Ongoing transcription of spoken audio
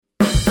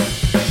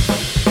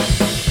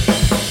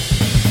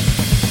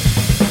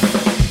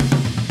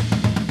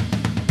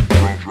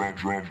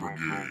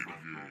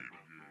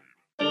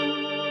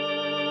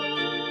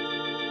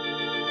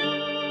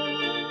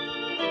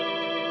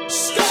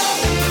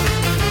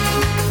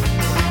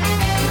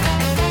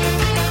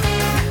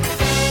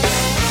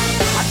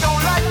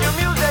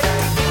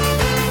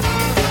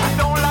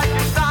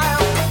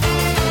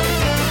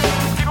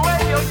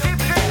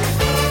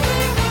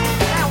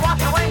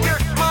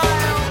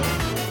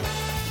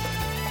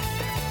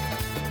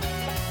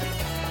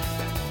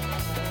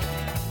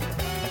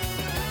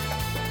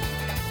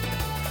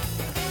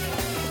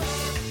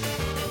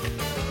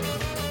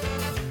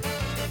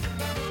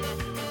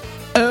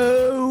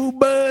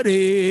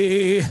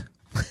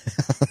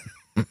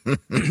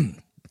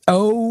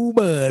Oh,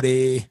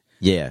 buddy.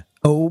 Yeah.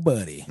 Oh,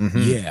 buddy.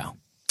 Yeah.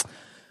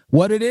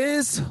 What it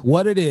is,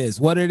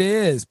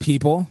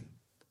 people.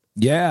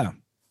 Yeah.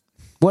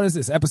 What is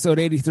this, episode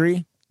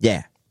 83?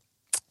 Yeah.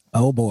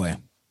 Oh, boy.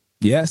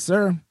 Yes,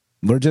 sir.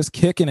 We're just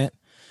kicking it.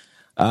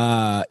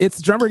 It's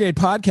the Drum Brigade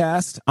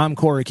Podcast. I'm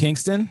Corey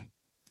Kingston.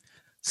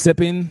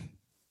 Sipping.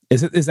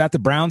 Is that the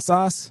brown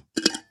sauce?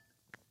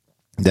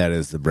 That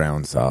is the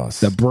brown sauce.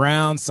 The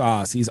brown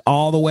sauce. He's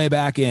all the way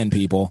back in,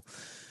 people.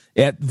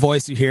 That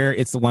voice you hear,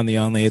 it's the one, the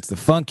only. It's the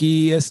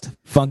funkiest,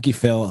 Funky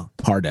Phil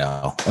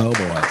Pardell. Oh,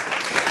 boy.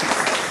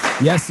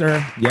 Yes,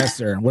 sir. Yes,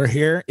 sir. We're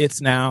here.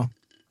 It's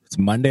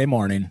Monday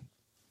morning.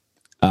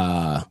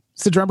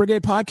 It's the Drum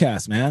Brigade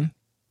Podcast, man.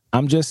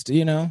 I'm just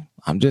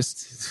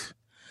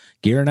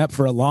gearing up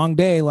for a long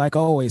day, like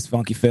always,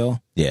 Funky Phil.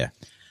 Yeah.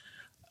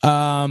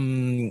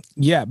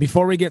 Yeah,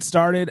 before we get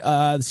started,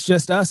 it's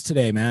just us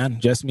today, man.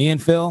 Just me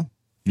and Phil.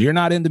 If you're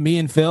not into me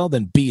and Phil,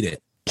 then beat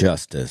it.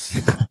 Justice.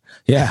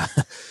 Yeah.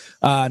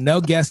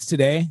 No guest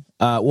today.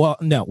 Well,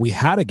 no, we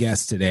had a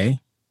guest today.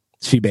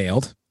 She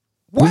bailed.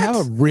 What? We have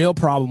a real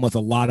problem with a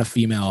lot of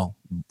female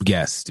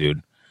guests,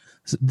 dude.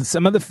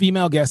 Some of the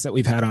female guests that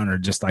we've had on are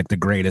just like the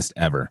greatest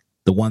ever.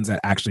 The ones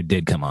that actually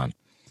did come on.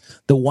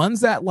 The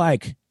ones that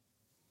like,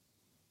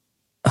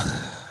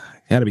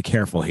 gotta be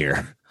careful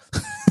here.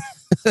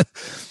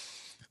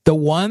 The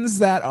ones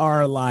that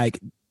are like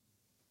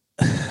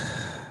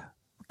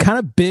kind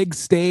of big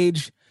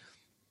stage,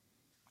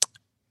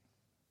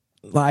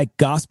 like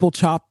gospel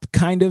chop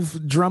kind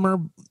of drummer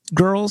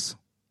girls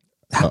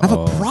have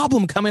a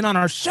problem coming on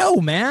our show,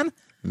 man.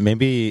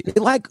 Maybe It's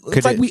like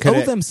we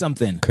owe them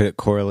something. Could it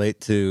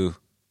correlate to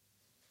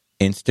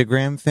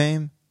Instagram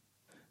fame?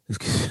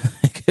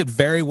 It could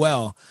very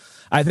well.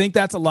 I think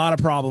that's a lot of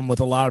problem with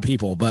a lot of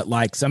people, but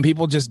like some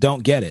people just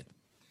don't get it.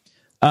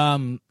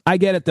 I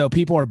get it though.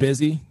 People are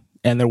busy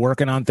and they're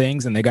working on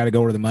things and they got to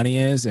go where the money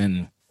is,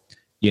 and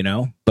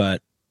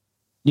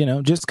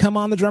just come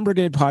on the Drum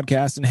Brigade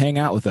Podcast and hang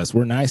out with us.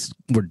 We're nice.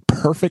 We're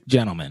perfect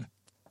gentlemen.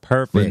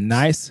 Perfect. We're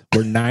nice.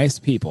 We're nice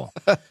people.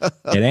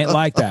 It ain't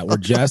like that. We're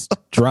just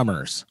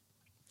drummers.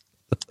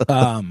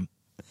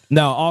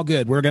 No, all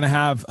good. We're going to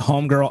have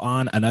Homegirl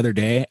on another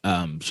day.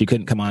 She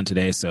couldn't come on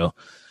today, so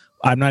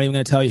I'm not even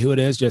going to tell you who it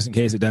is just in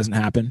case it doesn't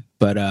happen.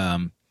 But,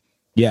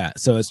 yeah,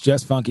 so it's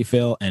just Funky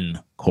Phil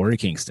and Corey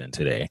Kingston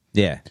today.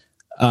 Yeah.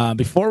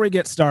 Before we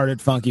get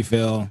started, Funky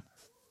Phil,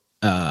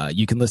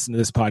 you can listen to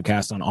this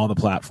podcast on all the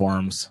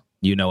platforms.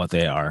 You know what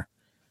they are.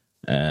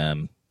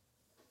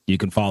 You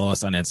can follow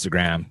us on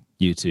Instagram,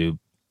 YouTube,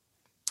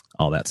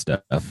 all that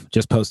stuff.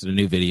 Just posted a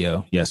new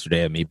video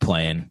yesterday of me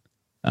playing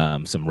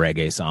some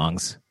reggae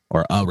songs,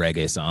 or a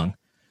reggae song.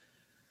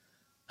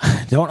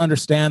 Don't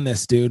understand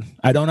this, dude.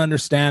 I don't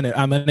understand it.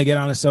 I'm going to get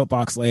on a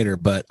soapbox later,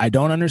 but I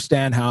don't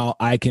understand how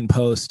I can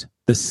post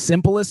the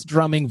simplest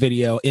drumming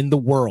video in the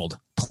world,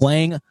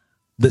 playing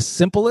the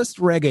simplest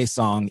reggae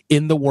song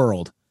in the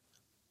world,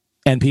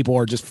 and people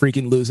are just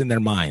freaking losing their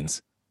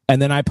minds. And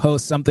then I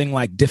post something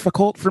like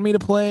difficult for me to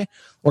play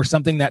or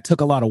something that took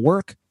a lot of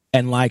work,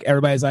 and like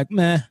everybody's like,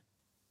 meh.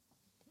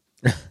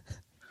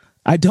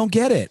 I don't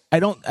get it. I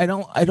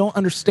don't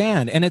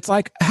understand. And it's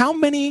like, how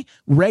many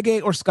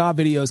reggae or ska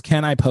videos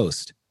can I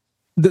post?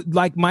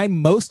 Like my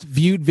most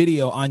viewed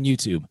video on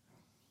YouTube.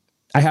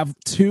 I have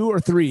 2 or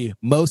 3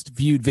 most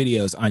viewed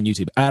videos on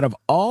YouTube. Out of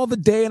all the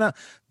day in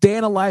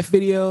a life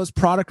videos,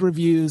 product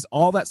reviews,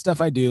 all that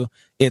stuff I do,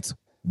 it's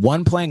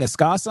one playing a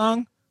ska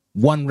song,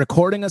 one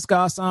recording a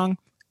ska song,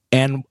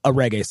 and a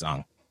reggae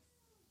song.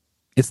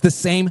 It's the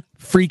same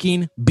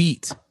freaking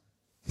beat.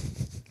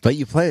 But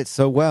you play it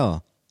so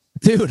well.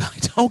 Dude, I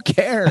don't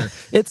care.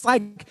 It's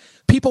like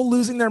people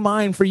losing their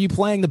mind for you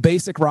playing the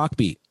basic rock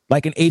beat,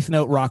 like an 8th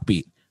note rock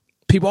beat.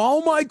 People,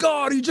 oh my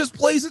God, he just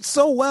plays it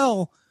so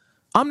well.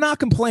 I'm not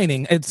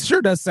complaining. It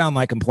sure does sound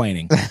like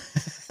complaining.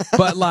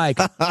 But like,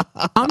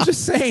 I'm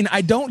just saying,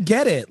 I don't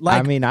get it. Like,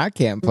 I mean, I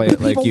can't play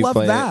it like you love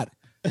play that.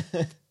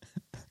 it.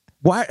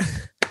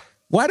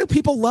 Why do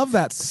people love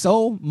that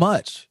so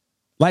much?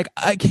 Like,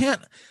 I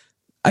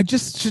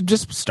should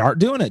just start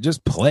doing it.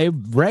 Just play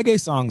reggae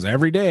songs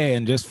every day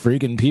and just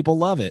freaking people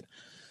love it.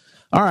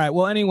 All right.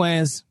 Well,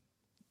 anyways,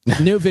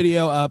 new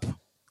video up.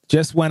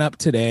 Just went up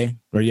today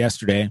or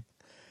yesterday.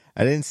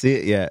 I didn't see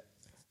it yet.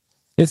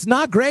 It's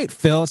not great,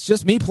 Phil. It's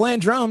just me playing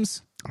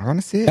drums. I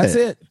want to see it. That's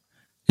it.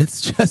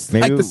 It's just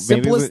like the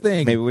simplest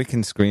thing. Maybe we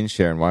can screen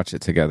share and watch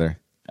it together.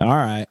 All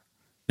right.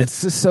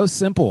 It's just so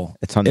simple.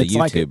 It's on the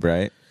YouTube,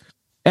 right?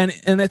 And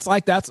it's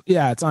like,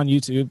 it's on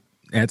YouTube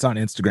and it's on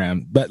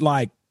Instagram. But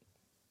like,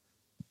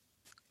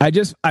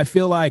 I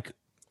feel like,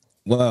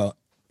 well,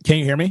 can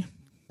you hear me?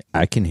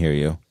 I can hear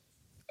you.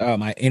 Oh,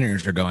 my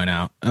innards are going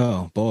out.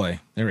 Oh boy.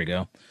 There we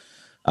go.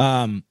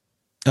 Oh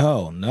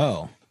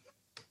no.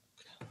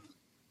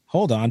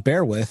 Hold on.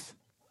 Bear with.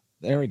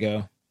 There we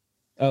go.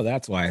 Oh,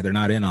 that's why they're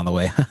not in on the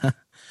way.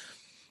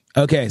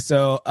 Okay.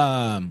 So,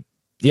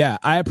 yeah,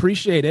 I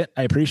appreciate it.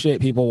 I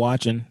appreciate people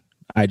watching.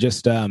 I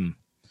just,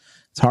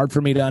 it's hard for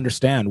me to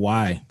understand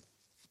why.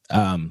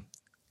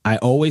 I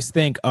always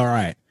think, all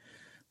right,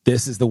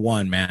 this is the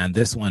one, man.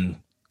 This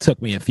one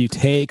took me a few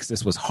takes.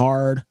 This was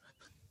hard.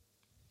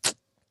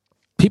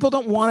 People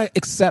don't want to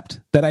accept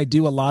that I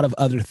do a lot of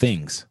other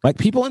things. Like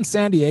people in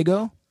San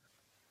Diego,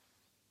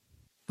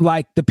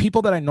 like the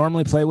people that I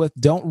normally play with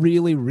don't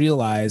really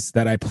realize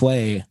that I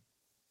play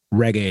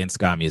reggae and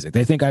ska music.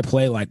 They think I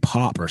play like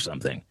pop or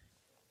something.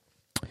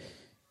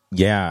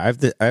 Yeah,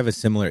 I have a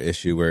similar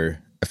issue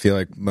where I feel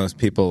like most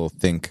people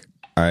think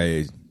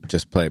I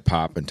just play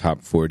pop and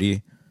top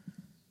 40.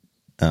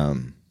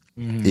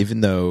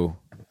 Even though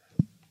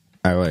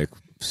I like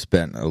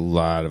spent a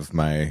lot of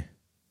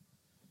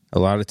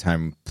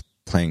time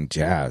playing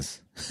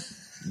jazz.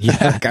 Yeah,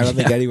 like, I don't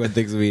think anyone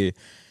thinks of me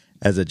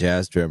as a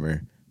jazz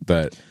drummer,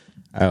 but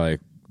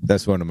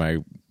that's one of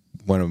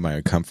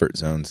my comfort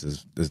zones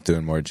is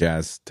doing more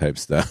jazz type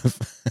stuff.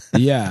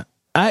 Yeah.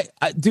 I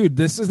dude,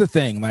 this is the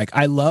thing. Like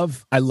I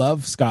love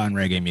ska and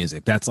reggae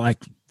music. That's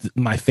like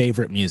my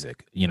favorite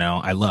music. You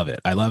know, I love it.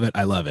 I love it.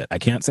 I love it. I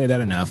can't say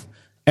that enough.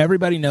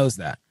 Everybody knows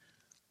that.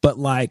 But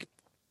like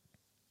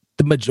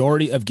the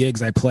majority of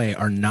gigs I play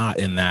are not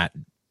in that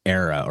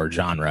era or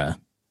genre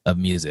of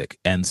music.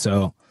 And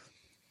so,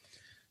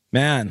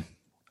 man,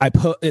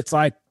 it's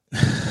like,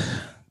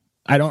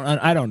 I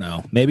don't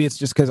know. Maybe it's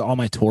just because all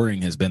my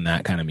touring has been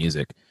that kind of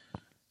music,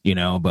 you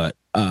know, but,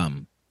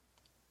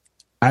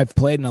 I've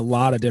played in a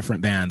lot of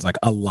different bands, like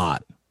a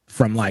lot,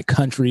 from like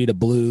country to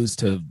blues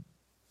to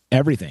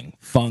everything,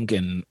 funk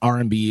and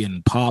R&B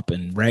and pop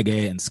and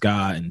reggae and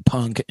ska and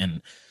punk.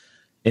 And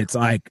it's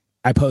like,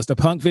 I post a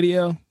punk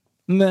video,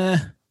 meh.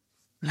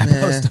 I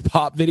post a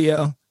pop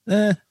video,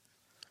 eh.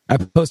 I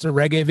post a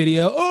reggae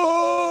video,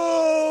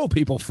 oh,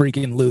 people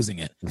freaking losing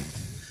it.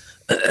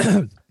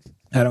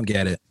 I don't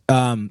get it.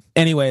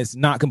 Anyways,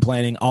 not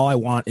complaining. All I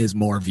want is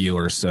more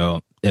viewers.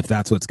 So if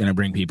that's what's going to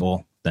bring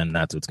people, then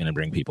that's what's going to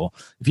bring people.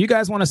 If you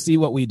guys want to see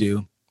what we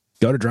do,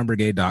 go to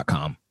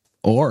drumbrigade.com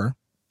or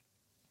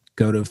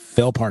go to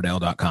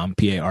philpardell.com,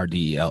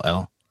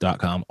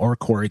 Pardell.com, or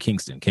Corey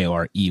Kingston,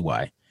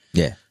 Korey.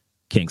 Yeah.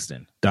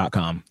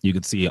 Kingston.com. You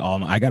could see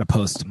I got to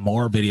post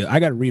more video. I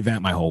got to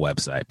revamp my whole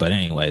website. But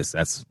anyways,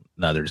 that's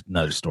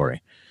another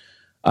story.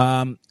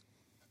 On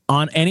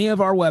any of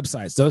our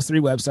websites, those 3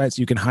 websites,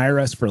 you can hire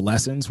us for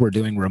lessons. We're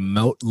doing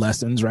remote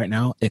lessons right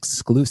now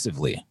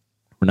exclusively.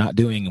 We're not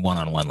doing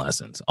one-on-one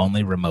lessons,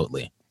 only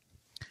remotely.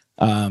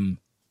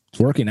 It's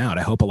working out.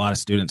 I hope a lot of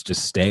students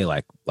just stay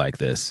like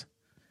this.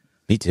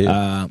 Me too.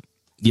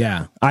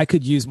 Yeah, I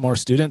could use more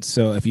students.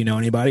 So if you know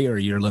anybody or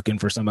you're looking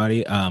for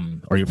somebody,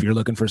 or if you're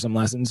looking for some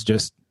lessons,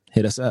 just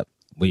hit us up.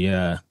 We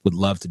would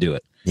love to do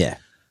it. Yeah.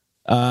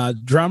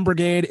 Drum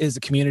Brigade is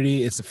a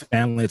community. It's a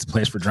family. It's a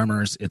place for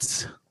drummers.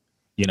 It's,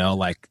 you know,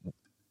 like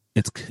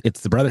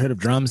it's the brotherhood of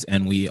drums,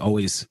 and we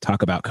always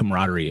talk about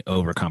camaraderie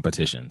over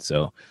competition.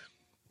 So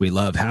we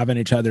love having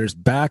each other's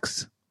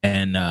backs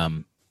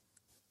and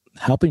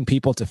helping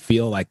people to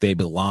feel like they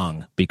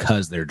belong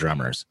because they're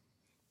drummers.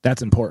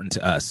 That's important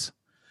to us.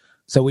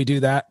 So we do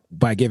that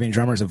by giving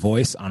drummers a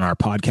voice on our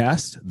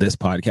podcast, this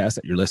podcast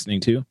that you're listening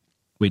to.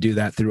 We do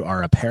that through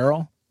our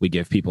apparel. We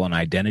give people an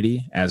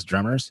identity as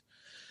drummers.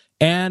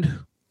 And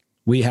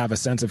we have a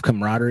sense of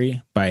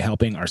camaraderie by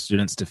helping our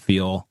students to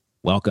feel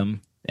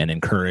welcome and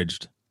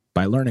encouraged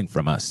by learning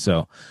from us.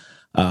 So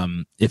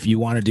if you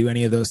want to do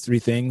any of those 3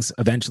 things,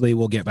 eventually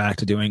we'll get back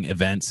to doing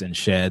events and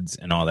sheds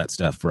and all that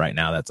stuff. Right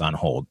now, that's on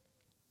hold.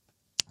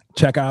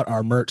 Check out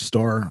our merch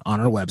store on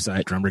our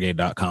website,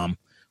 drumbrigade.com.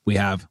 We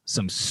have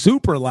some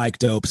super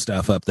dope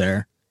stuff up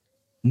there.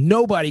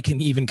 Nobody can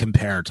even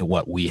compare to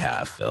what we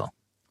have, Phil.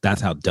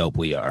 That's how dope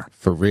we are.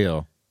 For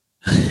real.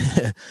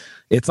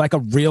 It's like a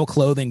real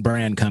clothing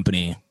brand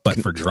company, but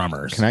for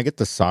drummers. Can I get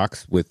the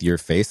socks with your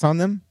face on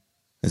them?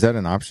 Is that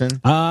an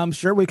option? I'm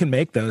sure we can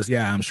make those.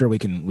 Yeah, I'm sure we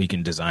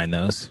can design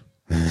those.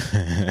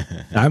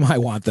 I might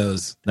want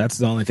those. That's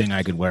the only thing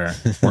I could wear.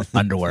 Or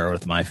underwear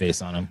with my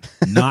face on them.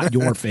 Not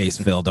your face,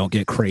 Phil. Don't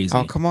get crazy.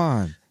 Oh, come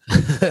on.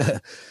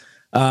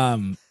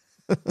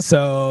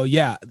 So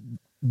yeah,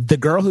 the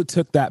girl who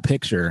took that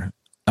picture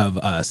of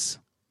us,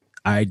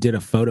 I did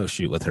a photo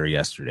shoot with her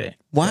yesterday.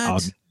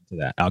 What?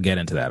 I'll get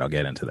into that.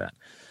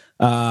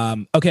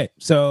 Okay,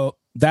 so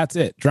that's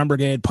it. Drum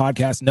Brigade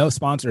podcast. No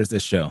sponsors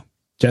this show.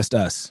 Just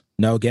us.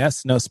 No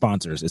guests, no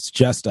sponsors. It's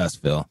just us,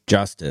 Phil.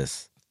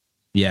 Justice.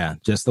 Yeah,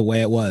 just the way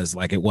it was,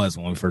 like it was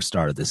when we first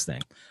started this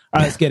thing. All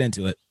right, let's get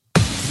into it.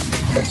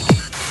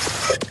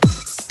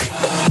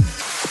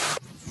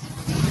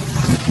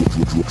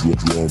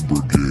 Drum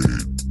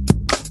Brigade.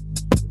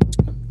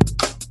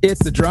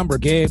 It's the Drum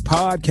Brigade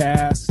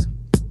podcast.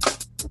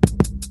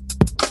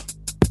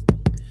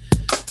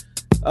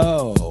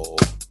 Oh,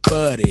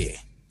 buddy.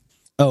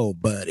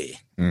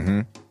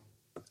 Mm-hmm.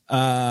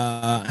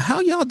 How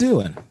y'all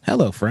doing?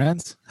 Hello,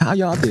 friends. How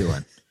y'all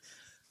doing?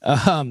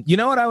 You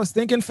know what I was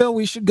thinking, Phil?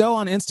 We should go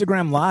on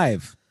Instagram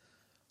Live.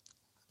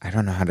 I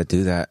don't know how to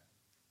do that.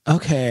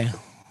 Okay,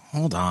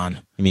 hold on.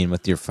 You mean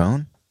with your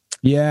phone?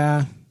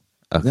 Yeah.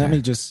 Okay. Let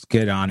me just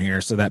get on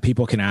here so that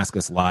people can ask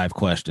us live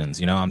questions.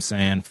 You know what I'm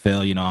saying,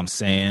 Phil? You know what I'm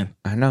saying?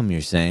 I know what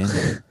you're saying.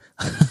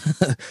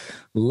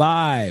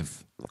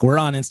 Live. we're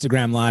on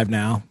Instagram Live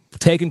now,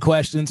 taking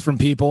questions from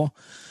people.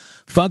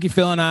 Funky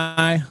Phil and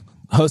I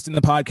hosting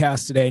the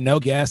podcast today. No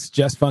guests,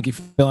 just Funky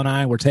Phil and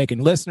I. We're taking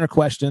listener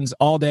questions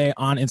all day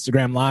on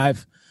Instagram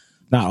Live.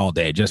 Not all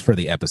day, just for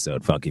the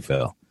episode, Funky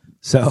Phil.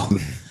 So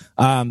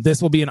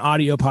this will be an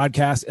audio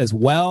podcast as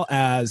well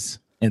as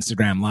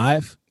Instagram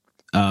Live.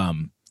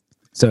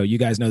 So you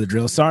guys know the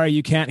drill. Sorry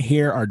you can't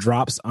hear our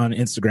drops on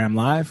Instagram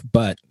Live,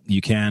 but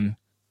you can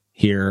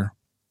hear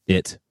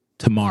it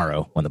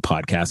tomorrow when the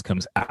podcast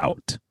comes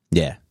out.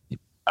 Yeah.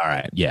 All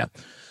right. Yeah.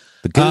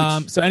 The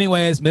Gooch. So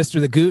anyways, Mr.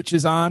 The Gooch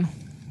is on.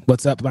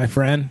 What's up, my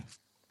friend?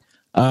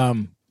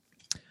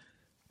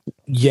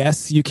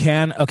 Yes, you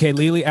can. Okay,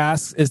 Lily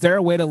asks, is there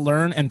a way to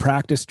learn and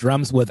practice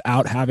drums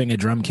without having a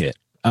drum kit?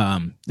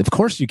 Of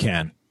course you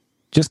can.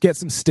 Just get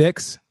some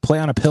sticks, play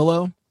on a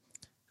pillow,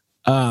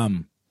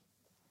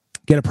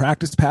 get a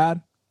practice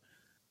pad,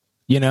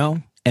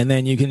 and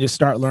then you can just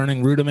start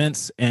learning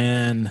rudiments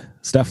and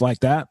stuff like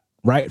that.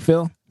 Right,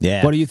 Phil?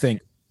 Yeah. What do you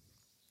think?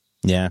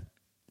 Yeah.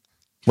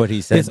 What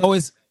he said. It's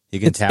always you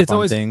can tap on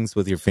always, things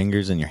with your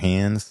fingers and your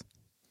hands.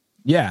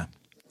 Yeah.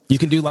 You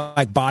can do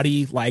like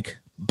body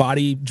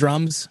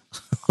drums.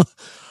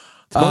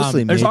 It's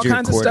mostly there's all major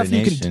kinds of stuff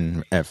you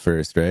coordination at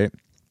first, right?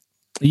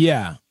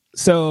 Yeah.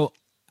 So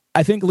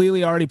I think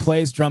Lily already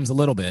plays drums a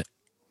little bit,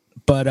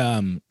 but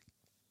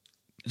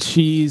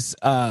she's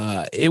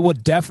it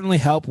would definitely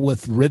help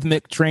with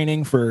rhythmic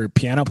training for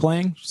piano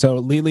playing. So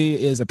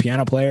Lily is a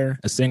piano player,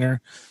 a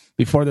singer.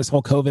 Before this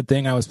whole COVID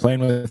thing, I was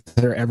playing with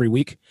her every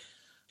week,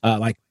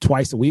 like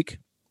twice a week,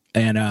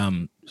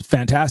 and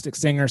fantastic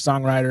singer,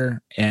 songwriter,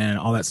 and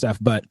all that stuff.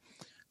 But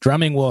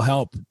drumming will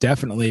help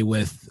definitely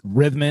with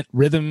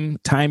rhythm,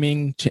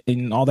 timing,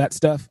 and all that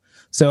stuff.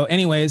 So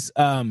anyways,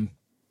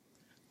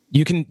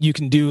 you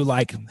can do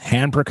like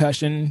hand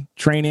percussion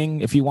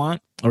training if you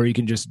want, or you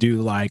can just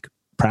do like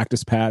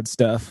practice pad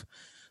stuff.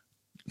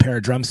 A pair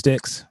of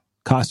drumsticks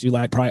cost you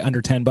like probably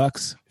under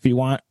 $10 if you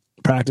want.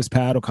 Practice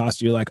pad will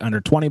cost you like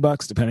under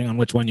 $20 depending on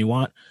which one you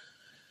want.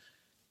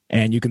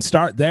 And you can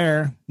start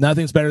there.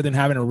 Nothing's better than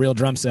having a real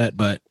drum set,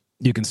 but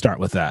you can start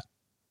with that.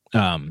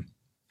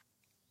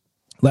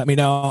 Let me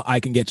know. I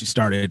can get you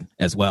started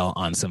as well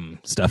on some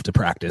stuff to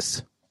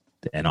practice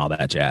and all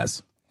that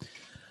jazz.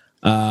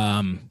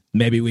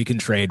 Maybe we can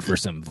trade for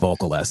some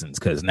vocal lessons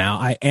because now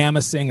I am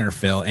a singer,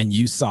 Phil, and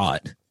you saw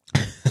it.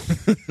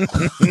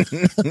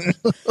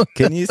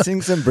 Can you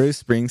sing some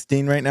Bruce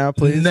Springsteen right now,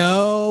 please?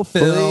 No,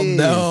 Phil, Please.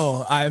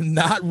 no. I'm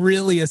not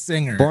really a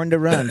singer. Born to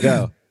Run,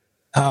 go.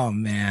 Oh,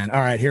 man. All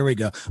right, here we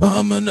go.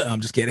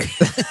 I'm just kidding.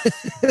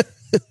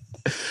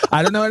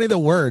 I don't know any of the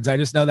words. I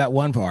just know that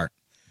one part.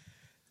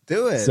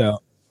 Do it. So,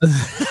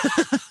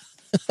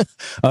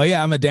 oh,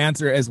 yeah, I'm a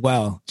dancer as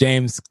well.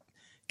 James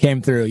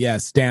came through.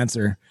 Yes,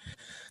 dancer.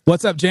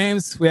 What's up,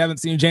 James? We haven't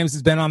seen James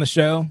has been on the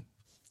show,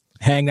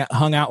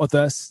 hung out with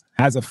us,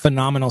 has a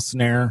phenomenal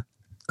snare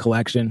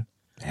collection.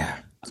 Yeah,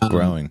 it's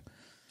growing.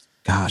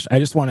 Gosh, I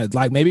just wanted,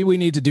 maybe we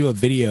need to do a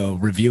video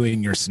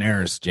reviewing your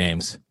snares,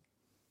 James.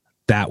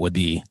 That would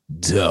be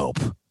dope.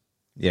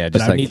 Yeah,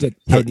 just I need to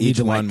hit each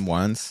one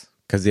once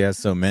because he has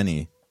so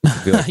many.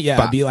 Yeah,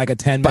 it'd be like a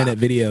 10-minute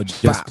video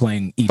just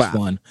playing each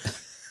one.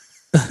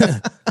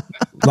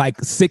 Like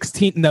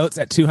 16 notes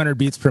at 200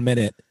 beats per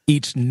minute.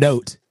 Each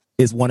note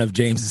is one of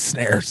James's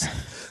snares.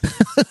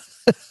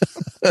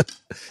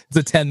 It's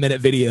a 10-minute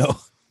video.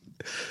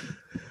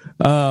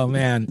 Oh,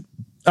 man.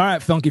 All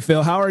right, Funky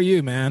Phil, how are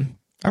you, man?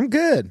 I'm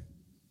good.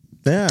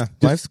 Yeah,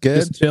 life's good.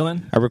 Just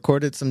chilling? I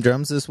recorded some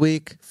drums this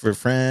week for a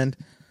friend.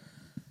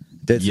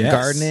 Did some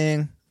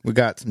gardening. We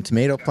got some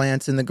tomato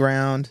plants in the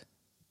ground.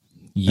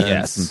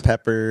 Yes. Some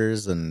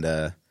peppers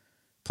and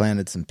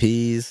planted some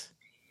peas.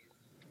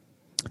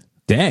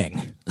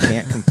 Dang.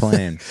 Can't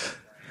complain.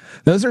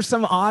 Those are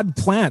some odd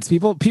plants.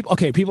 People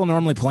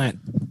normally plant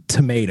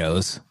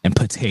tomatoes and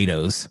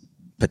potatoes.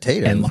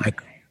 Potatoes? And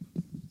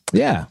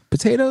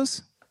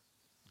potatoes,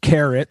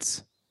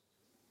 carrots.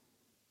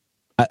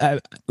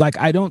 I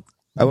don't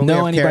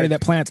know anybody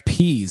that plants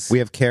peas. We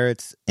have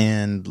carrots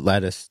and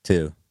lettuce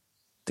too.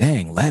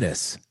 Dang,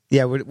 lettuce.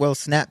 Yeah, well,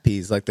 snap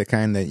peas, like the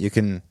kind that you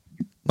can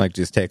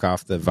just take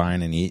off the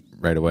vine and eat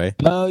right away.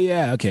 Oh,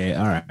 yeah. Okay.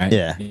 All right.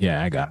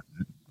 Yeah, I got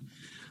it.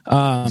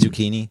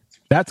 Zucchini.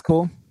 That's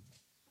cool.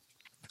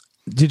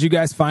 Did you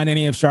guys find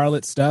any of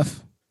Charlotte's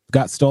stuff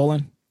got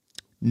stolen?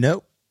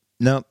 Nope.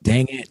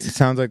 Dang it. It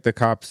sounds like the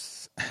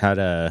cops had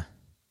an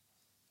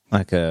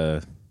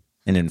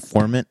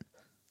informant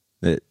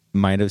that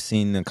might have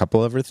seen a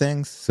couple of her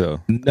things.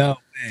 So no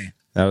way.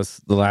 That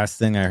was the last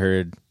thing I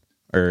heard,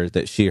 or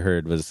that she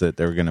heard, was that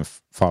they were going to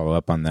follow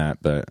up on that.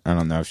 But I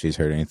don't know if she's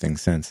heard anything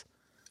since.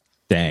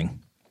 Dang.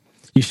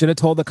 You should have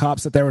told the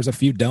cops that there was a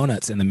few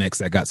donuts in the mix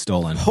that got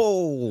stolen.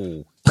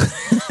 Oh.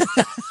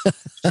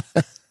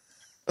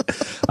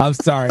 I'm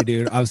sorry,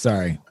 dude. I'm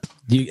sorry.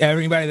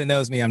 Everybody that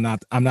knows me, I'm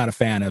not a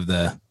fan of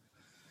the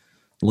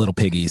little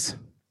piggies.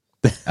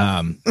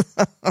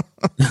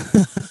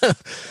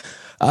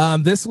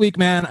 This week,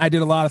 man, I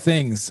did a lot of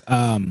things.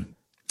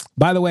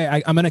 By the way,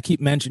 I'm going to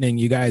keep mentioning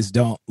you guys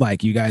are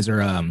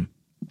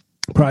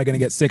Probably going to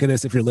get sick of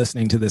this if you're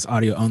listening to this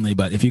audio only,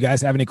 but if you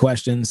guys have any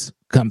questions,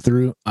 come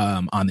through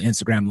on the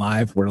Instagram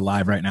live. We're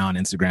live right now on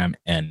Instagram,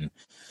 and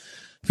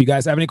if you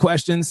guys have any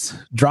questions,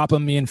 drop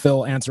them. Me and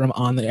Phil answer them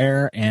on the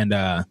air and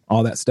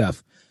all that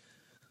stuff.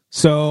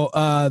 So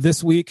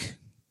this week,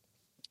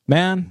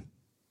 man,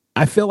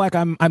 I feel like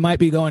I might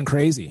be going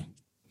crazy.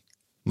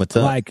 What's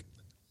up? Like,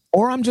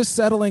 or I'm just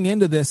settling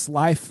into this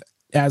life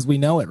as we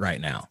know it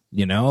right now.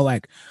 You know,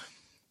 like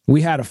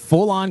we had a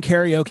full-on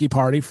karaoke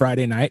party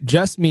Friday night,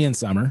 just me and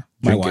Summer,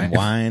 my Drinking wife.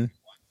 wine.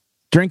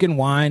 Drinking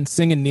wine,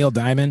 singing Neil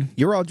Diamond.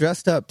 You were all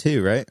dressed up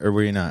too, right? Or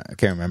were you not? I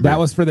can't remember. That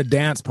was for the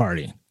dance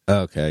party.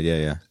 Okay,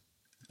 yeah.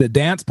 The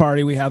dance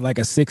party, we had like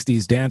a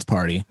 60s dance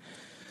party.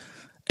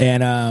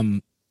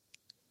 And,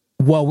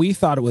 well, we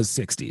thought it was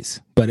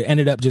 60s, but it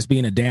ended up just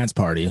being a dance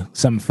party.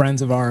 Some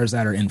friends of ours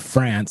that are in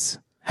France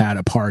had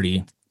a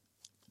party,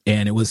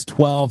 and it was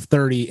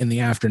 12:30 in the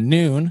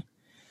afternoon.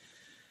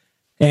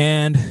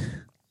 And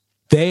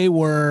it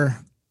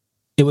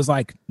was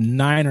like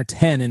 9 or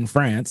 10 in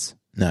France.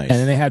 Nice. And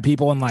then they had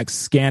people in like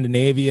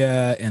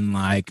Scandinavia and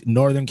like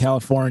Northern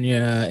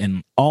California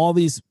and all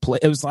these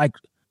it was like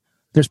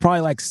there's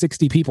probably like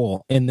 60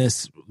 people in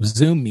this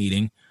Zoom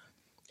meeting,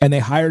 and they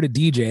hired a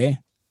DJ,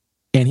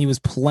 and he was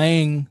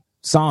playing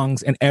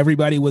songs, and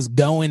everybody was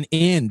going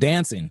in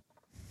dancing.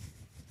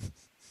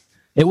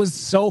 It was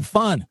so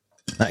fun.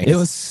 Nice. It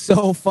was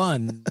so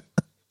fun.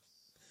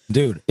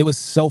 Dude, it was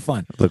so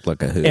fun. Looked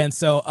like a hoot. And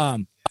so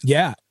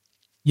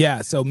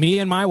yeah, so me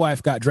and my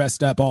wife got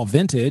dressed up all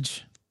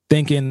vintage,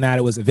 thinking that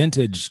it was a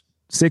vintage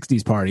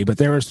 60s party, but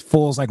there was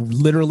fools like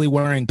literally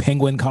wearing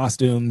penguin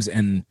costumes,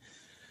 and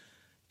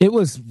it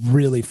was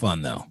really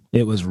fun though.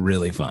 It was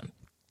really fun.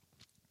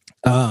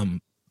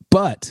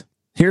 But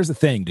here's the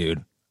thing,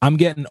 dude. I'm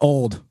getting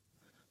old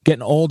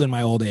in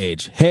my old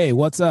age. Hey,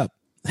 what's up?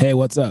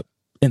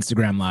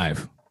 Instagram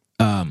Live.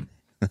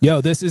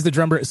 Yo, this is the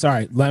drummer.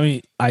 Sorry,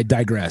 I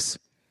digress.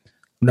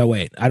 No,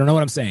 wait. I don't know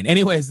what I'm saying.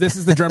 Anyways, this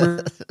is the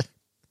drummer.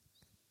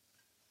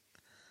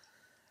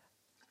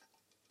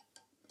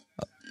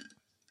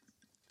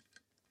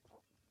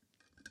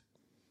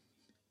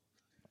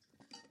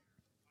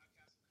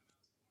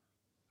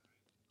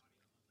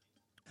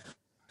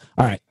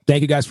 All right.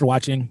 Thank you guys for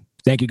watching.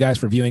 Thank you guys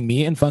for viewing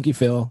me and Funky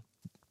Phil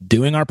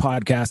doing our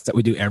podcast that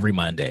we do every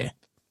Monday.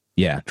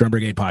 Yeah, Drum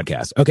Brigade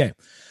podcast. Okay.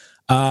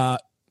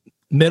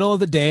 Middle of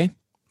the day,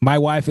 my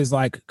wife is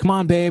like, come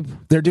on, babe.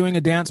 They're doing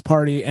a dance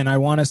party and I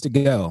want us to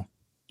go.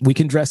 We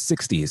can dress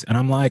 60s. And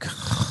I'm like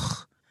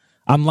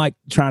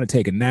trying to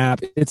take a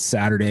nap. It's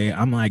Saturday.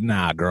 I'm like,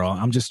 nah, girl,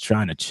 I'm just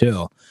trying to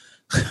chill.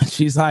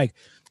 She's like,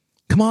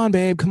 come on,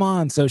 babe, come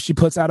on. So she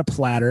puts out a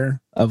platter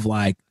of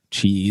like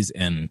cheese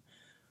and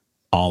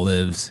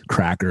olives,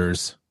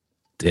 crackers,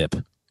 dip,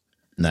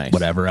 nice.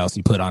 Whatever else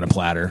you put on a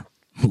platter,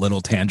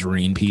 little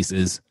tangerine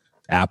pieces,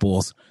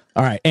 apples.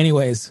 All right.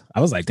 Anyways,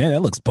 I was like, damn,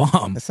 that looks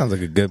bomb. That sounds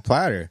like a good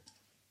platter.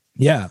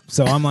 Yeah.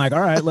 So I'm like,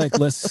 all right, like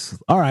let's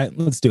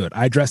do it.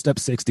 I dressed up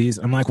 60s.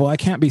 I'm like, well, I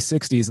can't be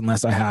 60s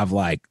unless I have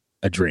like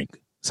a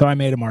drink. So I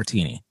made a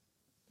martini.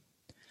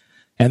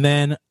 And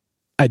then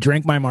I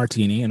drank my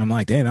martini and I'm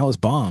like, damn, that was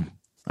bomb.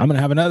 I'm going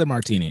to have another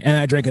martini. And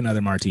I drank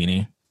another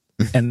martini.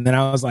 And then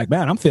I was like,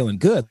 man, I'm feeling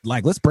good.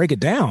 Like, let's break it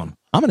down.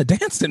 I'm in a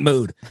dancing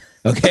mood.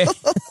 Okay.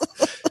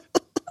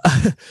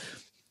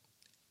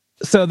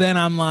 So then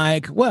I'm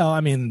like, well,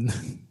 I mean,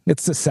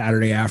 it's a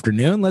Saturday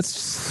afternoon.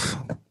 Let's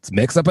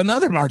mix up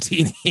another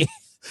martini.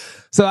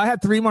 So I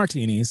had 3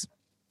 martinis.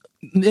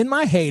 In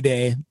my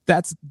heyday,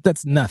 that's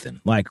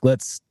nothing. Like,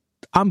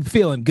 I'm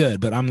feeling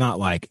good, but I'm not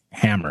like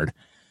hammered.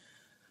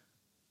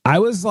 I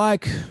was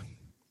like,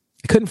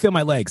 I couldn't feel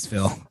my legs,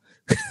 Phil.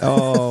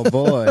 Oh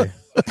boy.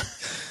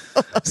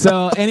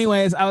 So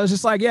anyways, I was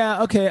just like,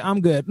 yeah, okay,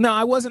 I'm good. No,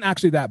 I wasn't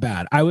actually that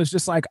bad. I was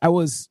just like, I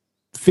was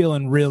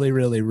feeling really,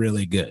 really,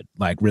 really good,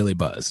 like really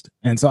buzzed.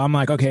 And so I'm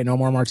like, okay, no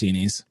more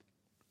martinis.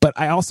 But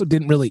I also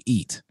didn't really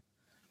eat.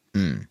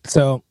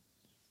 So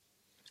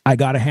I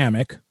got a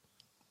hammock,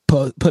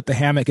 put the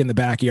hammock in the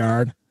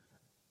backyard,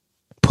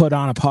 put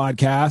on a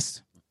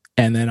podcast,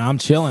 and then I'm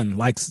chilling,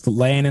 like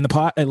laying in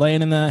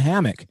the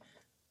hammock,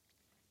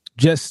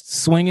 just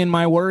swinging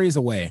my worries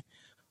away.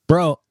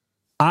 Bro,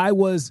 I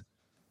was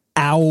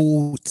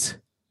out.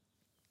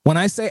 When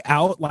I say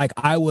out, like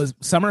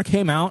Summer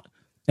came out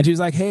and she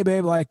was like, hey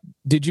babe, like,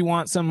 did you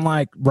want some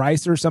like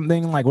rice or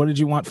something? Like, what did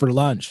you want for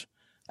lunch?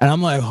 And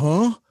I'm like,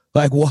 huh?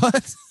 Like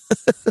what?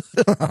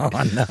 Oh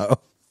no.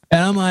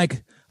 And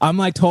I'm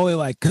like totally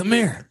like, come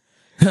here.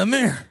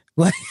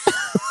 Like,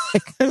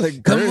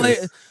 Like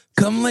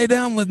come lay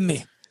down with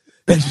me.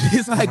 And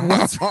she's like,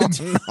 what's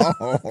no.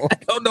 I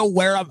don't know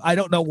where I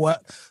don't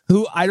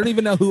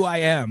even know who I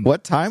am.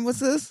 What time was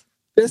this?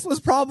 This was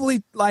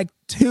probably like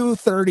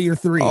 2:30 or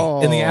 3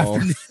 in the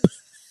afternoon.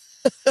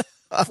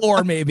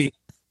 4 maybe.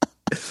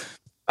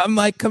 I'm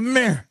like, come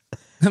here.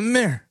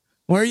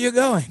 Where are you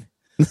going?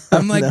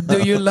 I'm like, no.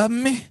 Do you love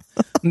me?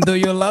 Do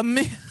you love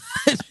me?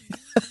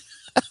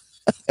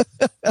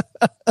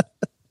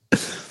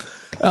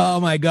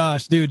 Oh my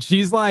gosh, dude.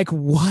 She's like,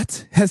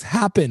 what has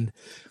happened?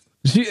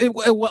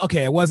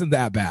 Okay, it wasn't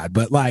that bad,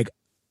 but like,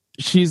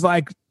 she's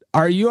like,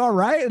 "Are you all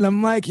right?" And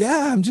I'm like,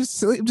 "Yeah, I'm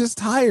just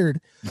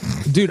tired,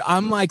 dude.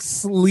 I'm like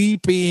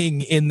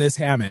sleeping in this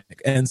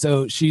hammock." And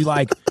so she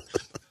like,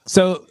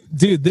 so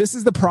dude, this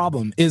is the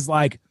problem. Is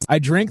like, I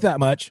drink that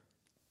much.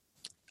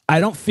 I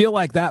don't feel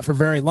like that for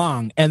very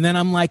long, and then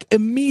I'm like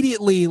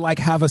immediately like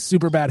have a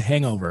super bad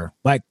hangover,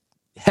 like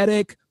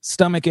headache,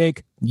 stomach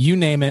ache, you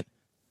name it,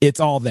 it's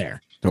all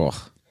there. Ugh.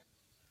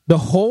 The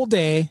whole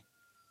day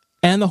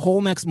and the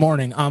whole next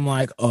morning, I'm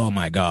like, oh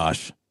my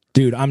gosh,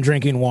 dude, I'm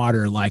drinking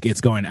water like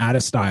it's going out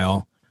of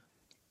style.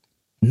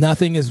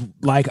 Nothing is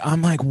like,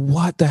 I'm like,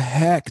 what the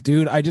heck,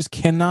 dude? I just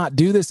cannot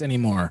do this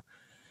anymore.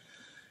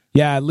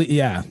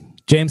 Yeah.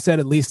 James said,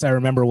 at least I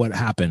remember what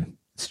happened.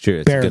 It's true.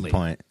 It's Barely, a good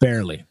point.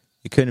 barely.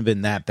 It couldn't have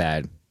been that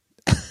bad.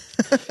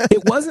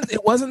 It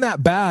wasn't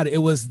that bad. It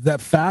was the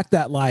fact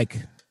that like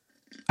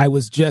I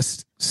was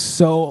just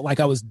so like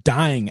I was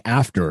dying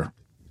after.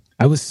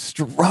 I was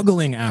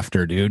struggling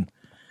after, dude.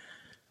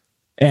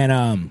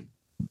 And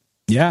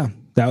yeah,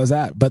 that was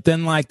that. But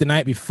then like the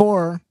night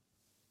before,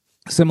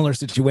 similar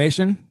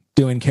situation,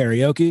 doing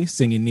karaoke,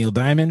 singing Neil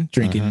Diamond,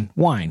 drinking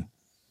wine.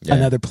 Yeah.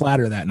 Another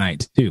platter that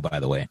night too, by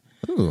the way.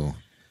 Ooh.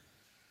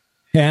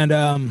 And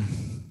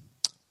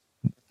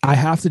I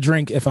have to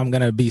drink if I'm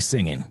going to be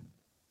singing.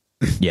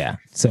 Yeah.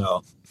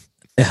 So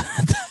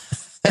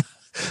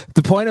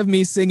the point of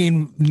me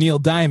singing Neil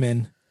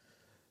Diamond,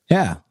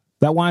 yeah,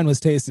 that wine was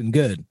tasting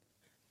good.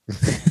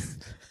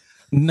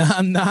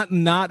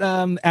 not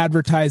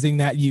advertising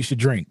that you should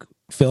drink.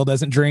 Phil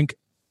doesn't drink.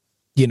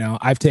 You know,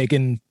 I've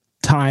taken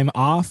time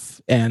off,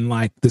 and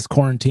like this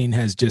quarantine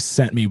has just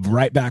sent me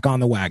right back on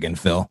the wagon,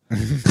 Phil.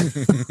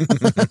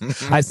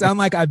 I sound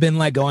like I've been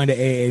like going to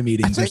AA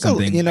meetings or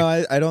something. You know,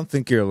 I don't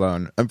think you're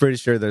alone. I'm pretty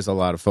sure there's a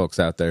lot of folks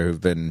out there who've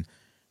been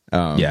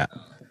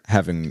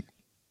having,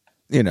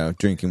 you know,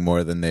 drinking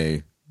more than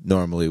they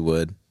normally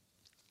would.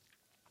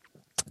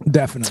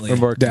 Definitely. Or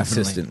more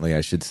consistently,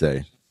 I should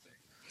say.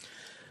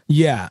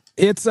 Yeah.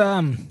 It's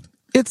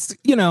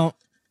you know,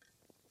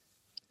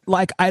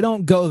 like I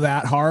don't go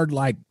that hard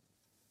like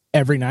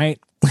every night.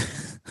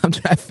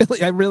 I feel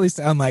like I really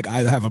sound like I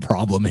have a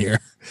problem here.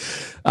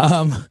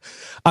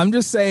 I'm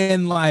just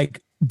saying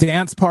like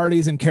dance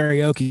parties and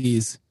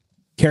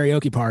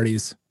karaoke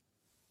parties.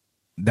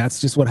 That's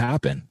just what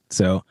happened.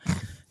 So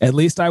at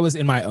least I was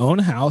in my own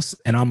house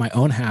and on my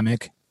own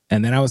hammock.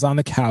 And then I was on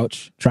the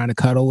couch trying to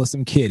cuddle with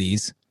some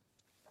kitties,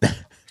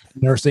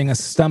 nursing a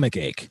stomach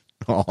ache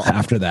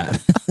after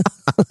that.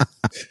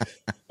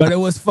 But it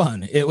was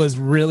fun. It was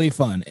really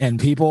fun. And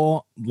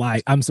people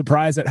like, I'm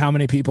surprised at how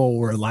many people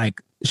were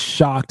like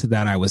shocked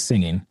that I was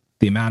singing.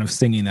 The amount of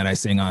singing that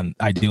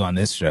I do on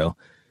this show.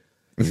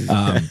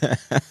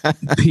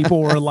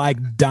 People were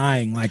like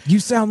dying, like, you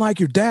sound like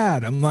your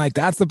dad. I'm like,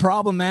 that's the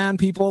problem, man.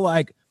 People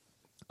like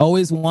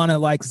always want to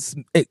like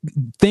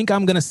think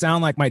I'm going to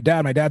sound like my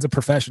dad. My dad's a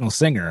professional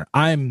singer.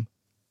 I'm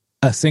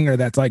a singer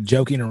that's like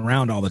joking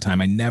around all the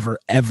time. I never,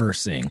 ever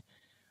sing.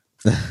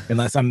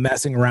 Unless I'm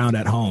messing around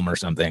at home or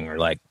something, or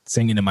like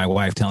singing to my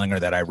wife, telling her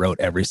that I wrote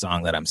every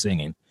song that I'm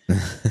singing.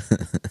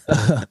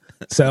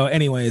 So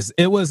anyways,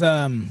 it was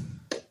a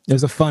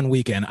fun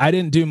weekend. I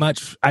didn't do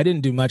much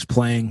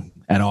playing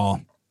at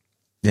all.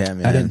 Yeah,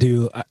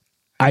 man.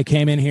 I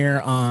came in here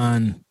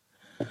on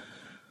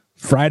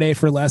Friday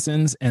for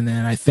lessons, and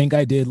then I think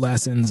I did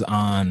lessons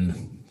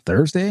on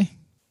Thursday.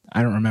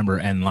 I don't remember.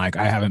 And like,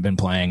 I haven't been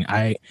playing.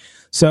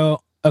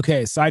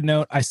 Okay. Side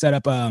note, I set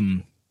up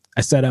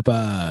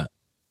a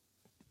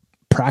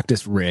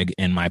practice rig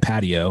in my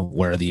patio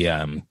where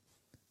the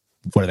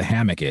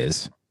hammock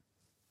is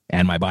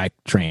and my bike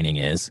training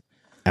is.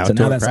 So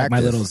now that's like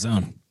my little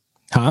zone.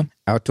 Huh?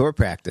 Outdoor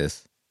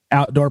practice.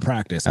 I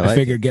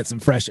figured get some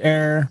fresh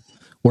air,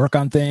 work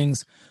on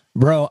things.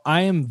 Bro,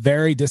 I am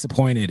very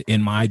disappointed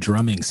in my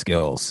drumming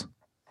skills.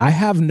 I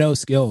have no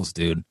skills,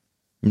 dude.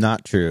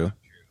 Not true.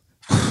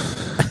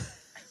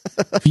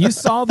 If you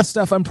saw the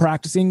stuff I'm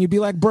practicing, you'd be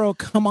like, bro,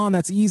 come on,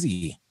 that's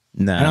easy.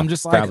 No, and I'm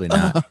just like, probably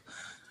not.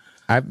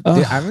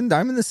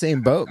 I'm in the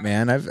same boat,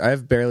 man.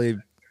 I've barely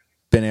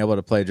been able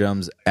to play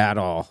drums at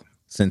all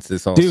since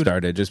this all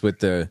started. Just with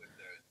the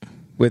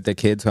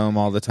kids home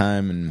all the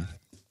time,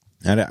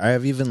 and I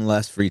have even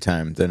less free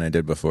time than I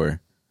did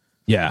before.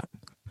 Yeah.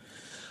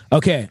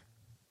 Okay.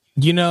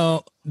 You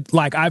know,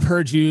 like I've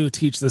heard you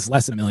teach this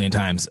lesson a million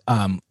times.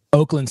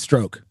 Oakland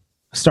stroke.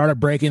 Started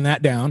breaking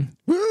that down.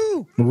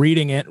 Woo!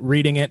 Reading it,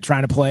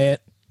 trying to play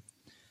it.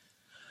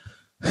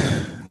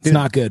 It's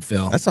not good,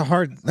 Phil. That's a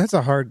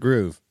hard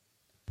groove.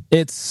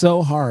 It's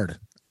so hard.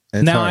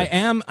 I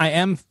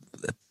am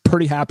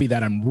pretty happy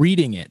that I'm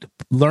reading it,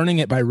 learning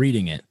it by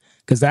reading it,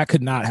 because that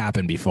could not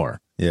happen before.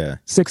 Yeah.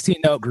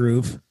 16-note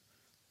groove.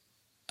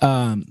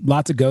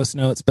 Lots of ghost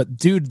notes, but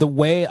dude, the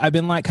way I've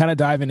been like kind of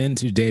diving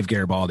into Dave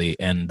Garibaldi,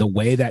 and the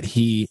way that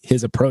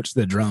his approach to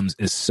the drums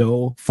is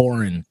so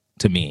foreign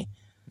to me.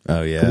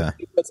 Oh yeah.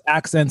 He puts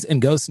accents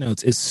and ghost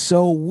notes is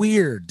so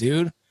weird,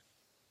 dude.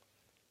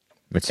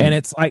 And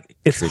it's like,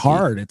 it's tricky.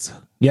 Hard.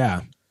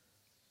 Yeah.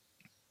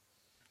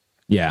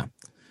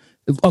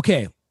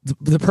 Okay.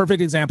 the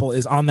perfect example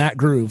is on that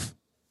groove.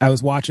 I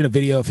was watching a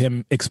video of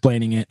him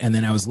explaining it, and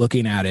then I was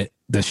looking at it,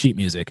 the sheet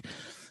music,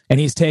 and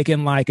he's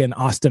taken like an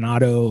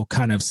ostinato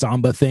kind of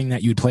samba thing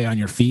that you'd play on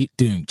your feet,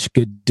 doon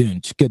chka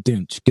doon chka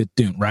doon chka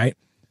doon, right?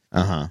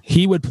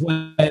 He would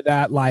play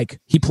that like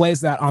he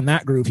plays that on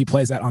that groove. He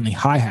plays that on the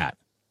hi-hat.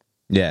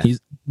 Yeah, he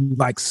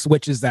like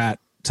switches that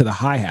to the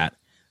hi-hat,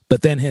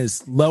 but then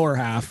his lower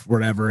half,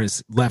 whatever,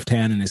 his left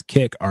hand and his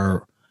kick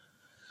are.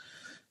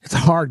 It's a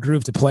hard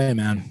groove to play,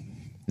 man.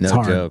 It's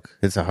no joke.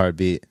 It's a hard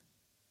beat.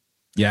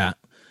 Yeah.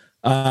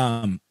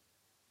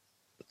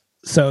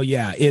 So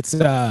yeah, it's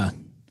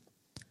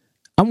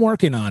I'm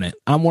working on it.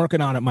 I'm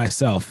working on it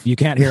myself. You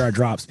can't hear our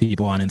drops,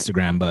 people, on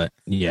Instagram, but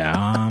yeah,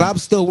 I'm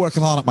still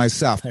working on it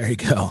myself. There you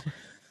go.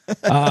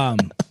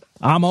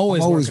 I'm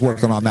always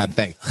working on that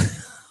thing.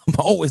 I'm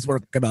always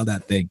working on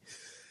that thing.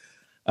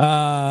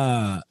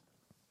 Don't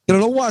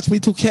watch me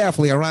too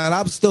carefully, all right?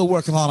 I'm still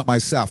working on it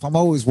myself. I'm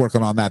always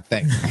working on that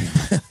thing.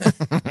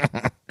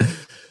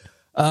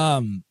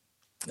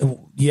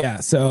 Yeah.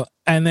 So,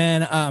 and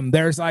then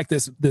there's like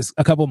this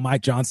a couple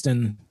Mike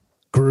Johnston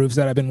grooves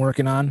that I've been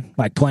working on,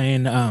 like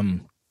playing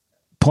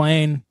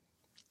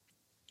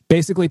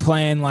basically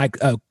playing like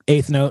a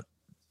 8th note,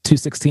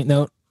 2/16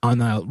 note on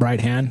the right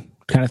hand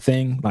kind of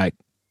thing, like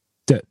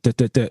kind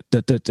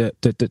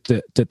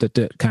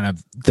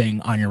of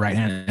thing on your right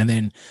hand, and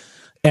then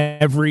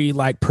every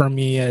like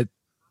permutation,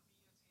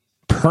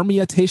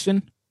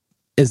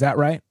 is that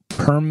right?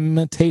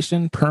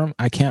 Permutation,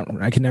 I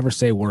can never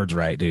say words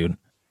right, dude.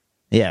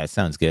 Yeah, it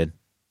sounds good.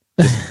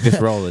 Just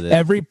roll with it.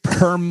 Every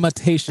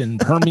permutation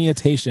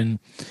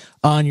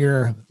on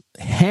your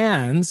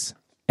hands,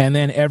 and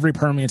then every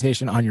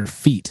permutation on your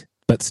feet,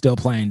 but still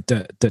playing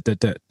then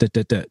the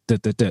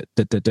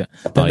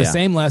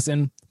same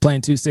lesson,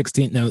 playing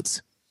 2/16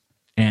 notes.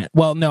 And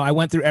well, no, I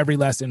went through every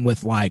lesson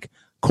with like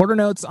quarter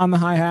notes on the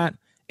hi-hat,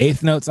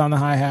 8th notes on the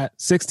hi-hat,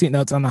 16th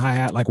notes on the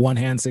hi-hat, like one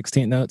hand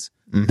 16th notes,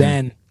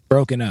 then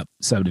broken up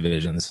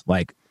subdivisions,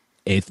 like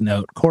 8th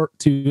note,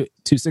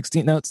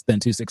 2/16 notes, then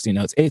 2/16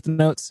 notes, 8th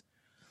notes,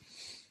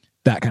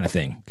 that kind of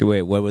thing.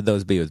 Wait, what would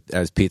those be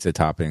as pizza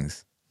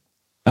toppings?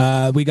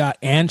 We got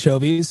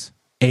anchovies,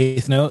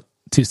 8th note,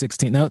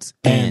 2/16 notes,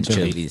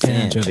 anchovy,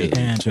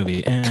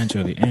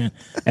 and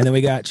then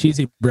we got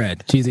cheesy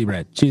bread.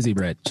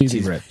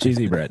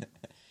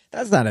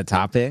 That's not a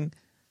topping.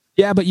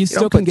 Yeah, but you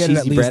still can get it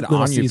at least bread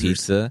on your Caesars.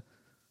 pizza.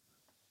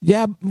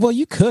 Yeah, well,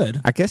 you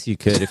could. I guess you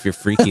could if you're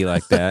freaky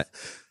like that.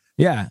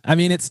 Yeah, I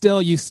mean,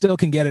 you still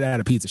can get it at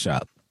a pizza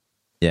shop.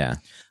 Yeah,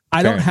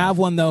 I don't have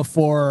one though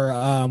for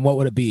what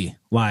would it be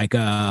like?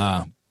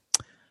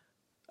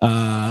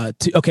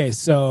 Okay,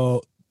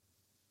 so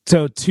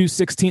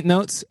 2/16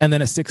 notes and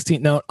then a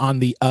 16th note on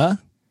the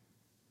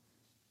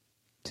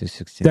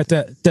 2/16.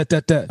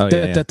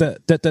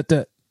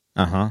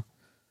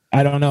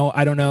 I don't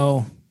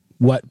know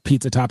what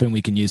pizza topping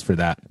we can use for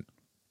that.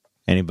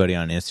 Anybody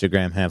on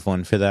Instagram have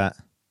one for that?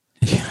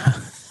 Yeah.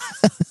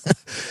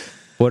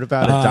 What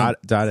about a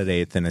dotted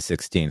 8th and a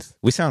 16th?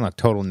 We sound like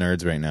total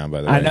nerds right now,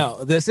 by the way. I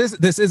know. This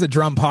is a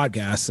drum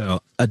podcast,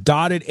 so a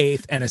dotted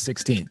 8th and a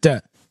 16th.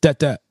 That.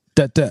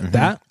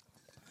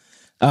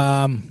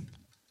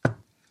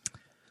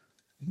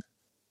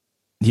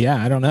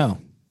 Yeah, I don't know.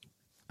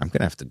 I'm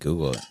gonna have to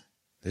Google it.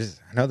 I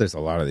know there's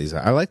a lot of these.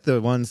 I like the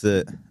ones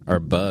that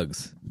are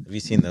bugs. Have you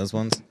seen those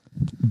ones?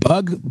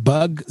 Bug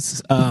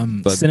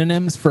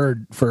synonyms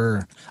for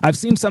I've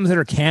seen some that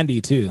are candy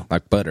too,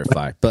 like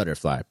butterfly.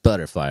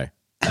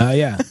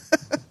 Yeah.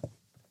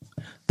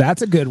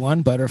 That's a good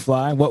one.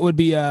 Butterfly. What would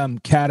be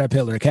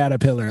caterpillar?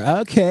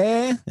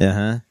 Okay.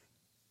 Yeah.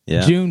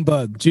 June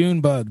bug.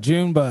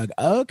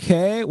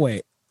 Okay,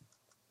 wait.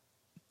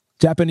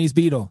 Japanese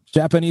beetle.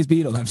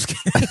 I'm just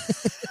kidding.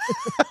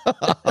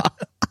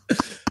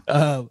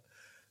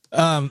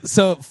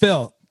 So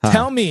Phil,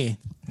 tell me,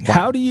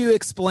 how do you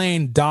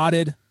explain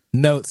dotted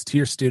notes to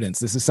your students?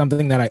 This is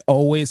something that I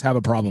always have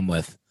a problem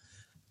with.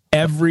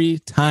 Every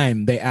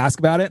time they ask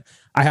about it,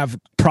 I have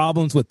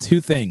problems with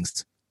two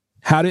things.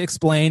 How to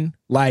explain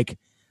like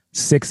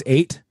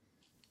 6/8.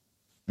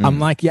 I'm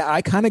like, yeah,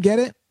 I kind of get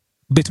it.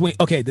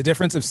 The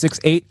difference of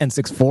 6/8 and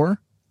 6/4.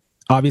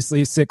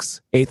 Obviously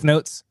 6/8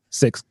 notes,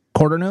 6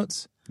 quarter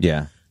notes.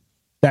 Yeah.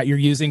 That you're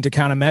using to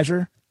kind of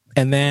measure.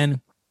 And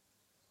then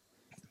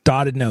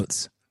dotted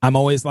notes. I'm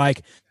always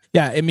like,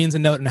 yeah, it means a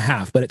note and a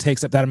half, but it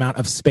takes up that amount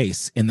of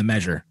space in the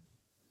measure.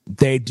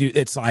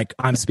 It's like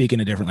I'm speaking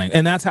a different language.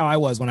 And that's how I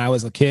was when I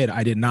was a kid.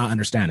 I did not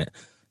understand it.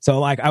 So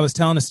like I was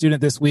telling a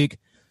student this week,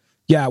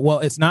 yeah, well,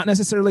 it's not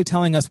necessarily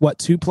telling us what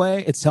to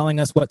play. It's telling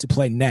us what to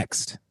play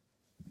next.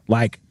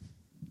 Like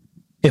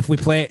if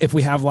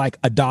we have like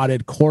a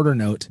dotted quarter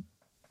note,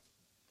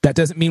 that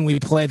doesn't mean we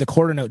play the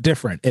quarter note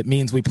different. It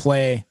means we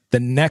play the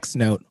next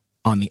note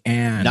on the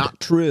and. Not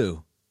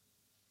true.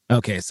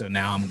 Okay, so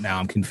now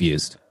I'm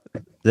confused.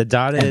 The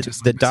dot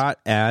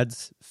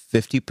adds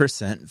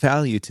 50%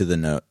 value to the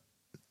note.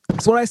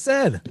 That's what I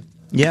said.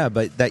 Yeah,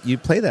 but that you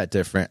play that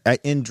different.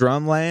 In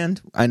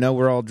drumland, I know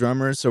we're all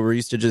drummers, so we're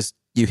used to just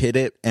you hit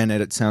it and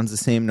it sounds the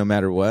same no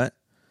matter what.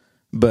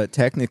 but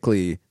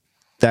technically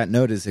that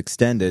note is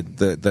extended,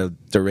 the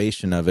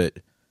duration of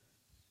it,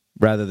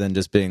 rather than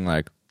just being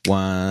like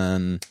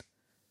one.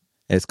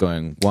 It's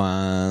going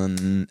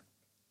one.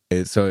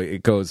 So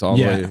it goes all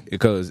the way.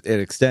 It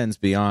extends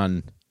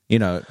beyond.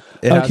 It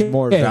has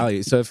more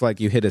value. So if like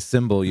you hit a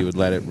cymbal, you would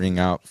let it ring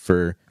out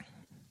for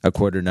a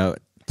quarter note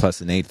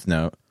plus an eighth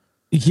note.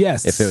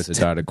 Yes, if it was a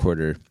dotted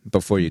quarter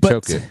before you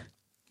choke it.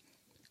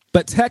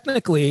 But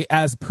technically,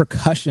 as a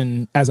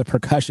percussion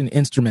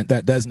instrument,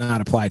 that does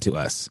not apply to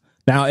us.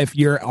 Now, if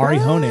you're Ari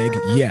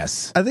Honig,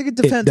 yes. I think it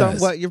depends on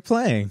what you're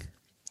playing.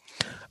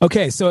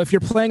 Okay, so if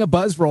you're playing a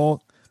buzz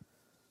roll,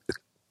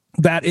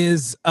 that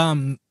is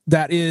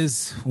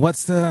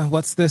what's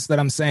this that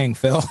I'm saying,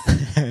 Phil?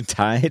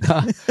 Tied.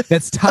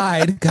 It's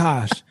tied.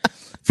 Gosh,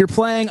 if you're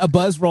playing a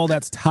buzz roll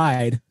that's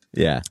tied,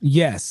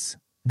 yes,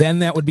 then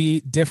that would be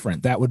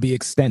different. That would be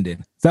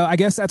extended. So I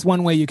guess that's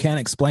one way you can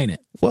explain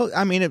it. Well,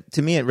 I mean,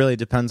 to me, it really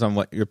depends on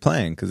what you're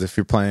playing. Because if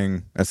you're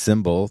playing a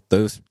cymbal,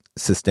 those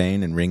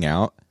sustain and ring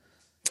out.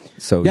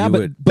 So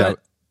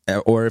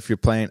or if you're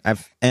playing, I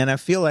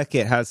feel like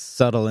it has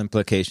subtle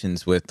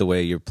implications with the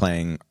way you're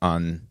playing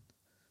on,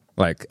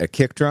 like a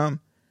kick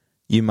drum.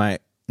 You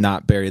might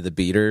not bury the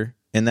beater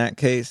in that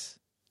case.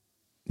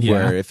 Yeah.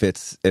 Where if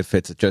it's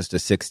just a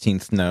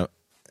 16th note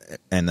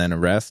and then a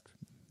rest,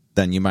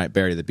 then you might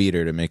bury the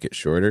beater to make it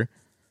shorter.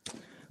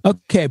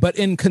 Okay, but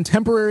in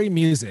contemporary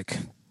music,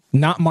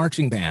 not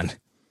marching band,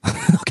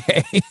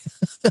 okay,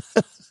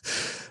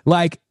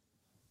 like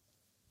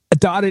a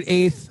dotted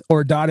eighth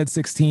or a dotted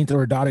 16th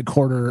or a dotted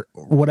quarter,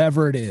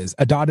 whatever it is,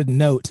 a dotted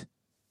note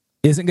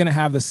isn't going to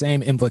have the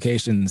same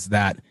implications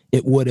that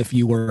it would if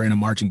you were in a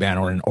marching band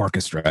or an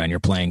orchestra and you're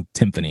playing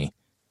timpani.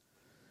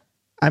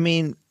 I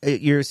mean,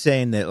 you're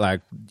saying that,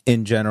 like,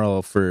 in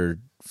general for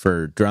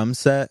drum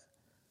set?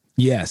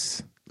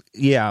 Yes.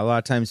 Yeah, a lot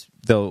of times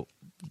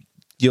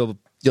you'll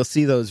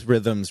see those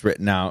rhythms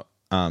written out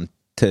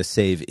to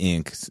save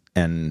ink,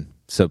 and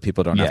so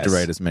people don't have to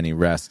write as many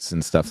rests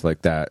and stuff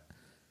like that.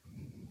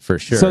 For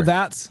sure. So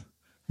that's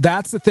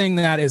the thing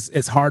that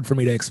is hard for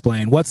me to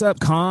explain. What's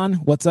up, Con?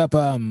 What's up,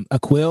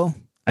 Aquil?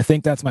 I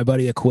think that's my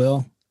buddy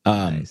Aquil.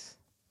 Nice.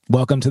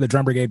 Welcome to the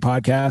Drum Brigade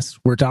podcast.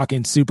 We're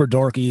talking super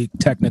dorky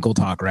technical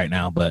talk right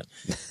now, but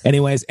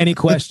anyways, any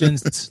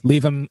questions?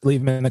 leave them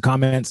in the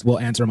comments. We'll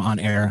answer them on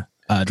air.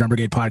 Drum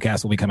Brigade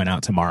podcast will be coming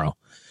out tomorrow.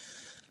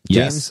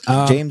 James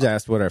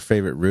asked what our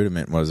favorite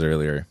rudiment was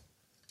earlier.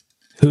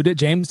 Who did?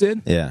 James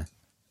did? Yeah.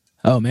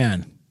 Oh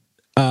man.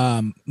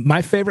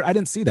 My favorite, I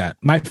didn't see that.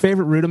 My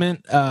favorite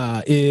rudiment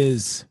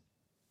is,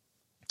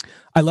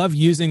 I love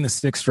using the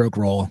 6-stroke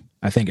roll.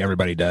 I think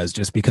everybody does,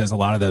 just because a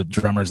lot of the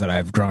drummers that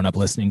I've grown up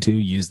listening to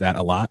use that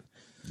a lot.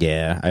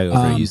 Yeah, I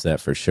overuse that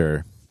for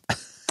sure.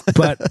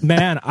 But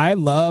man, I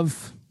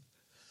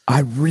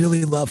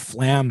really love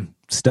flam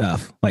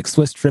stuff, like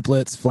Swiss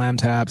triplets, flam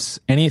taps,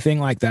 anything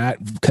like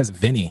that, because of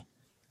Vinny.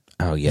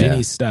 Oh yeah,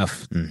 Vinny's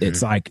stuff. Mm-hmm.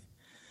 It's like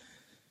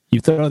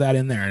you throw that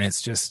in there, and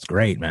it's just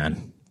great,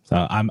 man.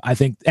 So I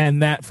think,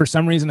 and that for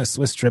some reason, a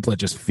Swiss triplet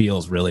just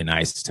feels really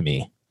nice to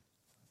me.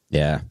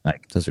 Yeah,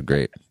 like those are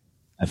great.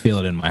 I feel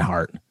it in my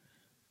heart.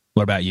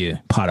 What about you?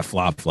 Pot of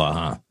flop flaw,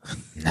 huh?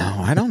 No,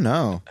 I don't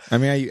know. I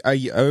mean, I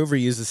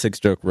overuse the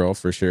 6-stroke roll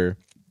for sure.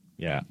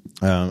 Yeah.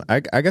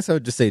 I guess I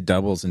would just say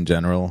doubles in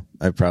general.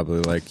 I probably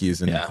like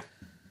using,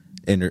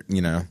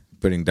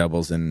 putting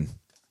doubles in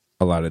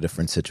a lot of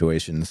different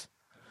situations.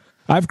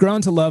 I've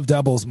grown to love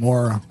doubles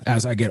more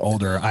as I get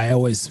older. I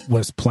always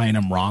was playing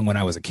them wrong when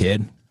I was a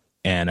kid,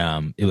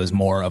 and it was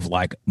more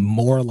like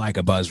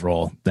a buzz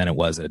roll than it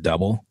was a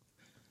double.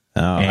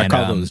 I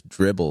call those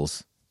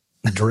dribbles.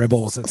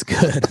 Dribbles, that's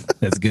good.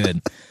 That's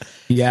good.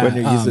 Yeah, when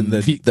you're using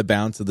the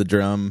bounce of the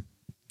drum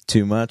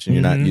too much, and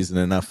you're not using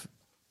enough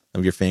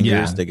of your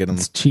fingers to get them.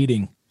 It's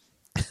cheating.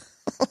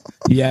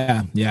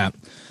 Yeah.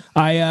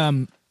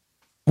 I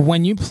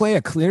when you play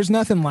there's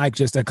nothing like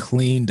just a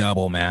clean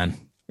double, man.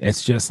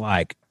 It's just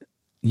like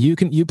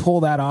you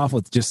pull that off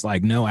with just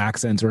like no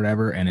accents or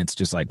whatever, and it's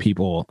just like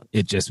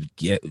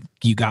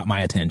you got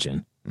my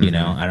attention. You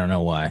know, I don't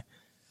know why.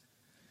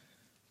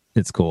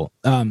 It's cool.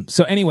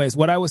 So anyways,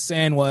 what I was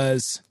saying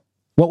was,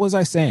 what was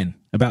I saying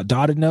about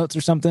dotted notes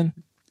or something?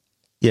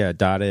 Yeah,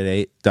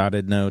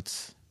 dotted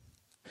notes.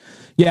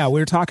 Yeah, we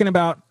were talking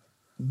about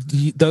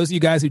those of you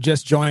guys who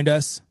just joined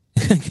us.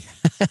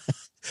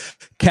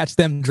 Catch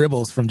them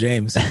dribbles from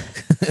James.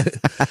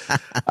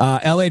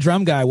 LA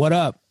drum guy, what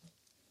up?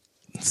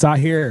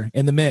 Sahir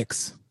in the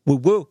mix. Woo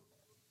woo.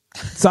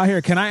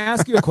 Sahir, can I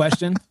ask you a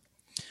question?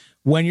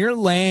 When you're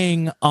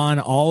laying on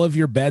all of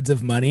your beds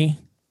of money,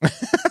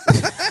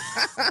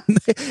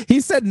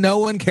 he said no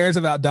one cares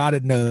about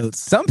dotted notes.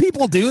 Some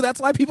people do. That's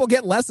why people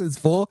get lessons,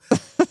 fool.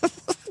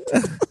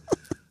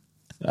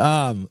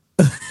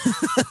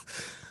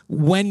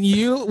 When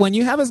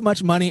you have as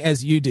much money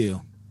as you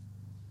do,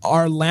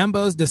 are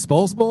Lambos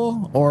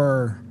disposable,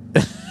 or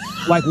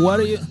like what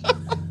are you?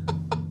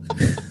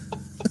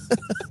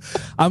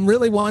 I'm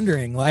really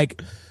wondering,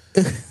 like,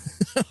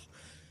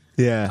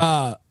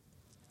 yeah.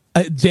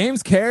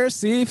 James cares.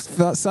 See,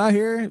 saw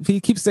here. He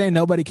keeps saying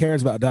nobody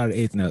cares about dotted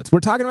eighth notes. We're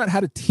talking about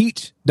how to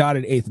teach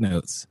dotted eighth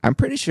notes. I'm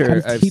pretty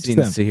sure I've seen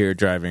Sahir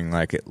driving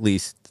like at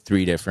least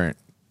 3 different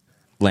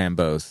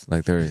Lambos.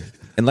 Like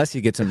unless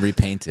he gets them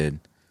repainted.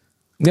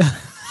 Yeah.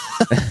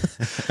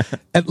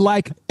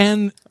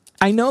 and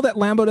I know that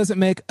Lambo doesn't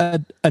make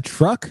a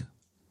truck,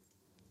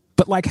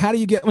 but like, how do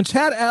you get when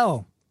Chad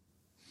L?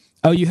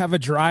 Oh, you have a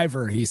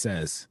driver, he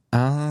says.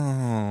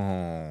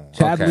 Oh,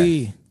 Chad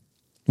Lee.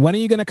 When are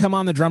you going to come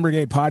on the Drum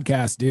Brigade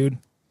podcast, dude?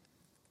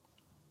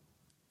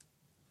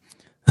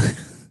 Do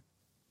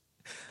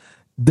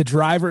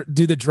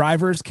the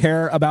drivers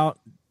care about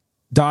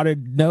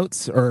dotted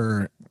notes,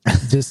 or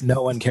just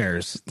no one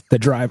cares? The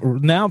driver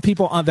now,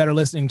 people that are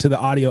listening to the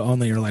audio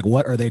only are like,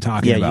 what are they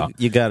talking about?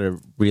 You got to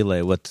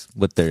relay what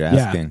they're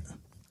asking.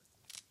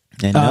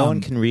 Yeah. And no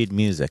one can read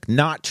music.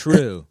 Not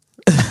true.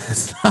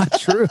 It's not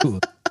true.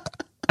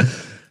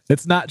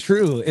 It's not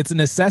true. It's a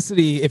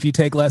necessity. If you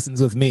take lessons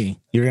with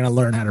me, you're going to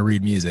learn how to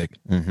read music.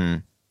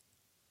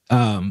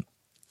 Mm-hmm.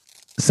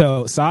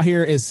 So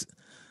Sahir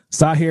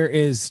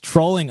is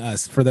trolling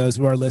us for those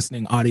who are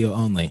listening audio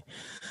only.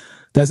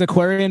 Does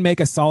Aquarian make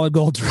a solid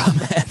gold drum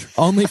head?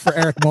 Only for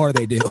Eric Moore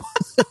they do.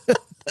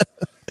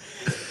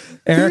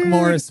 Eric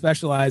Moore is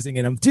specializing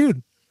in them.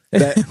 Dude,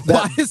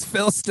 why is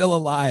Phil still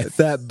alive?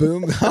 That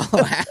boom.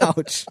 Oh,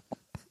 ouch.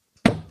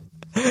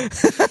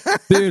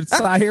 Dude,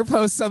 Sahir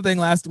posted something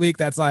last week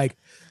that's like,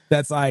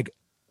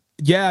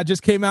 yeah,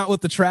 just came out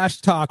with the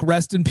trash talk.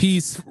 Rest in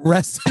peace,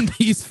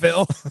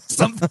 Phil.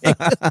 Something.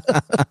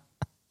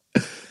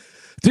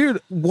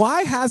 Dude,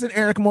 why hasn't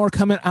Eric Moore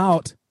coming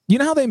out? You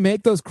know how they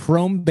make those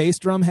chrome bass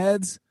drum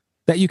heads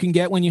that you can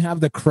get when you have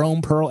the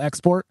chrome pearl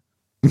export?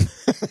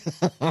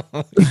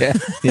 Yeah,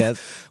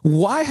 yes.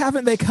 Why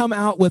hasn't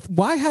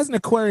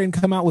Aquarian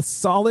come out with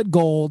solid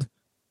gold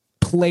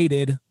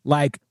plated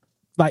like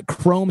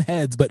chrome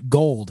heads, but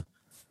gold?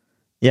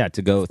 Yeah,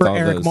 to go with for all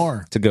Eric those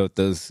Moore. To go with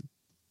those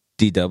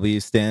DW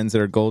stands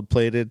that are gold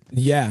plated.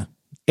 Yeah.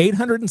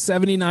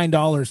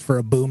 $879 for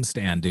a boom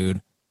stand,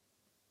 dude.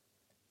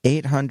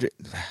 800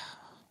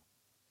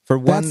 for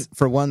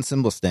one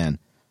cymbal stand.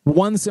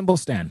 One cymbal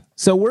stand.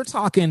 So we're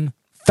talking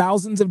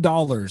thousands of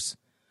dollars.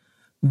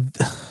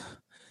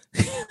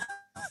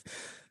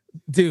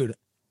 Dude.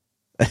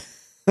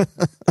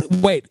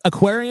 Wait,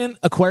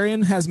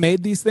 Aquarian has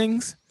made these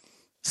things?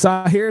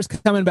 Sahir's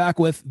coming back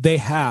with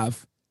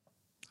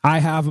I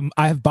have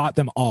bought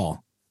them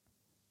all.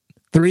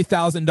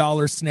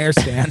 $3,000 snare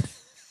stand.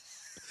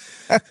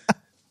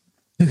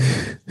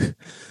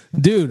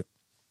 Dude,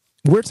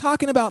 we're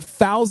talking about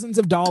thousands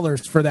of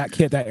dollars for that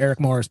kit that Eric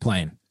Moore is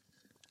playing.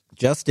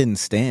 Just in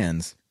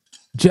stands.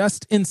 I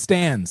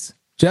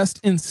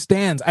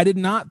did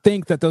not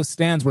think that those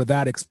stands were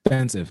that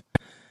expensive.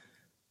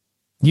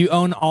 You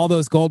own all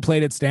those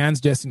gold-plated stands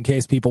just in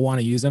case people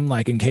want to use them,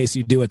 like in case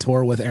you do a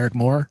tour with Eric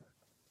Moore.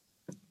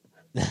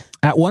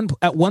 At one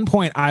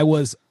point, I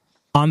was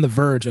on the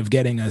verge of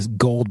getting a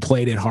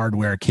gold-plated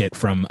hardware kit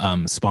from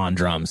Spawn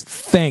Drums.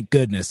 Thank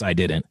goodness I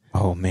didn't.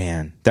 Oh,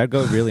 man. That'd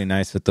go really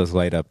nice with those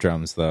light-up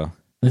drums, though.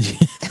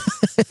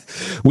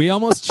 We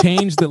almost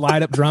changed the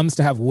light-up drums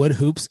to have wood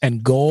hoops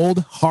and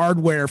gold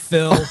hardware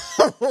fill.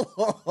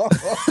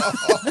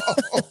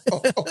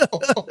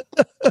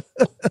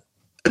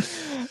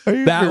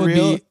 That would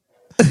real?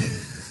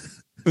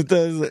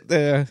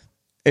 Be...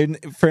 And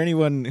for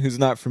anyone who's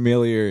not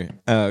familiar,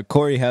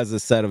 Corey has a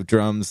set of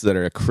drums that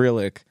are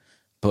acrylic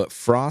but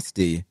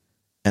frosty,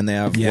 and they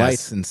have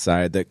lights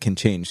inside that can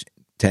change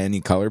to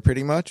any color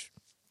pretty much.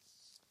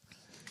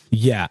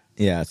 Yeah.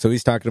 Yeah, so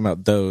he's talking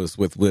about those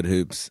with wood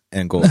hoops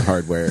and gold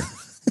hardware,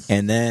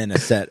 and then a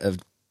set of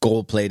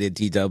gold-plated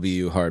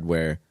DW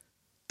hardware.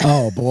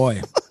 Oh,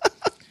 boy.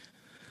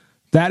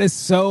 That is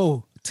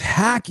so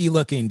tacky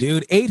looking,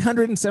 dude.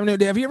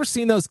 870. Have you ever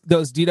seen those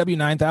DW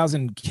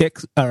 9000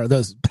 kicks or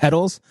those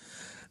pedals?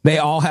 They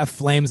all have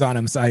flames on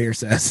them, Sahir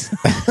says.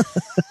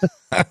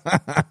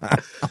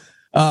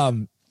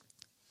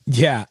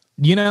 Yeah,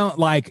 you know,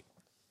 like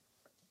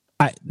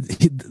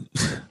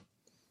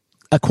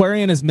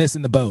Aquarian is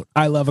missing the boat.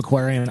 I love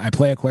Aquarian. I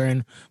play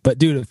Aquarian, but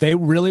dude, if they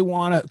really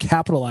want to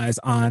capitalize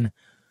on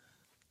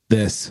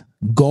this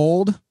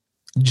gold,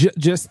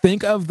 just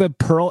think of the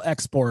Pearl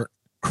Export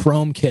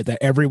chrome kit that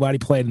everybody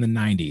played in the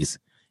 90s,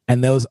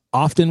 and those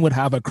often would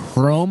have a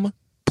chrome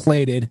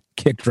plated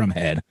kick drum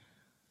head.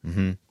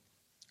 Mm-hmm.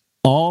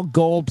 All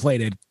gold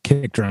plated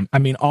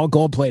all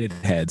gold plated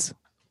heads,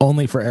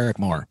 only for Eric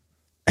Moore.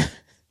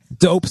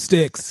 Dope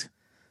sticks.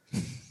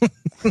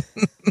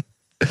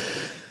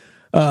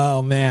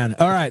 Oh man.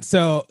 All right,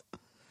 so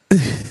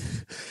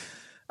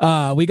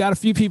we got a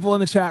few people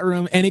in the chat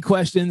room. Any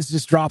questions,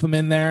 just drop them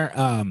in there.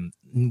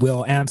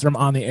 We'll answer them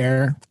on the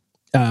air.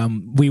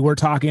 We were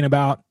talking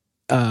about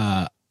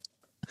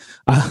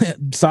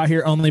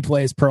Sahir only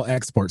plays Pearl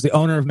Exports. The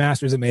owner of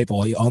Masters of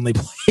Maple, he only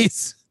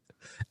plays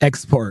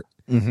Export.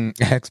 Mm-hmm.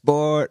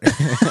 Export.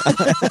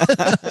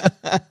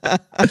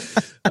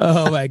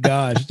 Oh my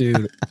gosh,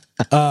 dude.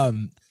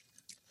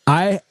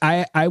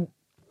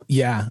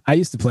 Yeah, I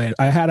used to play it.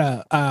 I had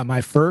my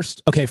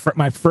first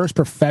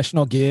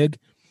professional gig.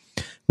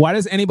 Why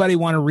does anybody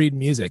want to read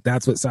music?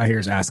 That's what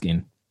Sahir's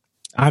asking.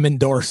 I'm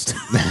endorsed.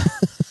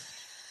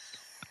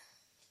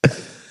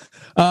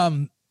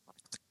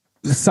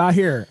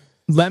 Sahir,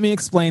 let me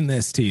explain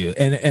this to you.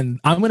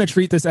 And I'm going to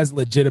treat this as a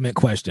legitimate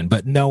question,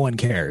 but no one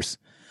cares.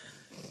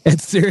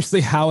 It's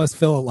seriously, how is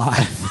Phil alive?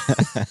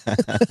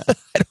 I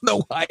don't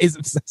know why he's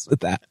obsessed with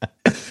that.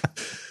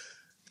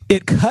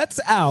 It cuts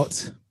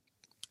out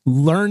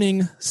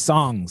learning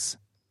songs.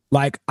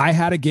 Like, I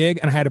had a gig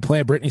and I had to play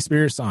a Britney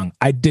Spears song.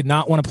 I did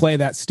not want to play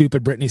that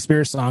stupid Britney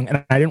Spears song,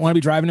 and I didn't want to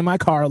be driving in my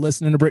car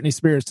listening to Britney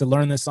Spears to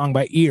learn this song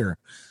by ear.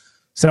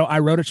 So I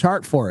wrote a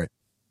chart for it.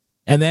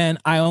 And then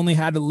I only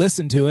had to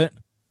listen to it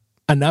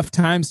enough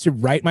times to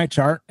write my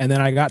chart, and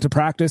then I got to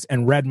practice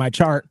and read my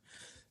chart.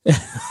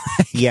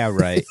 Yeah,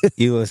 right.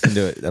 You listened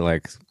to it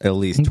like at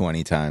least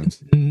 20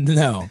 times.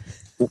 No.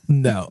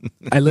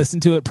 I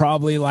listened to it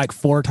probably like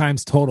 4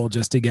 times total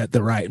just to get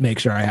make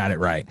sure I had it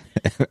right.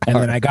 And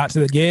then I got to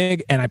the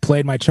gig and I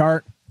played my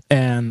chart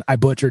and I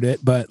butchered it,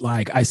 but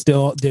like I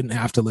still didn't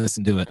have to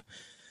listen to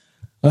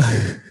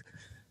it.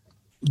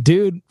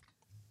 Dude,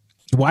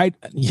 why?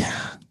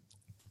 Yeah.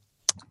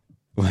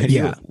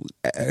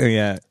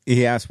 Yeah.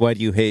 He asked, why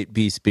do you hate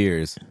B.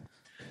 Spears?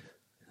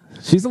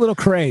 She's a little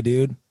cray,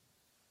 dude.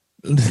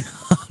 This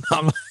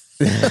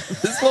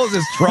fool's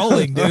just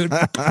trolling, dude.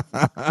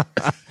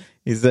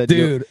 He said,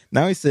 dude.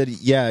 Now he said,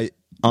 yeah,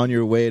 on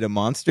your way to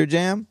Monster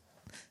Jam.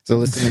 So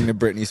listening to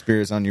Britney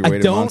Spears on your way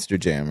to Monster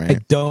Jam, right? I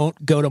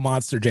don't go to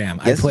Monster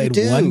Jam. Yes, I played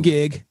one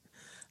gig.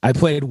 I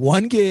played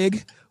one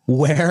gig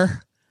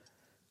where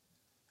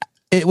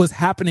it was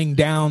happening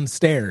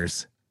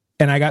downstairs,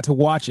 and I got to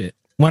watch it.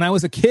 When I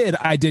was a kid,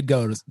 I did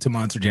go to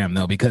Monster Jam,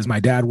 though, because my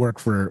dad worked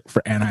for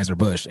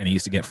Anheuser-Busch, and he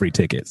used to get free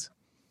tickets.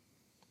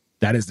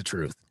 That is the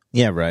truth.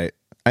 Yeah, right.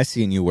 I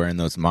seen you wearing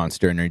those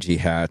Monster Energy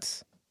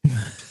hats.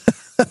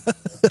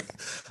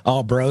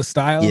 All bro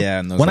style. Yeah.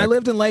 And when I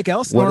lived in Lake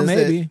Elsinore,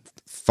 maybe.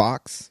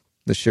 Fox?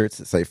 The shirts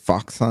that say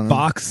Fox on them?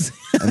 Fox.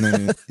 And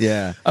then,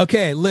 yeah.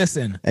 Okay,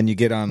 listen. And you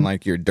get on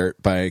like your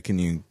dirt bike and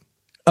you...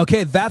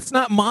 Okay, that's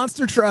not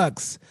monster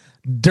trucks.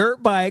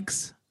 Dirt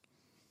bikes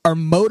are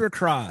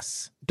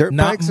motocross.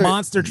 Not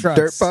monster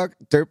trucks.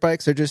 Dirt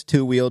bikes are just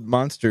 2-wheeled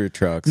monster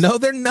trucks. No,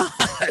 they're not.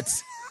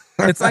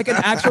 It's like an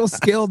actual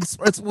skilled...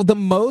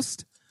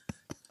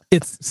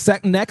 It's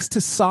next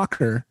to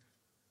soccer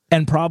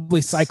and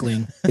probably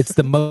cycling. It's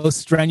the most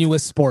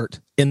strenuous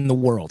sport in the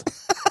world.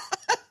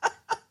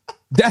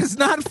 That's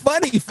not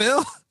funny,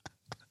 Phil.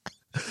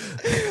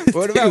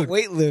 What about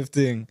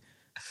weightlifting?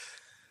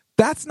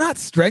 That's not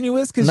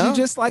strenuous because you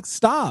just like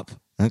stop.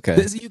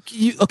 Okay.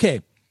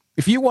 Okay.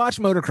 If you watch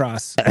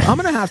motocross, I'm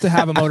going to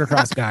have a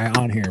motocross guy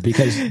on here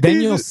because then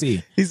you'll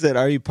see. He said,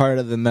 are you part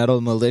of the Metal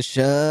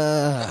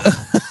Militia?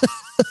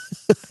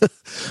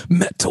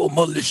 Metal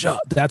Militia.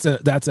 That's a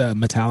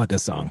Metallica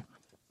song.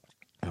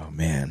 Oh,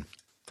 man.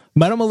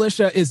 Metal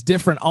Militia is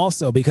different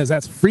also because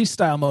that's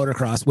freestyle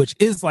motocross, which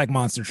is like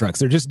monster trucks.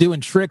 They're just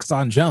doing tricks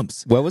on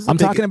jumps. I'm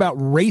talking about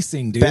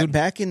racing, dude.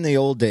 Back in the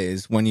old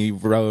days when you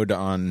rode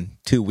on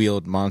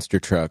 2-wheeled monster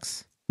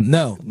trucks.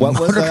 No. What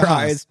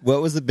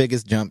was the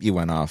biggest jump you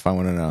went off? I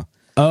want to know.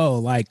 Oh,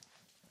 like,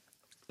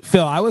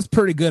 Phil, I was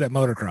pretty good at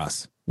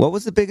motocross. What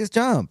was the biggest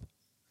jump?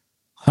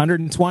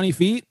 120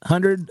 feet?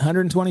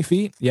 120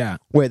 feet? Yeah.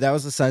 Wait, that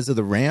was the size of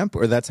the ramp,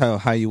 or that's how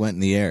high you went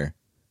in the air?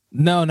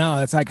 No,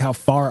 that's like how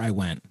far I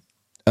went.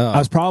 Oh. I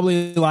was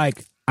probably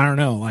like, I don't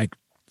know, like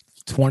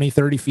 20,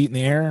 30 feet in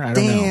the air. I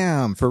don't know.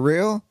 Damn, for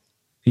real?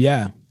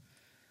 Yeah.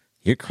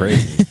 You're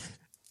crazy.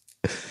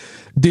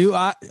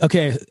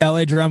 Okay,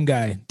 LA drum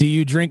guy, do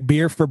you drink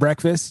beer for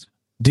breakfast?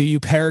 Do you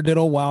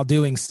paradiddle while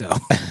doing so?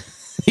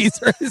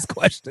 These are his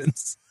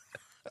questions.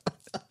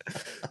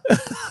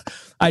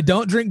 I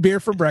don't drink beer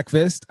for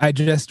breakfast. I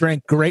just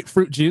drank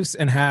grapefruit juice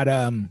and had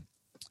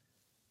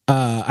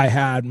I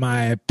had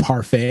my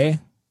parfait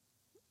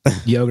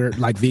yogurt,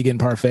 like vegan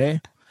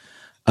parfait.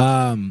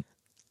 And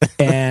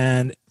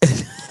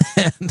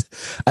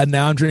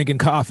now I'm drinking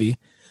coffee.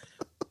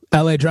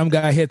 LA drum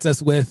guy hits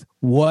us with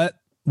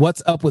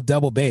what's up with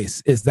double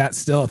bass? Is that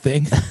still a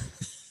thing?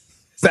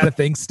 Is that a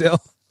thing still?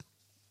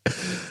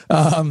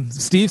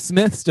 Steve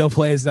Smith still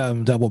plays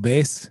double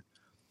bass.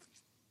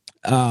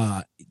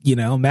 Matt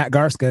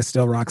Garska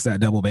still rocks that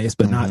double bass,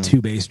 but not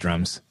 2 bass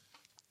drums.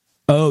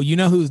 Oh, you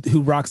know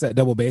who rocks that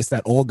double bass?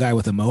 That old guy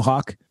with a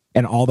mohawk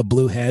and all the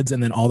blue heads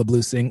and then all the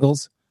blue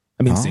singles.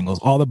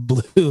 All the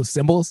blue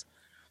cymbals.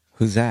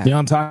 Who's that? You know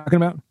what I'm talking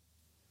about?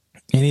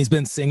 And he's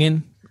been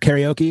singing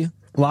karaoke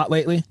a lot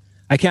lately.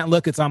 I can't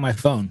look, it's on my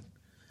phone.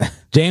 I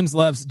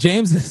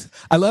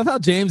love how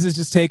James is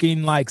just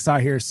taking like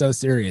Sahir so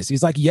serious.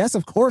 He's like, yes,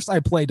 of course I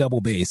play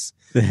double bass.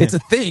 It's a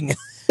thing.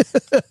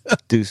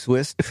 Do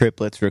Swiss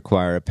triplets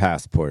require a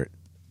passport?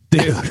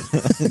 Dude.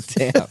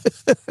 Damn.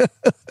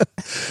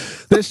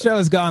 This show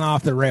has gone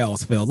off the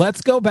rails, Phil.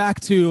 Let's go back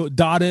to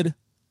dotted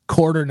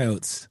quarter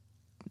notes.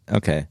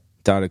 Okay.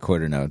 Dotted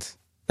quarter notes.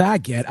 We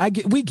get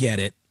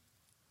it.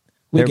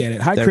 We get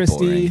it. Hi, Christy.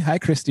 Boring. Hi,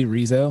 Christy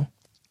Rizzo.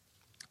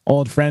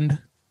 old friend.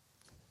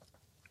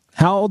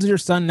 How old is your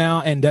son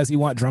now, and does he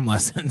want drum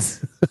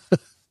lessons?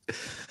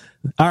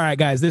 All right,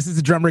 guys, this is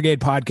the Drum Brigade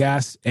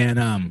podcast,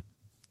 and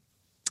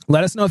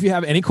let us know if you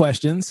have any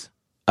questions.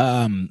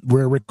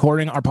 We're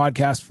recording our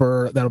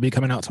podcast that'll be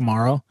coming out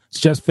tomorrow. It's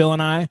just Phil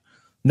and I,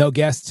 no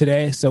guests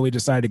today, so we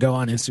decided to go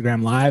on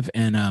Instagram Live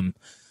and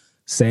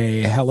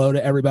say hello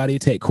to everybody,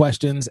 take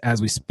questions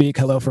as we speak.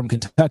 Hello from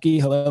Kentucky,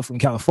 hello from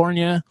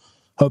California.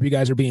 Hope you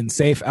guys are being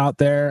safe out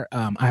there.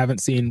 I haven't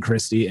seen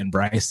Christy and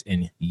Bryce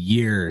in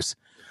years.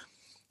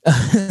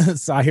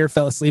 Sahir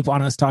fell asleep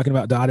on us talking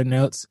about dotted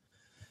notes.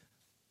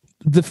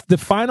 The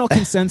final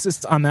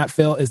consensus on that,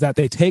 Phil, is that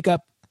they take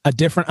up a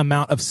different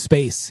amount of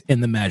space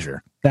in the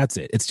measure. That's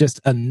it. It's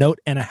just a note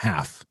and a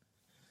half.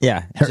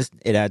 Yeah,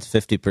 it adds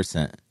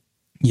 50%.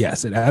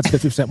 Yes, it adds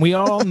 50%. We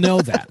all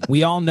know that.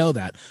 We all know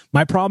that.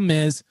 My problem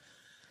is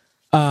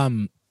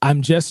I'm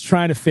just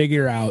trying to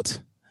figure out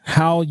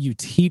how you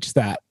teach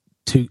that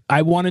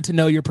I wanted to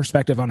know your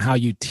perspective on how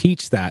you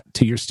teach that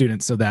to your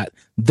students so that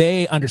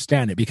they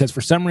understand it, because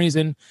for some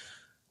reason,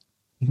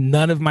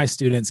 none of my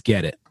students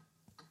get it.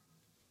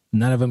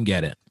 None of them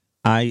get it.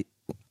 Do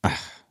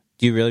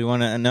you really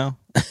want to know?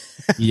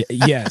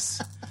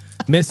 Yes.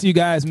 Miss you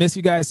guys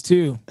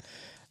too.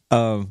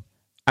 I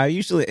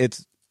usually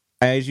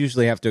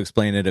have to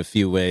explain it a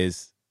few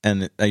ways,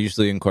 and I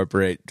usually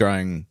incorporate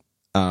drawing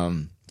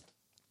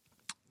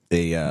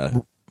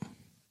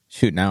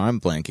shoot, now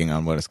I'm blanking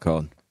on what it's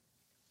called.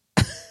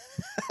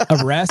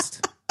 A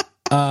rest?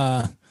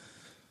 Now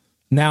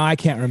I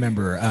can't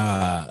remember.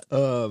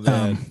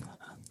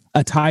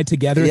 A tie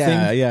together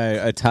thing?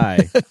 Yeah, a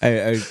tie.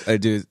 I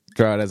do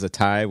draw it as a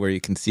tie where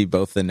you can see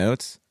both the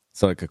notes.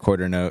 So like a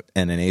quarter note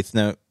and an eighth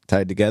note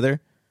tied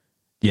together.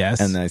 Yes.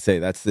 And then I say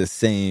that's the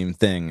same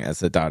thing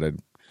as a dotted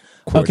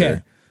quarter.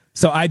 Okay.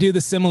 So I do the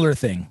similar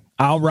thing.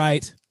 I'll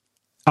write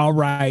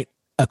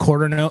a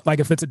quarter note. Like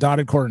if it's a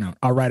dotted quarter note,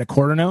 I'll write a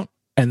quarter note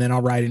and then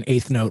I'll write an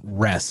eighth note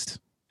rest.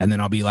 And then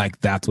I'll be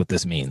like, that's what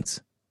this means.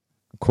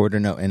 A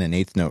quarter note and an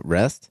eighth note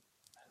rest?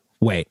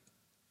 Wait.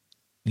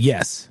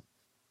 Yes.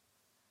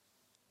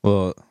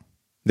 Well,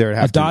 there would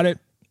have a dotted.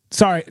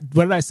 Sorry,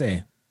 what did I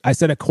say? I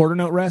said a quarter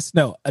note rest?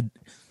 No,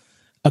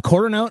 a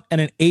quarter note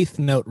and an eighth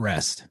note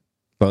rest.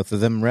 Both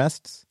of them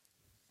rests?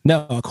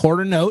 No, a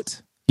quarter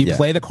note. You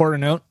play the quarter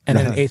note and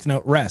then an eighth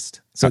note rest.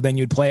 So then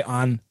you'd play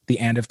on the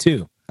and of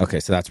two. Okay,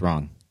 so that's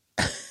wrong.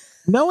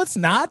 No, it's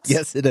not.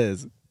 Yes, it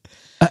is.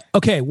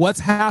 Okay, what's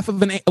half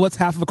of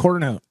a quarter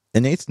note?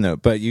 An eighth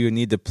note, but you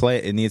need to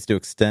play. It needs to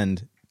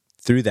extend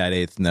through that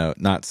eighth note,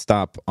 not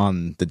stop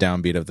on the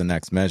downbeat of the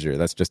next measure.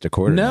 That's just a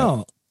quarter note.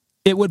 No,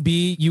 it would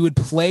be you would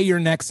play your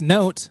next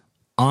note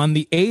on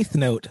the eighth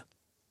note.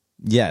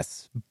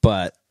 Yes,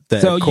 but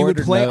so you would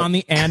play on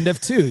the and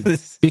of two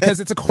because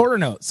it's a quarter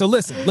note. So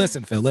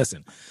listen, Phil,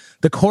 listen.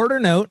 The quarter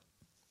note,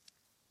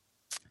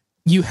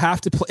 you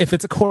have to play. If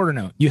it's a quarter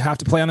note, you have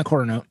to play on the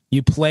quarter note.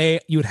 You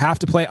would have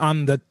to play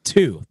on the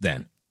two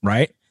then,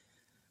 right?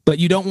 But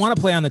you don't want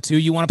to play on the two.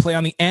 You want to play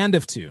on the and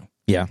of two.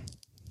 Yeah.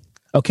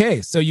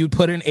 Okay, so you'd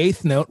put an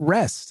eighth note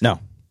rest. No,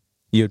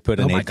 you would put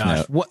an eighth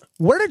note.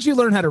 Where did you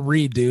learn how to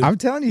read, dude? I'm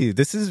telling you,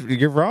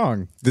 you're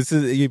wrong.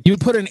 You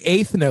would put an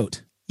eighth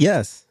note.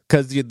 Yes,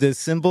 because the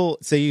symbol.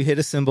 Say you hit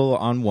a symbol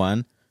on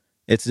one,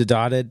 it's a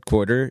dotted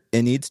quarter.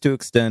 It needs to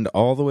extend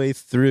all the way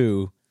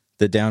through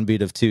the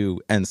downbeat of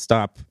two and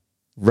stop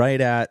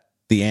right at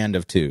the and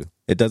of two.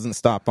 It doesn't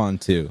stop on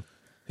two.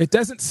 It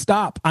doesn't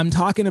stop. I'm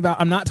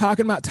not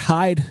talking about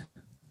tied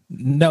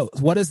notes.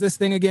 What is this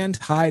thing again?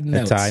 Tied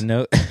notes. A tie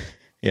note.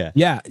 Yeah.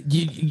 Yeah.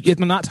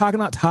 I'm not talking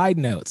about tied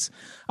notes.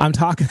 I'm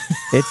talking.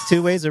 It's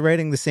two ways of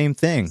writing the same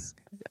thing.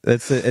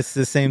 It's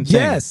the same thing.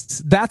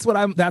 Yes. That's what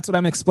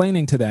I'm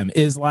explaining to them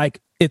is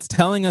like, it's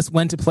telling us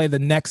when to play the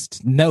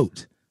next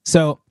note.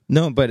 So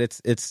no, but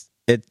it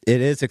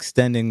is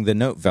extending the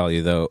note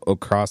value though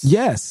across.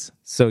 Yes.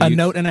 So a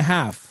note and a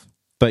half.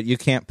 But you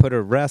can't put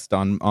a rest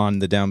on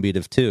the downbeat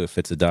of two if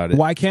it's a dotted.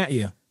 Why can't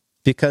you?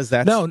 Because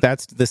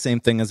that's the same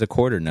thing as a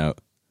quarter note.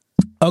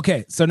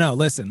 Okay, so no,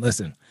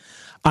 listen.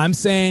 I'm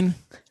saying,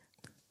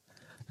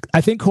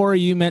 I think,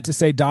 Corey, you meant to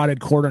say dotted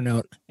quarter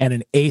note and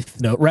an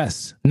eighth note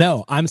rest.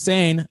 No, I'm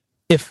saying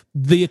if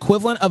the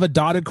equivalent of a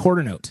dotted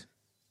quarter note.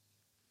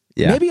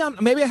 Yeah.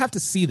 Maybe I have to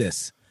see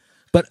this,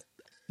 but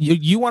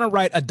you want to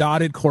write a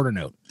dotted quarter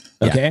note,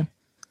 okay? Yeah.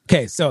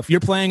 Okay, so if you're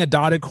playing a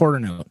dotted quarter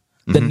note,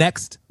 the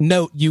next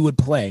note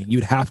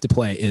you'd have to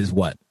play is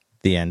what?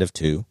 The end of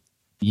two.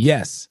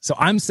 Yes. So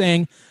I'm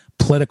saying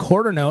play a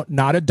quarter note,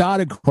 not a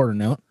dotted quarter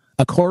note,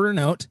 a quarter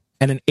note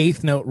and an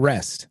eighth note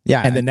rest.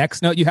 Yeah. And the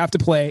next note you have to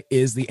play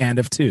is the and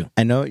of two.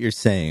 I know what you're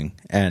saying,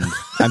 and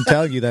I'm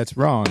telling you that's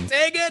wrong.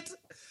 Dang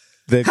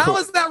it. How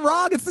is that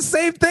wrong? It's the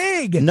same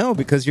thing. No,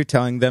 because you're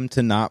telling them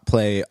to not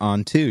play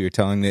on two.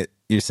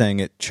 You're saying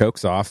it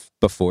chokes off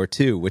before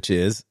two, which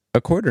is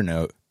a quarter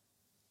note.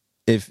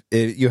 If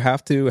you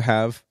have to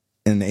have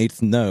an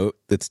eighth note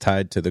that's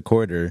tied to the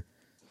quarter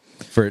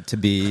for it to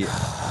be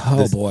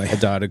a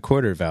dotted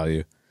quarter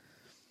value.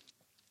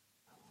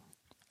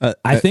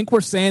 I think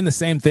we're saying the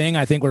same thing.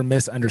 I think we're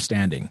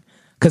misunderstanding.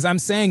 Because I'm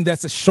saying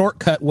that's a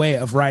shortcut way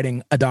of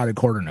writing a dotted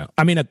quarter note.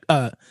 I mean,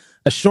 a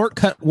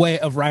shortcut way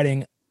of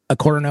writing a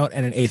quarter note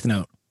and an eighth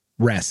note.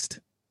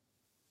 Rest.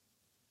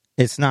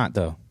 It's not,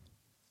 though.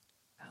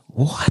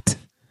 What?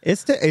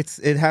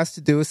 It has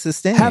to do with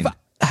sustain.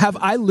 Have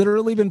I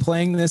literally been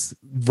playing this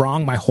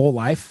wrong my whole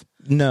life?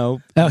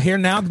 No. Oh, here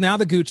now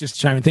the gooch is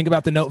chiming. Think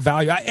about the note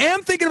value. I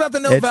am thinking about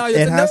the note value.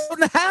 It's a note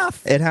and a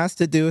half. It has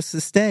to do with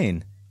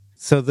sustain.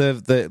 So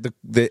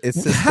it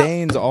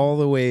sustains all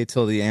the way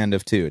till the end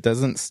of 2. It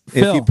doesn't.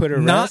 Phil, if you put a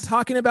rest,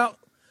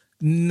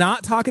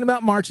 not talking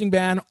about marching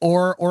band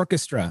or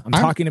orchestra. I'm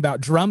talking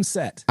about drum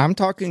set. I'm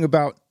talking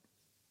about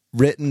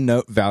written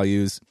note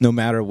values. No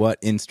matter what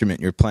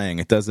instrument you're playing,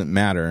 it doesn't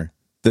matter.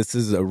 This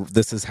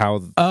is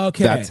how.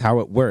 Okay. That's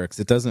how it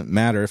works. It doesn't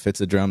matter if it's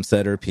a drum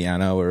set or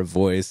piano or a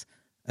voice.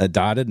 A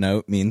dotted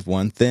note means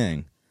one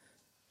thing.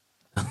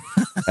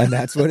 And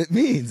that's what it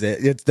means. Then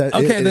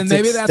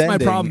maybe that's my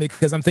problem,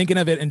 because I'm thinking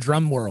of it in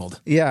drum world.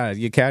 Yeah,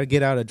 you gotta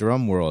get out of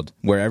drum world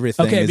where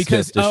everything is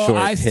just a short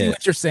I see hit.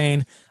 what you're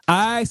saying.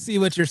 I see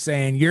what you're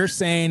saying. You're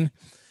saying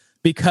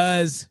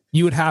because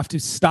you would have to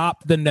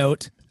stop the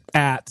note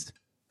at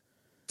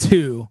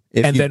 2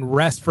 then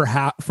rest for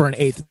an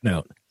eighth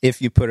note.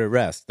 If you put a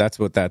rest, that's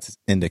what that's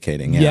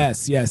indicating. Yeah.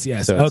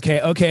 Yes. So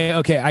okay.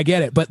 I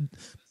get it. But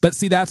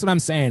see, that's what I'm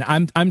saying.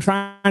 I'm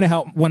trying to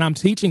help when I'm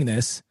teaching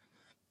this.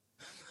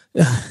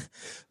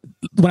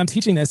 I'm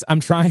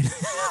trying.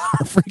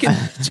 Our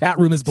freaking chat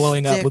room is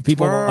blowing up with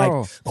people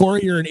like,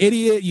 Corey, you're an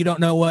idiot. You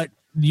don't know what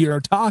you're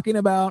talking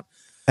about.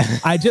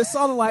 I just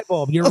saw the light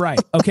bulb. You're right.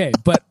 Okay,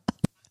 but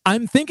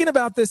I'm thinking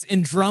about this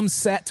in drum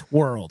set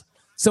world.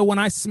 So when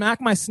I smack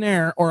my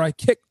snare or I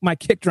kick my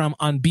kick drum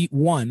on beat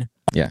 1,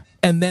 yeah,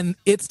 and then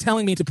it's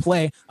telling me to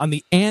play on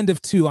the and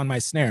of 2 on my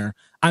snare,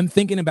 I'm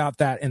thinking about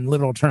that in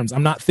literal terms.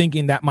 I'm not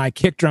thinking that my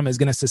kick drum is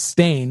going to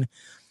sustain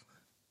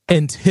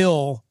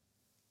until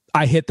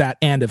I hit that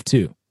and of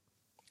 2.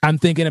 I'm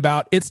thinking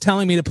about it's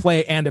telling me to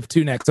play and of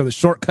 2 next. So the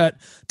shortcut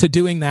to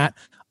doing that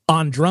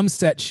on drum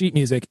set sheet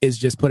music is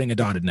just putting a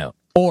dotted note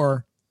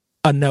or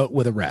a note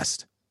with a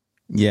rest.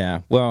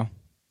 Yeah. Well,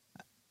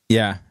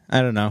 yeah,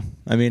 I don't know.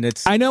 I mean,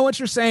 I know what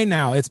you're saying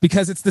now. It's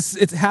because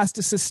it has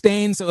to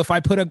sustain. So if I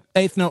put an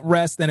eighth note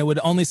rest, then it would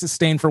only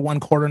sustain for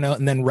one quarter note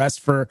and then rest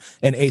for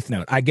an eighth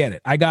note. I get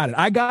it. I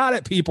got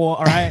it, people.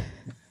 All right.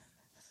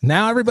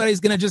 Now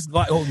everybody's going to just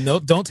like, oh, no,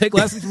 don't take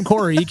lessons from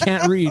Corey. He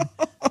can't read.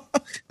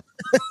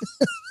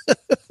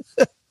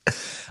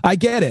 I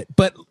get it.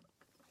 But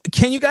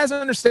can you guys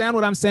understand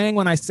what I'm saying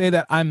when I say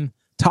that I'm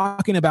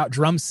talking about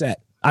drum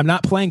set? I'm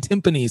not playing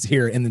timpanis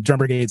here in the Drum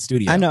Brigade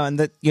studio. I know, and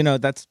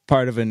that's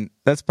part of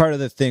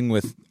the thing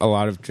with a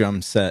lot of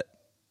drum set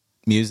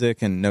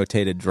music and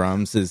notated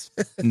drums is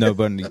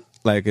nobody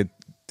like it.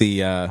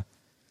 They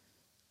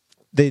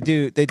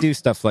do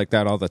stuff like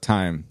that all the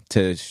time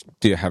to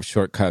have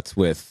shortcuts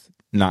with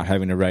not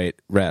having to write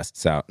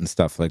rests out and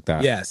stuff like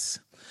that. Yes.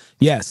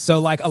 So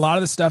like a lot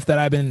of the stuff that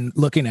I've been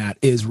looking at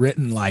is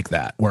written like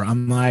that, where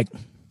I'm like,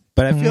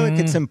 but I feel like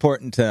it's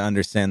important to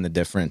understand the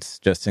difference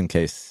just in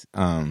case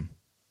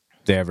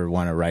they ever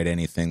want to write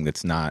anything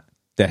that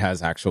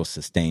has actual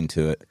sustain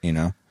to it, you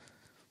know?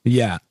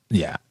 Yeah.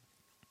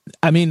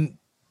 I mean,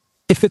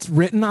 if it's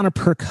written on a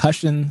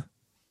percussion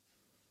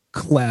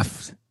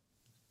clef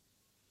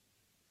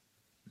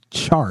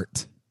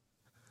chart,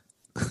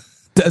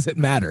 does it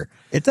matter?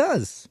 It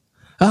does.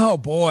 Oh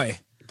boy.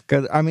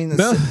 Because I mean,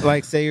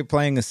 like say you're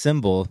playing a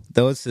cymbal,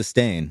 those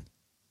sustain,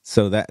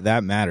 so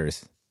that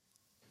matters.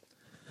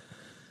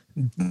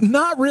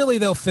 Not really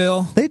though,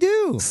 Phil. They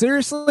do.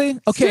 Seriously?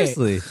 Okay.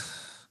 Seriously.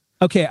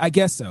 Okay, I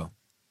guess so.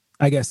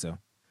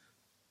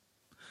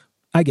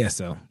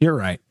 You're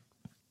right.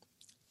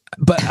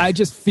 But I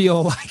just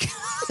feel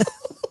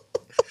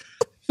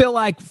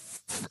like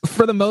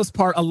for the most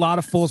part, a lot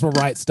of fools will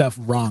write stuff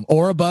wrong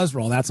or a buzz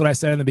roll. That's what I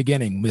said in the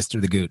beginning, Mr.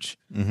 the Gooch.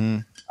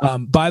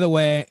 Mm-hmm. By the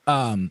way,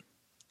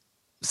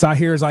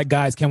 Sahir's like,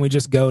 guys, can we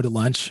just go to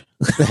lunch?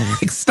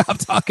 Stop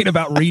talking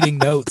about reading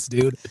notes,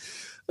 dude.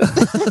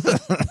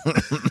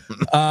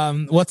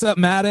 What's up,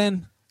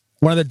 Madden?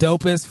 One of the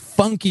dopest,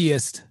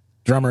 funkiest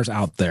drummers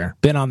out there.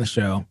 Been on the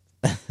show.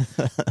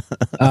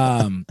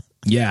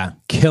 Yeah,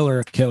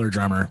 killer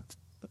drummer.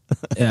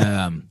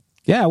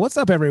 Yeah, what's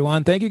up,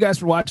 everyone? Thank you guys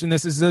for watching.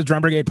 This is the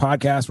Drum Brigade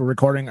podcast. We're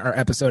recording our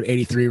episode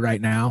 83 right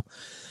now.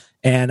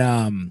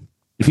 And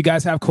if you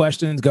guys have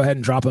questions, go ahead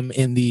and drop them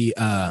in the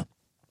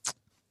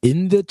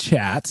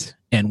chat,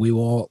 and we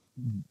will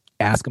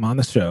ask them on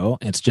the show.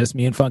 It's just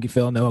me and Funky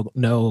Phil,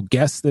 no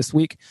guests this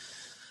week.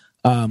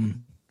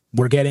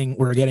 We're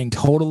getting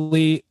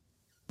totally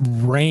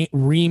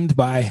reamed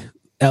by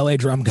LA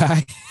Drum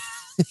Guy.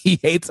 He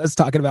hates us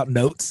talking about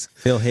notes.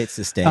 Phil hates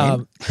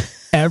sustain.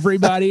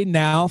 Everybody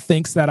now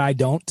thinks that I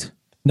don't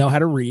know how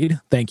to read.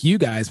 Thank you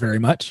guys very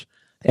much.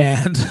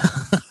 And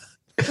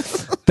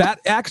that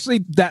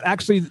actually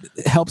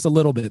helps a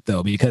little bit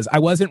though, because I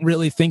was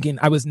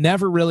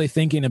never really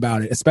thinking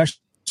about it,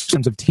 especially in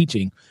terms of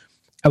teaching.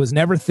 I was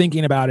never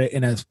thinking about it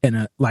in a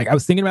I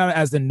was thinking about it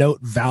as the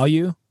note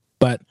value,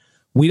 but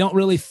we don't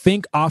really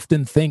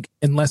often think,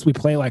 unless we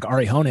play like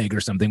Ari Honig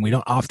or something, we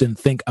don't often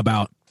think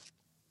about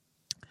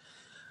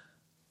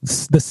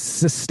the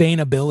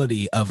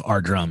sustainability of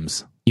our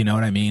drums. You know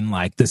what I mean?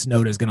 Like, this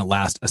note is going to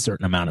last a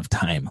certain amount of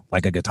time,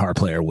 like a guitar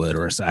player would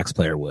or a sax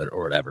player would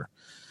or whatever.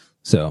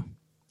 So,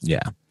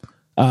 yeah.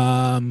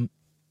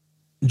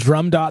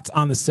 Drum dots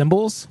on the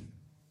cymbals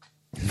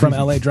from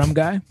LA Drum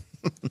Guy.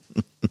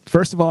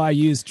 First of all, I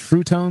use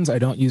True Tones. I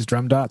don't use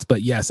drum dots,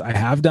 but yes, I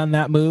have done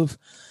that move.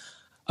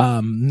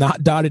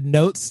 Not dotted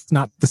notes,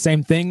 not the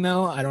same thing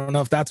though. I don't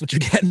know if that's what you're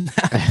getting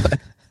at.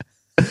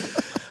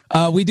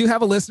 But, we do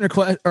have a listener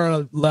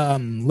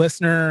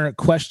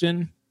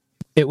question.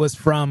 It was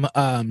from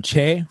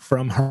Che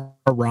from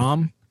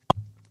Haram.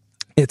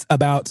 It's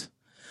about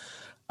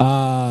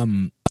LA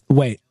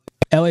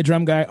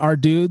Drum Guy, our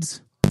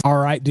dudes. All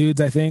right,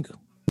 dudes, I think.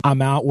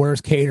 I'm out.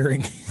 Where's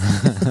catering?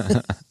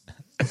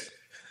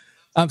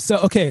 So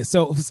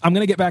I'm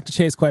going to get back to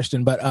Che's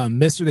question, but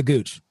Mr. the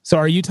Gooch. So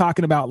are you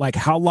talking about, like,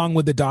 how long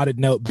would the dotted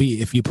note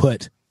be if you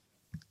put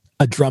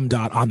a drum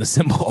dot on the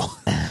cymbal?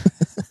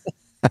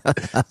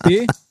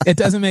 See? It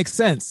doesn't make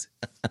sense.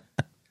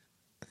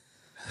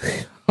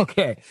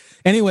 Okay.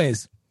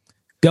 Anyways,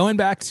 going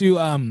back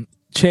to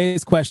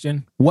Che's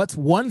question, what's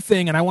one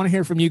thing, and I want to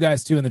hear from you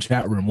guys too in the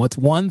chat room, what's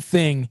one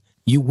thing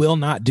you will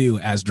not do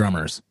as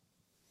drummers?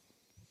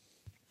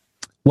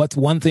 What's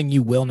one thing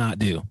you will not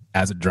do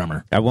as a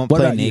drummer? I won't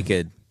play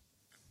naked.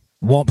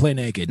 Won't play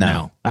naked.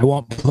 No. I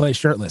won't play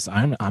shirtless.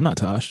 I'm not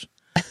Tosh.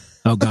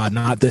 Oh God,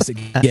 not this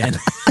again.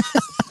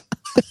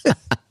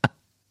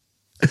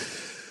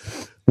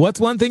 What's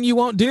one thing you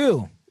won't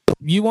do?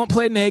 You won't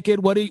play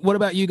naked. What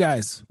about you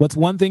guys? What's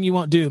one thing you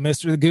won't do?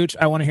 Mr. the Gooch,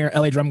 I want to hear.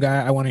 LA Drum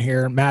Guy, I want to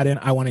hear. Madden,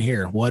 I want to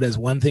hear. What is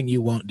one thing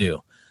you won't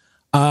do?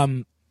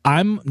 I'm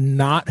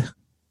not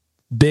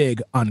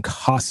big on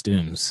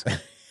costumes.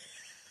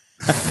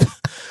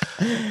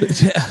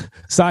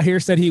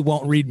 Sahir said he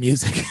won't read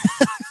music.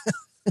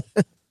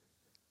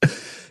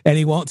 And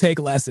he won't take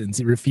lessons.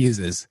 He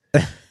refuses.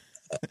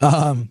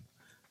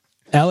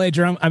 LA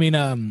Drum,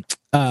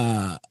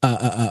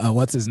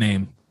 what's his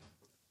name?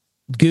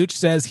 Gooch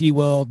says he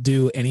will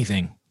do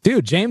anything.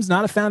 Dude, James,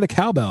 not a fan of the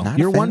cowbell.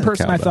 You're one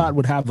person I thought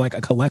would have like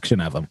a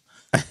collection of them.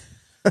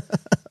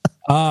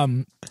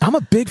 I'm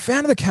a big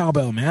fan of the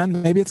cowbell,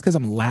 man. Maybe it's because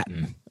I'm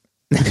Latin.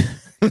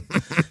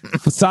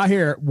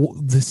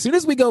 Sahir, as soon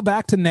as we go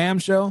back to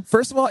NAMM show,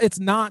 first of all, it's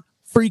not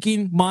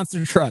freaking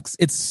monster trucks.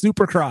 It's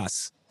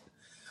Supercross.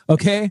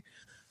 Okay?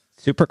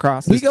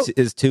 Supercross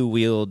is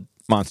two-wheeled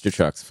monster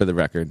trucks, for the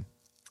record.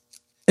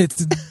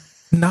 It's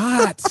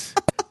not.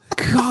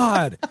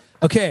 God.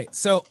 Okay,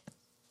 so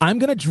I'm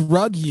going to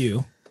drug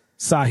you,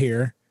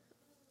 Sahir.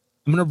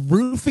 I'm going to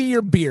roofie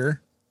your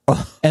beer,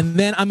 and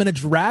then I'm going to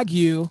drag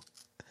you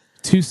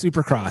to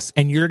Supercross,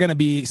 and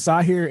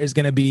Sahir is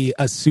going to be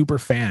a super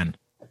fan.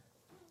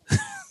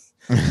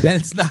 Then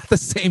it's not the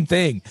same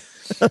thing.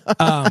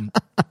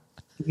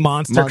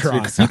 Monster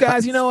Cross. You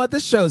guys, you know what?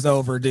 This show's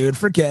over, dude.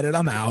 Forget it.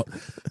 I'm out.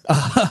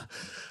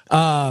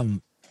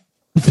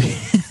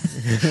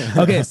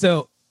 Okay,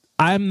 so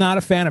I'm not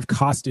a fan of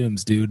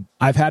costumes, dude.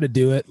 I've had to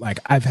do it. Like,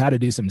 I've had to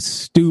do some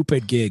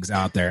stupid gigs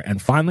out there.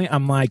 And finally,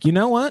 I'm like, you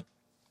know what?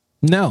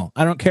 No,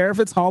 I don't care if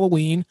it's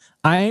Halloween.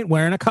 I ain't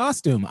wearing a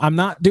costume. I'm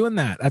not doing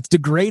that. That's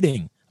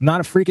degrading. I'm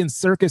not a freaking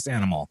circus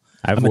animal.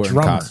 I'm worn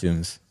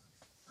costumes.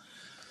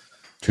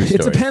 True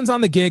story. It depends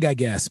on the gig, I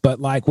guess. But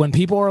like when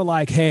people are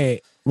like, hey,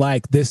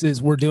 like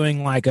we're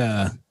doing like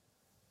I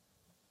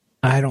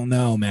don't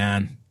know,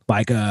 man.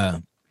 Like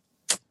I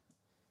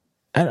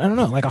don't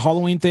know, like a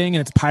Halloween thing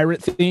and it's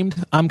pirate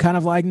themed. I'm kind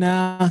of like,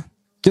 nah,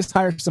 just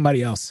hire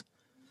somebody else.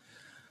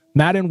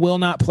 Madden will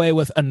not play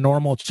with a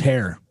normal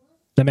chair.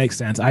 That makes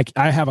sense. I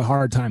have a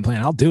hard time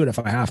playing. I'll do it if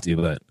I have to,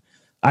 but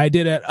I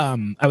did it.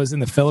 I was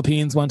in the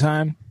Philippines one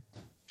time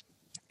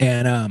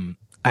and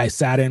I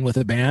sat in with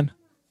a band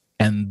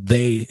and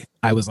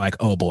I was like,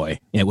 oh boy,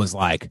 it was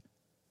like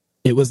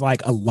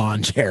a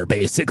lawn chair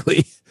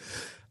basically.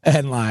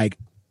 And like,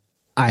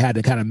 I had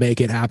to kind of make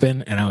it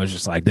happen. And I was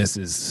just like, this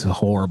is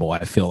horrible.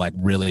 I feel like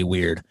really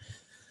weird.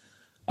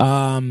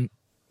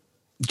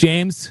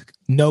 James,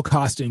 no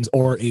costumes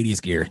or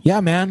 80s gear.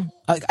 Yeah, man.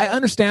 I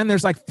understand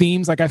there's like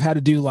themes. Like I've had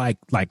to do like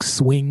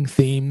swing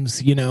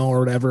themes, you know, or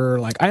whatever.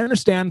 Like I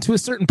understand to a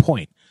certain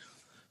point,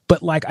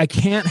 but like I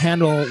can't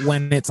handle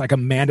when it's like a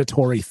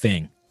mandatory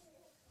thing.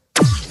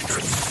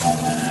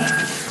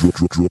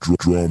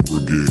 Drum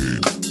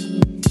Brigade.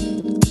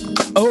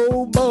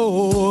 Oh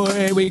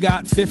boy, we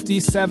got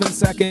 57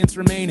 seconds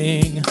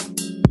remaining.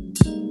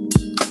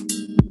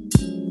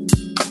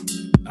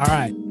 All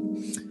right,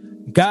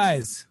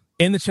 guys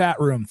in the chat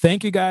room,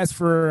 thank you guys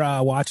for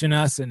watching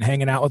us and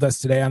hanging out with us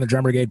today on the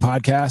Drum Brigade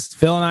podcast.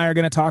 Phil and I are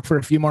going to talk for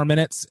a few more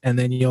minutes and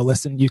then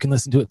you can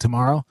listen to it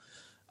tomorrow.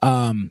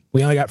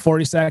 We only got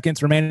 40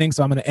 seconds remaining,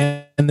 so I'm going to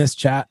end this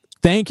chat.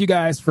 Thank you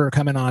guys for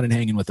coming on and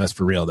hanging with us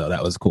for real, though.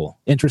 That was cool.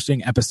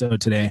 Interesting episode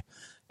today.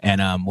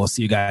 And we'll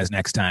see you guys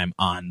next time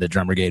on the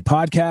Drum Brigade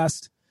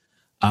podcast.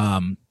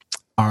 All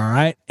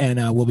right.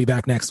 And we'll be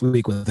back next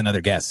week with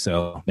another guest.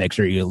 So make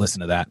sure you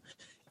listen to that.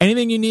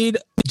 anything you need,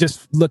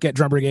 just look at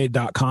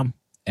drumbrigade.com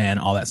and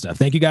all that stuff.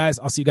 Thank you guys.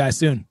 I'll see you guys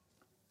soon.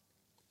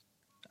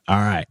 All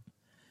right.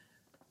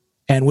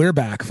 And we're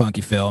back,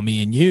 Funky Phil,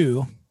 me and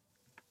you.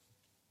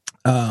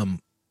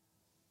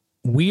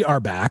 We are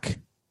back.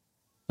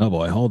 Oh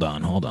boy, hold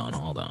on.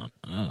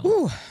 Oh.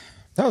 Ooh,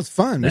 that was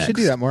fun. Next. We should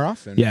do that more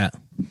often. Yeah,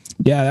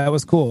 that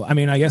was cool. I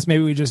mean, I guess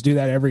maybe we just do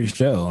that every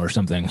show or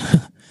something.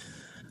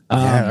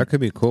 Yeah, that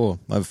could be cool.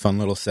 Have a fun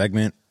little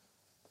segment.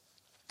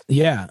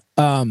 Yeah.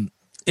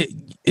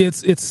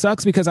 It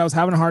sucks because I was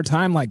having a hard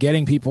time like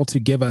getting people to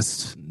give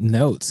us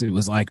notes. It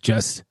was like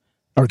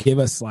or give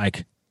us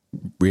like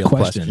Real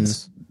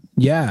questions.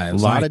 Yeah. A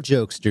lot of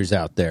jokesters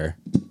out there.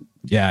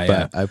 Yeah.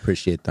 But I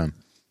appreciate them.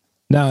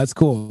 No, it's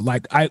cool.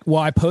 Like I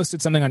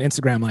posted something on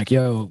Instagram like,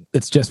 yo,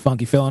 it's just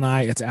Funky Phil and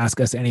I, it's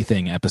Ask Us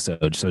Anything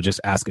episode. So just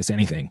ask us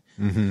anything.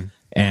 Mm-hmm.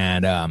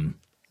 And,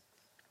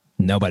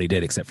 nobody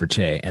did except for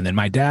Che. And then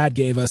my dad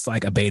gave us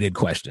like a baited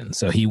question.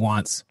 So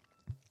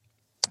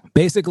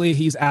basically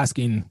he's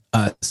asking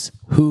us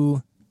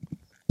who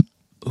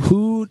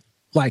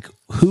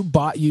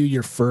bought you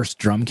your first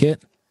drum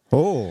kit?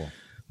 Oh,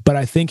 But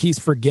I think he's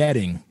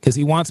forgetting because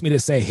he wants me to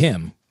say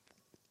him.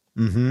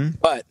 Mm-hmm.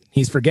 But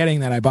he's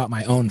forgetting that I bought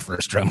my own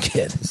first drum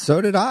kit.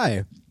 So did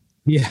I.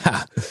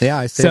 Yeah. Yeah,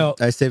 I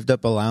saved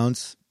up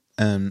allowance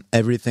and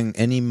everything,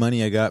 any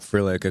money I got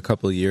for like a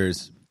couple of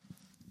years,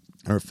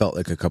 or felt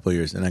like a couple of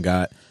years, and I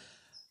got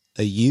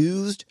a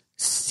used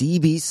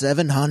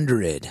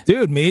CB700.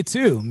 Dude, me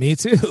too.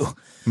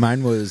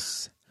 Mine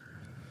was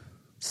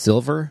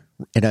silver.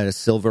 It had a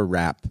silver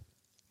wrap.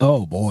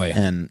 Oh, boy.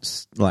 And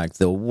like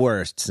the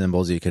worst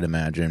cymbals you could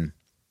imagine.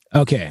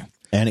 Okay.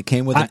 And it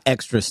came with an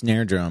extra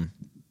snare drum.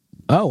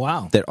 Oh,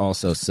 wow. That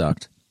also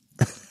sucked.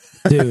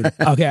 Dude,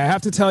 okay, I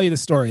have to tell you the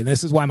story, and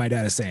this is why my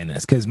dad is saying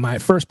this, because my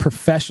first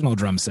professional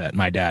drum set,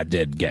 my dad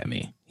did get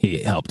me.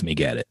 He helped me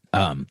get it.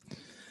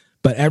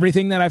 But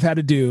everything that I've had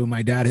to do,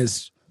 my dad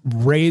has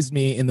raised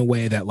me in the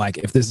way that, like,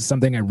 if this is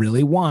something I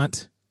really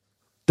want,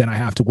 then I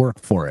have to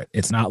work for it.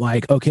 It's not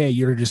like, okay,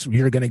 you're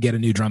going to get a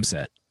new drum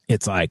set.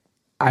 It's like,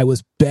 I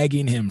was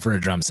begging him for a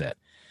drum set.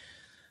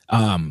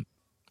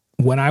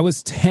 When I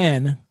was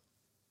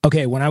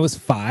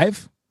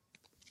 5,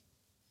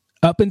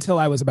 up until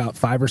I was about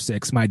 5 or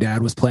 6, my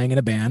dad was playing in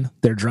a band.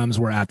 Their drums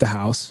were at the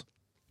house.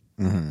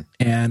 Mm-hmm.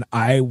 And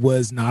I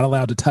was not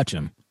allowed to touch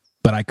him.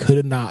 But I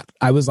could not.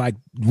 I was like,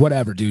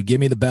 whatever, dude, give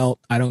me the belt.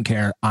 I don't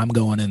care. I'm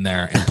going in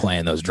there and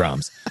playing those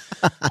drums.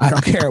 I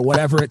don't care,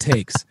 whatever it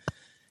takes.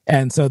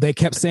 And so they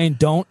kept saying,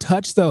 don't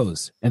touch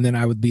those. And then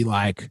I would be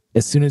like,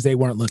 as soon as they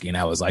weren't looking,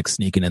 I was like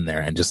sneaking in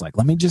there and just like,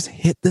 let me just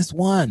hit this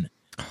one.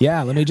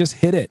 Yeah, let me just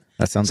hit it.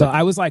 That sounds so like...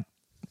 I was like,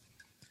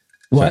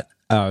 what?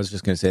 I was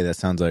just going to say, that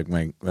sounds like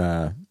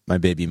my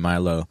baby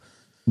Milo.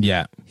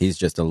 Yeah. He's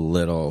just a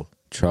little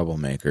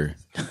troublemaker.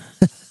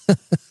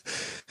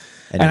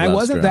 And I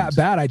wasn't that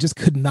bad. I just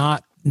could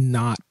not.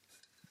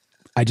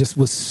 I just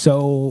was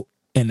so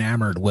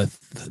enamored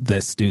with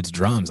this dude's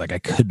drums. Like I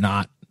could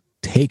not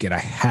take it. I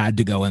had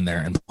to go in there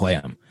and play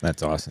them.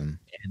 That's awesome.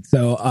 And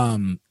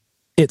so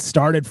it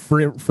started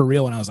for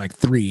real when I was like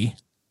 3.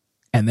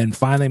 And then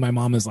finally my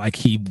mom was like,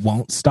 he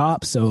won't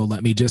stop. So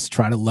let me just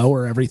try to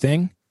lower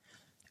everything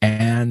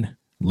and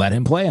let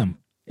him play them.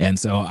 And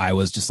so I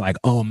was just like,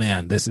 oh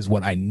man, this is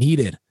what I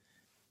needed.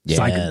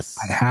 Yes.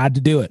 So I had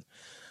to do it.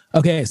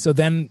 Okay. So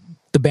then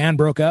the band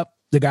broke up.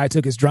 The guy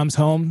took his drums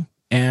home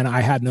and I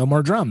had no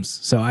more drums.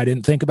 So I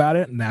didn't think about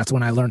it. And that's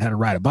when I learned how to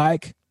ride a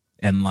bike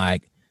and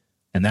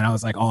then I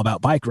was like all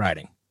about bike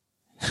riding.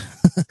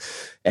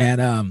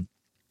 And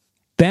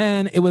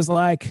then it was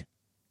like,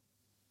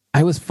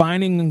 I was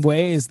finding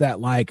ways that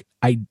like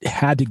I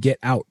had to get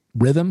out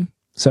rhythm.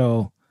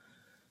 So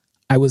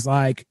I was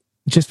like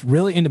just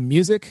really into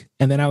music.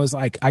 And then I was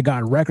like, I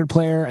got a record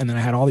player and then I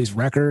had all these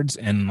records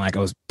and like I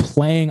was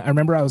playing. I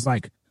remember I was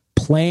like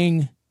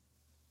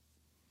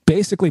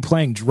basically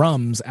playing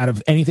drums out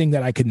of anything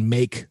that I could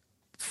make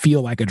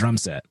feel like a drum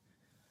set.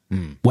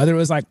 Whether it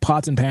was like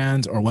pots and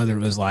pans or whether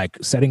it was like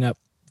setting up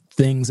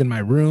things in my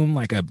room,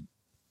 like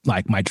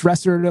my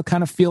dresser to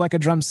kind of feel like a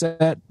drum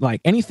set, like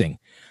anything.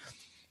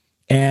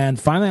 And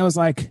finally I was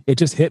like, it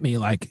just hit me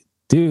like,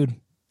 dude,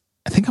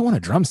 I think I want a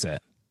drum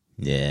set.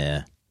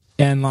 Yeah.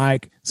 And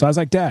like, so I was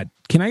like, Dad,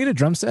 can I get a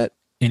drum set?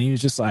 And he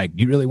was just like,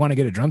 you really want to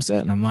get a drum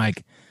set? And I'm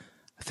like,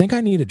 I think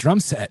I need a drum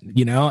set,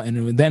 you know?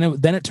 And then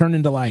it turned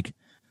into like,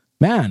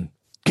 man,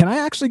 can I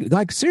actually,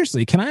 like,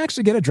 seriously, can I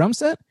actually get a drum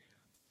set?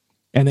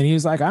 And then he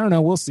was like, I don't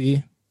know, we'll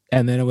see.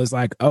 And then it was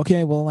like,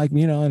 okay, well, like,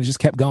 you know, and it just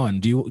kept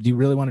going. Do you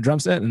really want a drum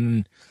set?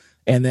 And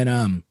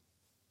then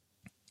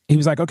he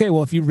was like, okay,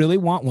 well, if you really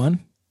want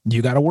one,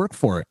 you got to work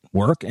for it,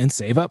 work and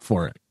save up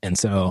for it. And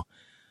so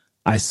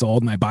I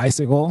sold my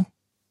bicycle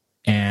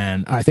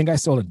and I think I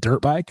sold a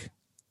dirt bike.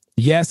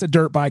 Yes, a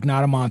dirt bike,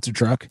 not a monster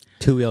truck.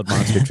 2-wheeled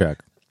monster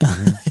truck.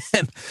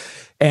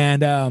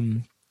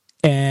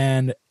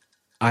 And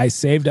I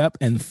saved up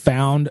and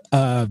found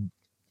a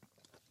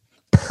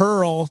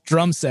Pearl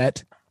drum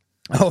set.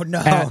 Oh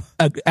no!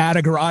 At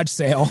a garage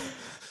sale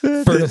for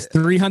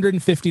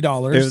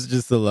 $350. It was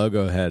just the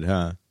logo head,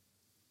 huh?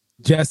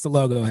 Just the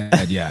logo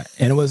head, yeah.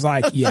 And it was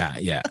like,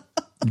 yeah.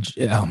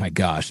 Oh my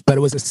gosh. But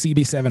it was a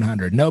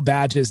CB700. No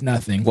badges,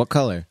 nothing. What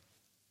color?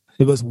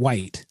 It was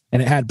white.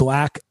 And it had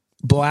black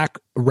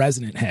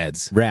resonant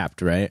heads.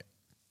 Wrapped, right?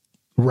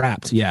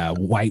 Wrapped, yeah.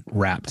 White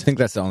wrapped. I think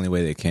that's the only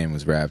way they came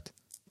was wrapped.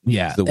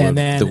 Yeah. The wood, and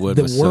then wood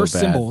the was worst so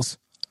bad. symbols.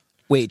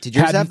 Wait, did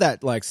yours have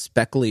that like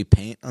speckly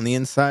paint on the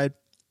inside?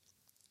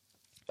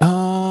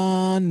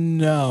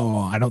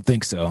 No, I don't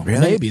think so. Really?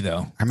 Maybe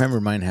though. I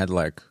remember mine had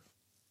like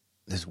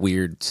this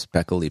weird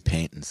speckly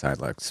paint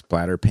inside, like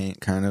splatter paint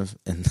kind of.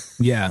 And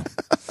yeah.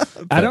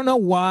 I don't know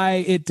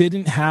why it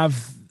didn't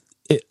have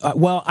it.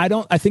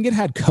 I think it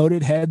had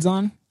coated heads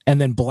on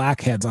and then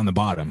black heads on the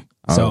bottom.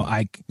 So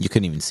you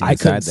couldn't even see I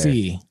inside couldn't there.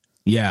 see.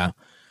 Yeah.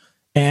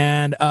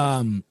 And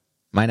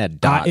mine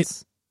had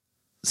dots.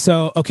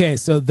 So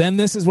then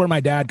this is where my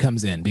dad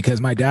comes in,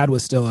 because my dad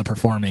was still a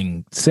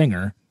performing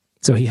singer.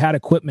 So he had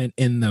equipment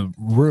in the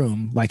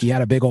room, like he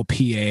had a big old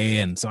PA,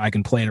 and so I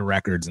can play the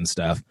records and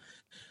stuff.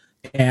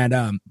 And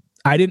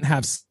I didn't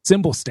have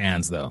cymbal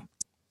stands though.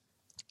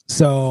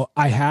 So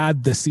I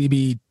had the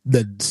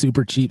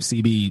super cheap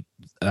CB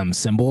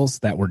cymbals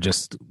that were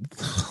just,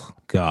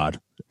 God,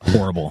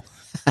 horrible.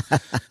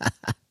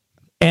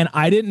 And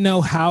I didn't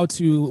know how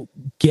to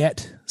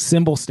get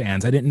cymbal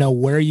stands. I didn't know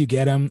where you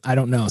get them. I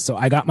don't know. So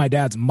I got my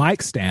dad's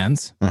mic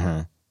stands,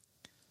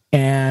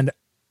 and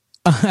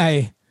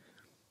I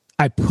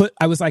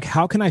was like,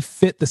 how can I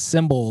fit the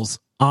cymbals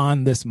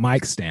on this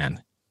mic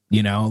stand?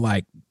 You know,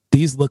 like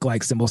these look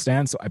like cymbal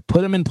stands. So I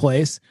put them in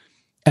place,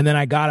 and then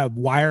I got a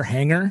wire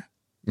hanger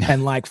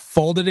and like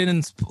folded it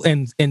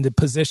into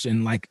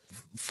position, like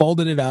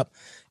folded it up,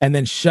 and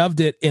then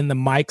shoved it in the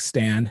mic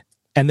stand,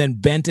 and then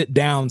bent it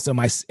down.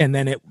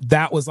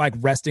 That was like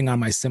resting on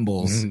my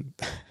cymbals.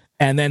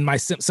 And then my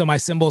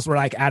cymbals were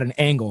like at an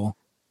angle,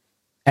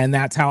 and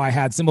that's how I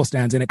had cymbal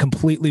stands, and it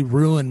completely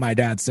ruined my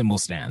dad's cymbal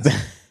stands.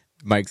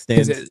 Mic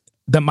stands?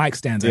 The mic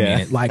stands, I mean,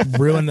 it like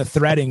ruined the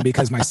threading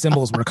because my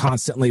cymbals were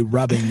constantly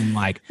rubbing and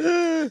like.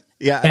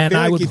 Yeah, and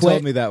I feel like you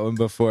told me that one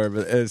before,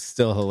 but it's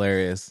still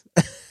hilarious.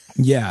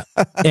 Yeah.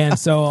 And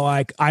so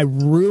like I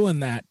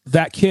ruined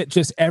that kit.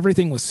 Just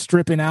everything was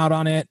stripping out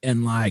on it,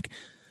 and like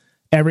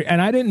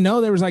and I didn't know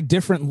there was like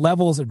different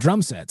levels of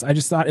drum sets. I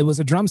just thought it was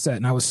a drum set,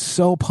 and I was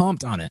so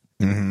pumped on it.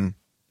 And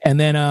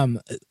then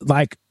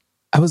like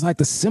I was like,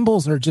 the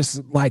cymbals are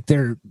just like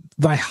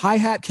my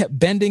hi-hat kept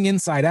bending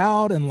inside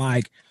out, and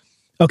like,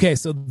 okay,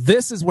 so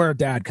this is where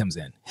Dad comes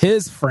in.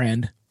 His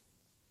friend,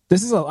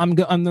 I'm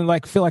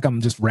like, feel like I'm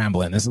just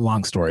rambling. This is a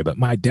long story, but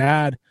my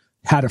dad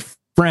had a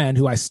friend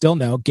who I still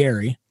know,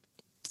 Gary,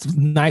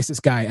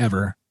 nicest guy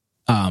ever.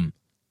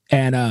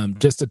 And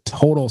just a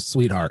total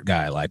sweetheart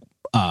guy. Like,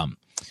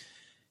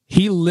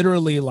 he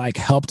literally like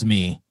helped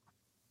me.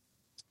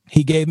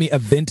 He gave me a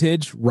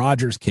vintage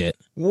Rogers kit.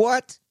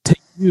 What? To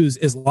use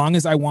as long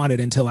as I wanted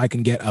until I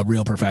can get a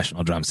real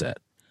professional drum set.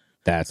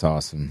 That's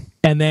awesome.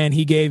 And then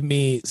he gave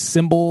me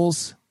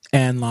cymbals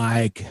and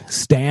like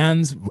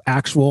stands,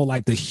 actual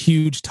like the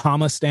huge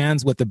Tama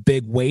stands with the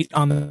big weight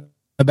on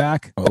the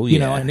back. Oh yeah. You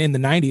know, and in the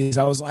 90s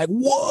I was like,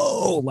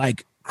 whoa,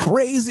 like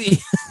crazy.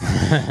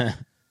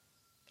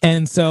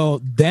 And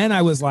so then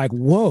I was like,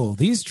 whoa,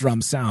 these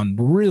drums sound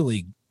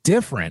really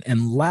different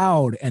and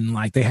loud, and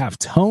like they have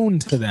tone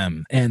to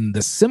them. And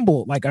the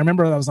cymbal, like I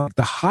remember I was like,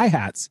 the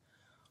hi-hats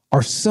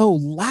are so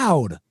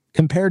loud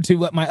compared to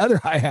what my other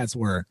hi-hats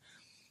were.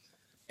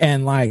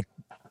 And like,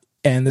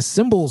 and the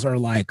cymbals are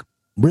like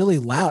really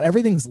loud.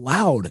 Everything's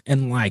loud,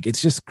 and like,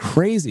 it's just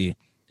crazy.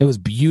 It was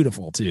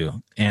beautiful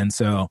too. And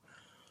so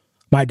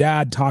my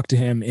dad talked to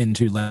him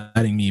into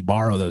letting me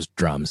borrow those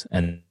drums.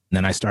 And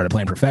then I started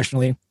playing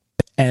professionally.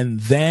 And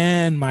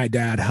then my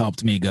dad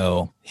helped me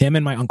go, him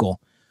and my uncle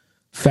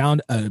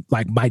found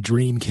like my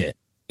dream kit.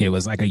 It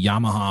was like a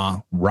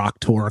Yamaha Rock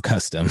Tour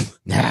Custom.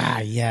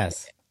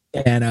 Yes.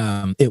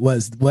 And it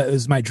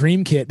was my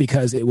dream kit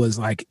because it was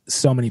like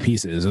so many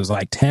pieces. It was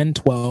like 10,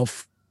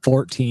 12,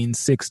 14,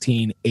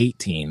 16,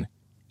 18,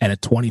 and a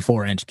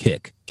 24-inch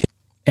kick.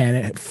 And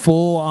it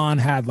full on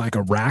had like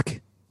a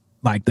rack,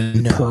 like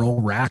the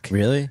pearl rack.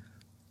 Really?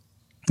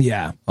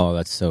 Yeah. Oh,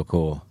 that's so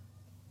cool.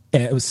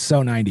 And it was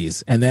so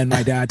 90s. And then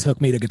my dad took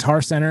me to Guitar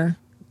Center.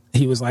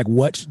 He was like,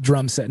 what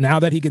drum set? Now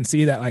that he can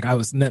see that, like I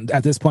was,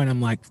 at this point,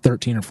 I'm like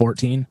 13 or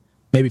 14,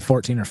 maybe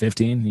 14 or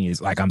 15. He's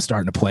like, I'm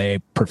starting to play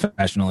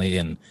professionally.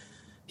 And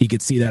he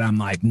could see that I'm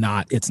like,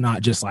 it's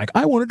not just like,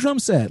 I want a drum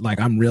set. Like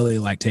I'm really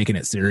like taking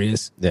it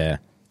serious. Yeah.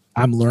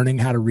 I'm learning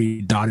how to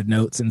read dotted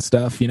notes and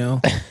stuff, you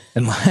know?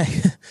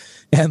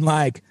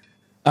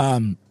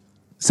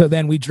 So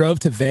then we drove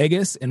to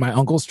Vegas in my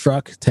uncle's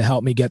truck to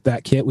help me get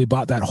that kit. We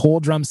bought that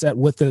whole drum set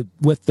with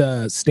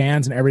the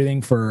stands and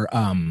everything for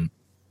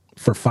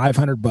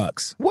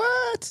 $500.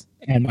 What?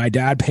 And my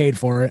dad paid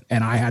for it,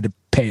 and I had to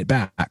pay it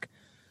back.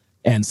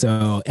 And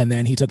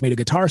then he took me to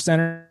Guitar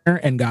Center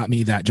and got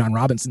me that John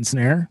Robinson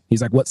snare.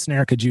 He's like, what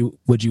snare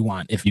would you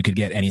want if you could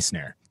get any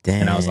snare? Dang.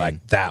 And I was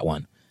like, that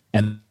one.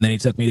 And then he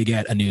took me to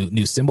get a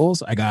new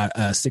cymbals. I got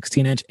a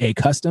 16-inch A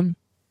Custom.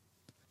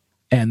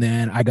 And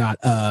then I got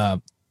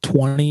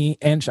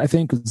 20-inch, I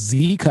think,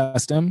 Z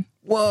Custom.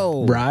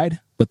 Whoa. Ride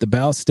with the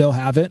bell. Still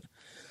have it.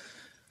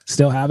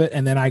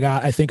 And then I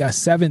got, I think, a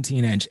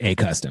 17-inch A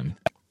Custom.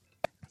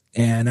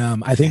 And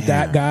I think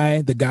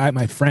the guy,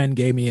 my friend,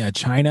 gave me a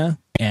China,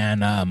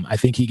 and I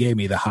think he gave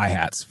me the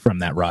hi-hats from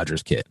that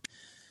Rogers kit.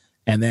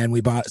 And then we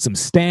bought some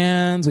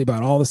stands. We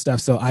bought all the stuff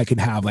so I could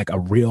have like a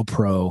real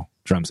pro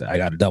drum set. I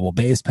got a double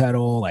bass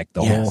pedal, like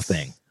the whole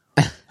thing.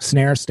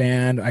 Snare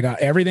stand. I got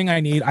everything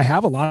I need. I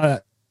have a lot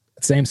of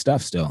same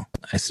stuff still.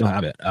 I still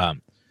have it. That's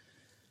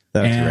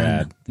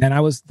rad. Then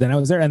I was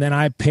there, and then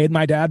I paid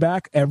my dad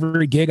back.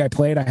 Every gig I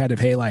played, I had to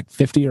pay like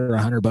 $50 or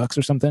 $100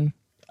 or something.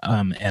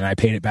 And I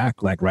paid it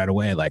back like right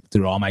away. Like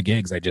through all my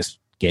gigs, I just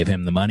gave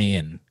him the money,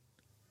 and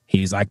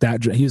he's like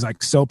that. He was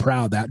like so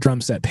proud that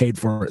drum set paid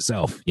for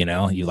itself. You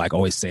know, you like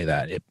always say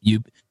that if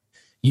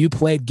you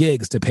played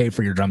gigs to pay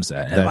for your drum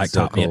set, and like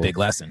taught me a big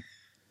lesson.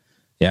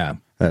 Yeah,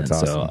 that's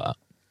awesome.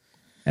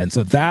 And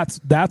so that's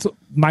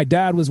my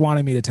dad was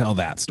wanting me to tell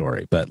that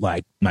story, but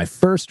like my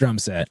first drum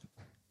set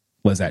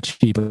was that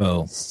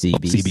cheapo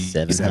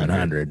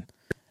CB700.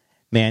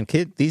 Man,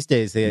 kid, these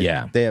days they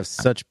have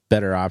such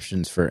better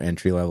options for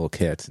entry level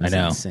kits. It's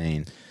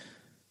insane.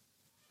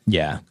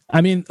 Yeah,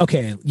 I mean,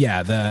 okay,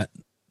 yeah, the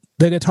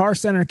Guitar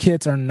Center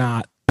kits are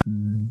not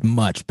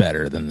much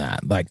better than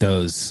that. Like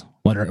those,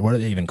 what are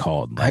they even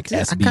called? Like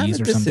SBs or something? I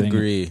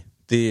disagree.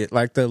 The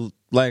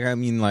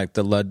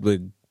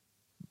Ludwig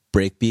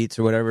Breakbeats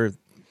or whatever.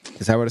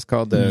 Is that what it's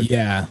called?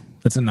 Yeah,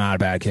 that's not a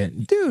bad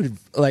kit, dude.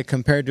 Like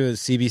compared to a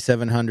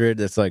CB700,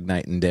 that's like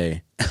night and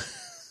day.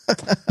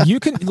 You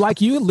can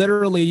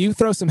you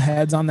throw some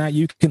heads on that,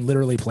 you can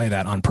literally play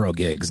that on pro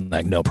gigs,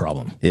 like no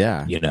problem.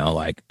 Yeah, you know,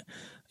 like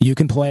you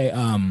can play.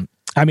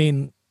 I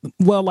mean,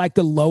 well, like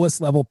the lowest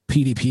level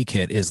PDP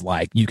kit is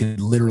like you can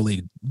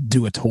literally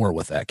do a tour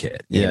with that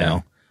kit. You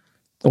know,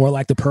 or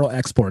like the Pearl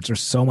exports are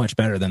so much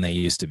better than they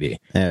used to be.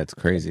 Yeah, it's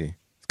crazy.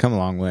 It's come a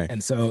long way.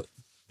 And so,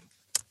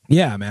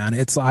 yeah, man,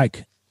 it's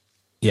like,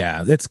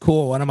 yeah, it's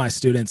cool. One of my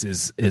students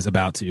is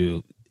about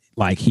to.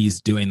 Like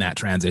he's doing that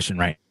transition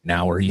right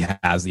now where he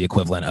has the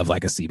equivalent of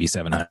like a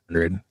CB700,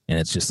 and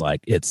it's just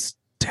like, it's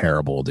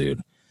terrible,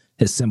 dude.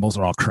 His cymbals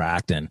are all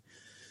cracked, and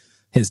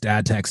his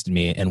dad texted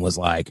me and was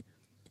like,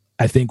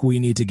 I think we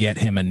need to get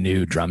him a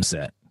new drum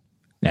set.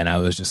 And I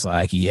was just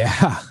like,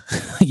 yeah,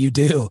 you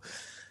do.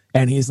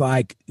 And he's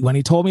like, when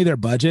he told me their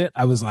budget,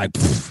 I was like,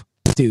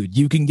 dude,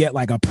 you can get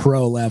like a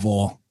pro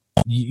level.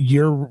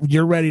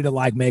 You're ready to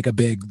like make a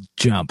big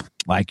jump.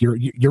 Like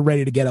you're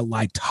ready to get a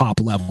like top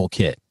level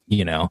kit.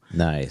 You know,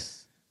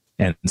 nice.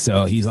 And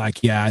so he's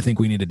like, yeah, I think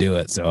we need to do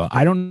it. So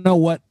I don't know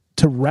what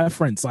to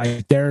reference.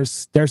 Like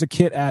there's a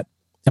kit at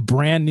a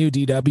brand new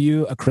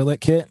DW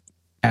acrylic kit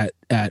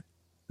at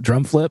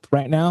Drum Flip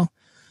right now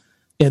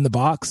in the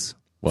box.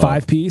 Whoa.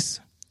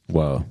 5-piece.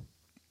 Whoa.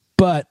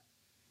 But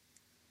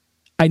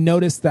I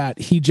noticed that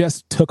he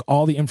just took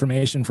all the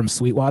information from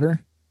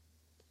Sweetwater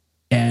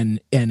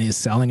and is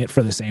selling it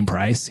for the same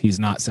price.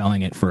 He's not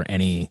selling it for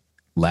any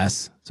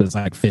less, so it's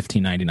like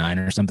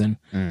 $15.99 or something.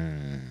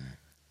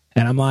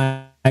 And I'm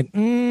like,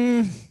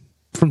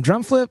 from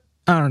Drum Flip,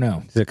 I don't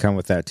know. Does it come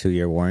with that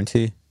 2-year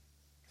warranty?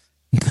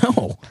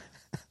 No.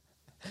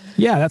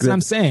 Yeah, that's what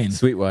I'm saying.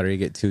 Sweetwater, you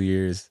get 2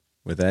 years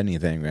with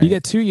anything, right? You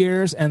get 2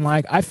 years, and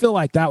like I feel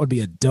like that would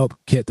be a dope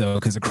kit though,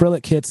 because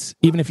acrylic kits,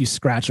 even if you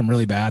scratch them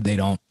really bad,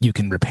 you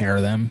can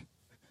repair them.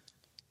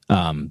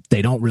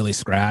 They don't really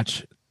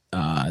scratch.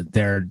 And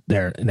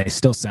they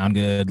still sound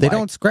good. They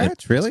don't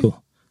scratch, really?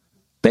 Cool.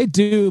 They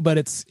do, but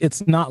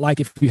it's not like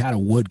if you had a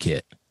wood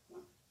kit.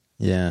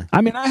 Yeah.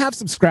 I mean, I have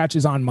some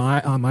scratches on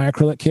my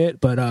acrylic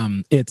kit, but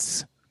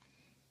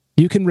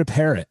you can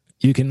repair it.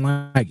 You can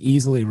like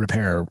easily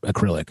repair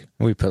acrylic.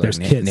 We put like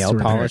nail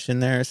polish in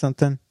there or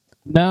something?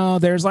 No,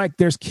 there's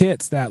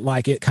kits that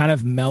like it kind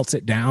of melts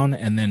it down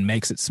and then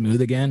makes it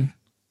smooth again.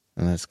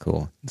 Oh, that's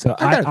cool. So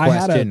I got a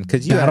question,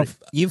 because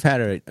you've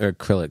had an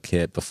acrylic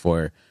kit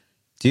before.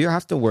 Do you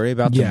have to worry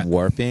about them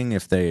warping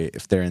if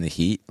they're in the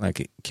heat?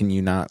 Like, can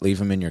you not leave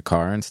them in your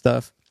car and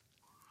stuff?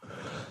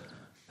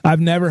 I've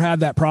never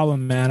had that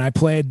problem, man. I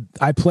played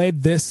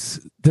this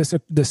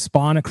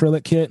Spawn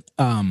acrylic kit.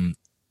 The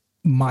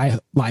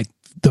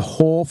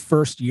whole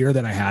first year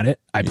that I had it,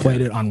 I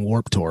played it on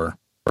Warped Tour,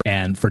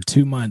 and for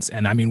 2 months.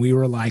 And I mean, we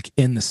were like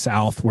in the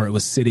South where it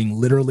was sitting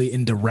literally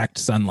in direct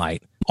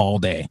sunlight all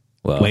day,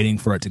 waiting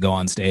for it to go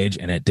on stage,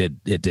 and it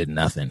did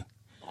nothing.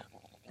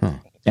 Huh.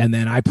 And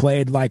then I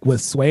played like with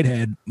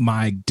Suedehead,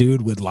 my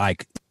dude would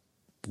like,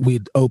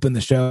 we'd open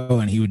the show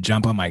and he would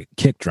jump on my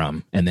kick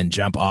drum and then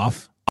jump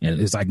off. And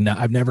it's like, no,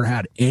 I've never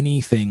had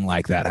anything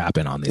like that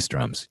happen on these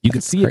drums. You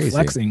could see it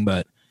flexing,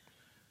 but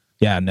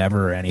yeah,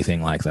 never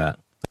anything like that.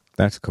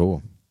 That's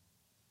cool.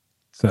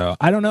 So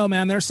I don't know,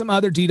 man. There's some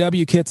other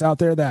DW kits out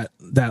there that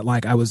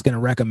like I was going to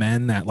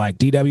recommend. That like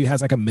DW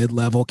has like a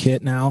mid-level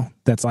kit now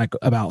that's like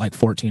about like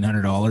 $1,400,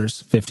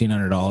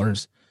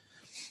 $1,500.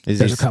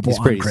 There's a couple. He's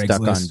pretty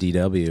stuck on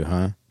DW,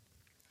 huh?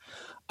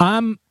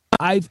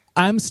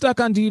 I'm stuck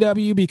on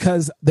DW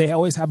because they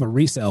always have a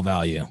resale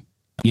value.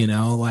 You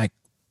know, like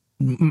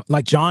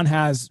like John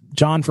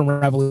from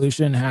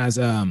Revolution has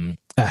a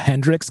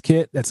Hendrix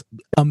kit that's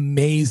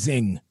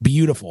amazing,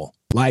 beautiful.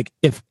 Like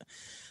if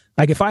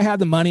I had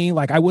the money,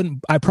 like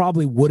I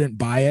probably wouldn't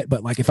buy it,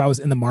 but like if I was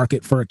in the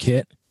market for a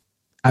kit,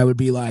 I would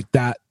be like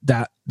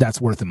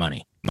that's worth the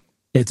money.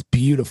 It's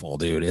beautiful,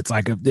 dude. It's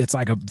like a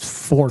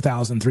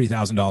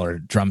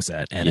 $3,000 drum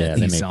set, and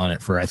he's selling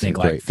it for I think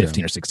like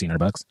 $1,500 or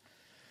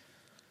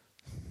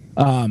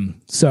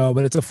 $1,600.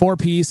 But it's a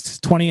 4-piece,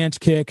 20-inch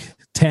kick,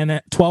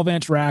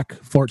 12-inch rack,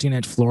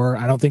 14-inch floor.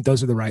 I don't think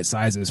those are the right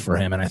sizes for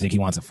him, and I think he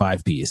wants a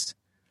 5-piece.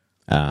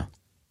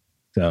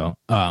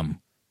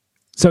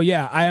 So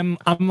yeah, I'm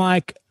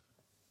like,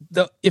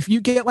 if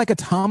you get like a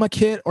Tama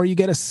kit or you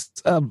get a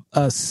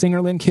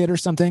Singerlin kit or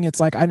something, it's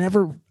like I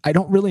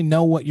don't really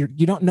know you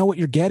don't know what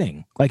you're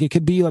getting. Like it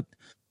could be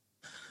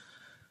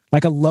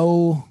like a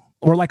low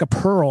or like a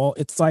Pearl.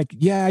 It's like,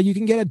 yeah, you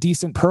can get a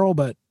decent Pearl,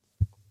 but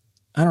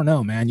I don't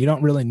know, man. You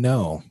don't really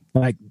know.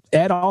 Like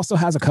Ed also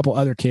has a couple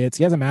other kits.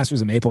 He has a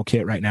Masters of Maple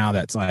kit right now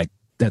that's I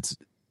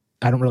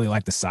don't really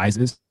like the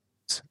sizes.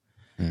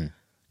 He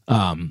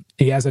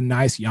has a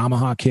nice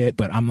Yamaha kit,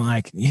 but I'm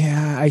like,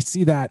 yeah, I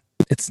see that.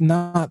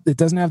 It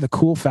doesn't have the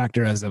cool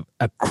factor as a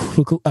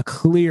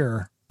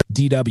clear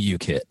DW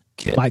kit.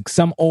 Like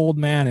some old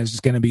man is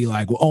just going to be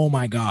like, oh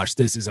my gosh,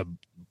 this is a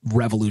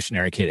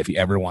revolutionary kit if you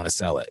ever want to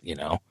sell it, you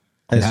know?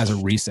 It has a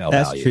resale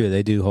value. That's true.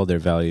 They do hold their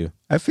value.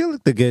 I feel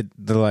like the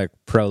like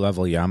pro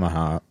level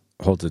Yamaha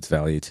holds its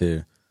value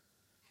too.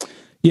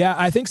 Yeah,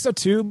 I think so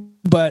too,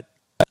 but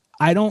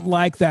I don't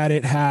like that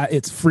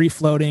it's free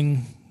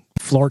floating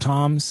floor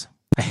toms.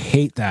 I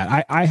hate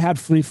that. I had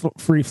free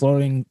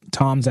floating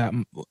toms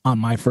on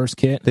my first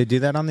kit. They do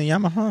that on the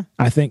Yamaha?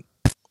 I think,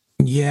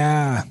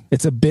 yeah,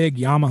 it's a big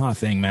Yamaha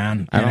thing,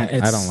 man. I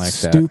don't like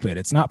that. Stupid.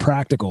 It's not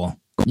practical.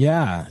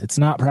 Yeah, it's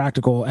not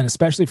practical, and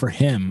especially for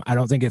him, I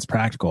don't think it's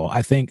practical.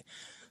 I think,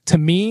 to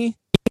me,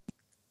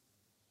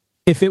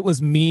 if it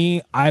was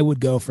me, I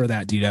would go for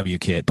that DW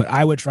kit, but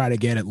I would try to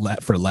get it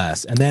for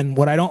less. And then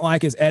what I don't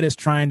like is Ed is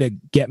trying to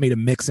get me to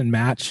mix and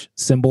match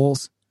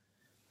cymbals.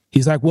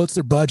 He's like, what's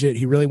their budget?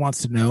 He really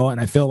wants to know.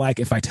 And I feel like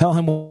if I tell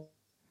him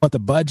what the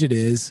budget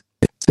is,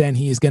 then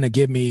he's going to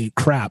give me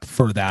crap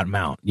for that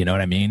amount. You know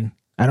what I mean?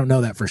 I don't know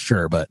that for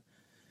sure, but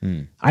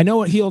I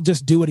know he'll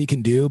just do what he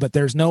can do, but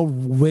there's no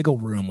wiggle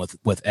room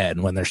with Ed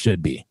when there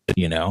should be,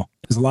 you know?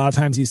 Because a lot of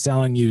times he's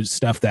selling you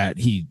stuff that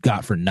he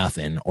got for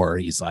nothing, or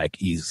he's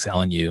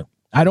selling you.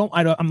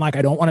 I'm like,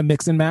 I don't want to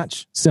mix and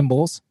match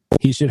cymbals.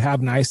 He should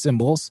have nice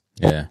cymbals.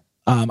 Yeah.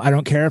 I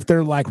don't care if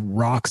they're like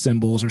rock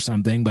cymbals or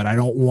something, but I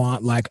don't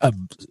want like a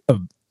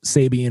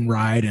Sabian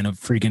ride and a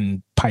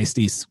freaking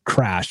Paistis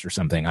crash or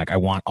something. Like I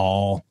want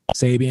all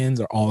Sabians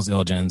or all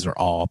Zildjians or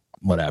all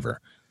whatever.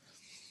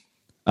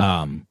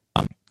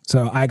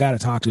 So I got to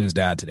talk to his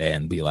dad today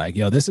and be like,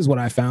 yo, this is what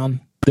I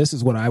found. This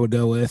is what I would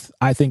go with.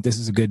 I think this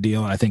is a good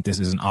deal. I think this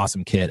is an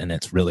awesome kit, and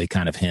it's really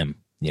kind of him,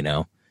 you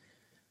know?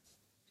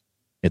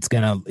 It's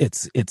gonna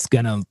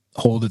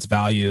hold its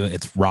value.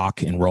 It's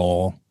rock and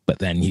roll, but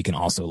then he can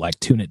also like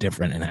tune it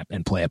different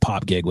and play a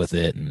pop gig with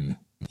it, and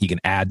he can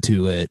add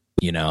to it.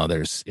 You know,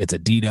 it's a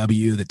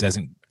DW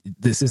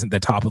this isn't the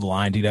top of the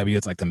line DW.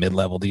 It's like the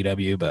mid-level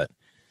DW, but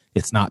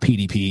it's not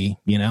PDP,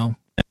 you know?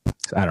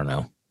 I don't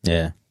know.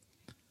 Yeah.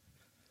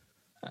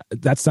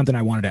 That's something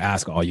I wanted to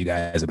ask all you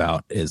guys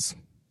about is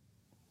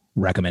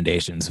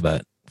recommendations,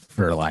 but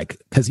for like,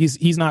 because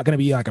he's not going to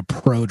be like a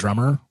pro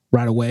drummer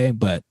right away,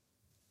 but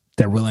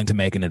they're willing to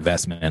make an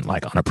investment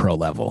like on a pro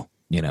level,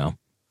 you know?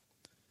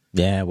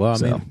 Yeah, well,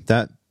 I mean,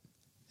 that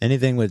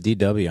anything with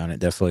DW on it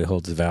definitely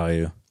holds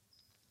value.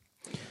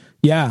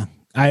 Yeah,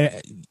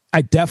 I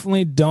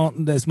definitely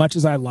don't, as much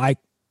as I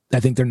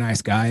think they're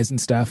nice guys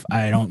and stuff,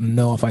 I don't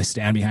know if I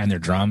stand behind their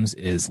drums.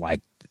 Is like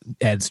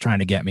Ed's trying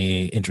to get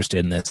me interested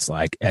in this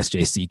like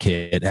SJC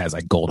kit. It has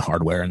like gold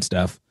hardware and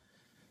stuff.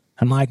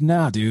 I'm like,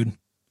 nah, dude.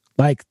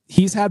 Like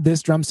he's had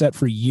this drum set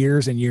for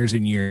years and years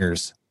and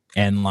years.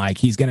 And like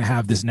he's gonna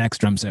have this next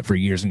drum set for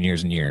years and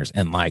years and years.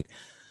 And like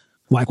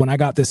when I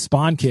got this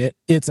Spawn kit,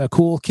 it's a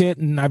cool kit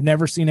and I've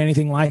never seen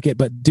anything like it.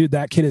 But dude,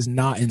 that kit is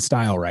not in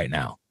style right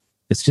now.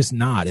 It's just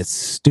not. It's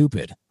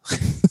stupid.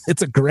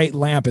 It's a great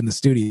lamp in the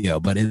studio,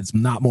 but it's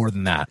not more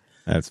than that.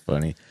 That's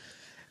funny.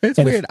 It's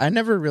weird. I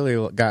never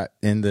really got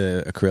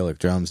into acrylic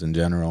drums in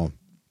general.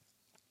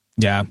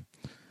 Yeah.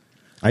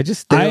 I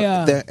just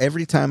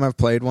every time I've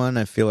played one,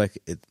 I feel like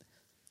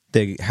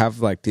they have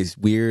like these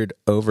weird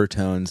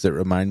overtones that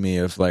remind me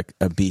of like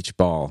a beach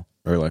ball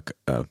or like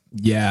a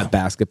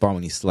basketball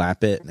when you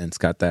slap it, and it's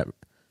got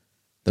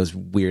those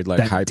weird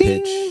like high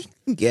pitch.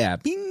 Yeah,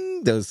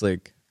 bing, those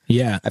like.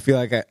 Yeah, I feel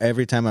like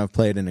every time I've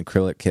played an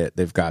acrylic kit,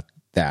 they've got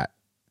that.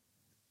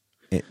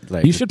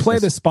 You should play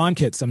the Spawn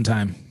kit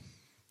sometime.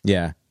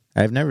 Yeah,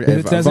 I've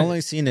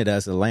only seen it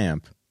as a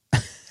lamp.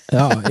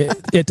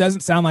 It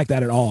doesn't sound like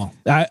that at all.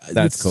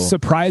 That's cool.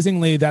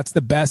 Surprisingly, that's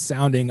the best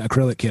sounding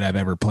acrylic kit I've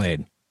ever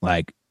played.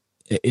 Like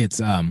it's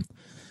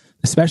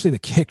especially the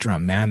kick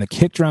drum, man. The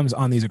kick drums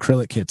on these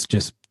acrylic kits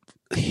just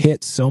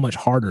hit so much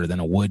harder than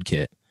a wood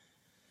kit.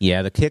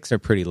 Yeah, the kicks are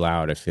pretty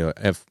loud. I feel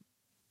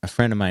a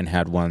friend of mine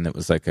had one that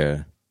was like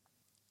a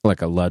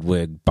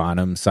Ludwig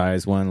Bonham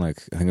size one.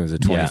 Like I think it was a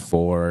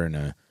 24, and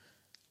I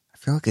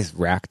feel like his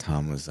rack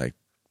tom was like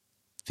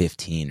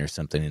 15 or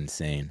something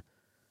insane.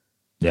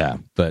 Yeah,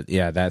 but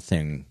yeah, that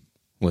thing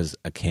was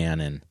a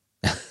cannon.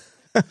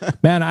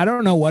 Man, I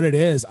don't know what it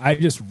is. I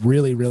just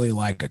really, really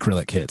like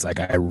acrylic kits. Like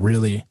I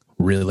really,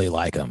 really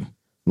like them.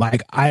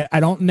 Like I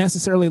don't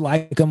necessarily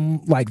like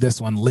them like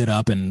this one lit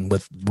up and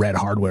with red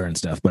hardware and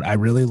stuff, but I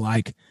really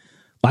like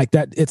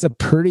that.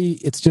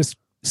 It's just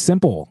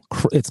simple.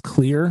 It's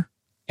clear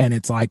and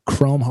it's like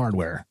chrome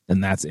hardware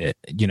and that's it.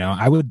 You know,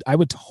 I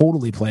would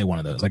totally play one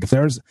of those. Like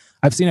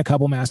I've seen a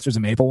couple Masters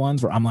of Maple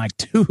ones where I'm like,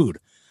 dude,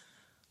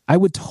 I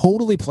would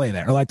totally play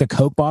that. Or like the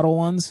Coke bottle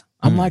ones.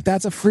 I'm like,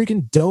 that's a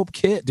freaking dope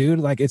kit, dude.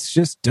 Like it's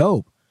just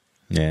dope.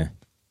 Yeah.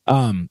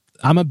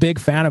 I'm a big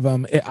fan of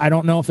them. I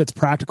don't know if it's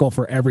practical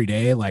for every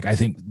day. Like I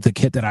think the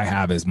kit that I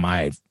have is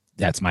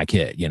that's my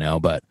kit, you know,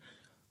 but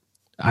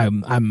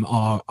I'm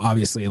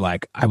obviously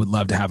like, I would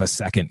love to have a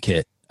second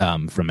kit,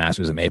 from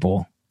Masters of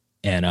Maple.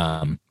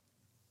 And,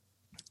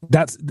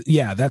 that's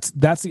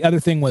the other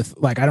thing with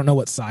like, I don't know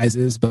what size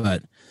is,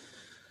 but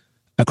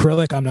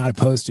acrylic, I'm not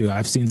opposed to.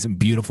 I've seen some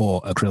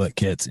beautiful acrylic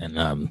kits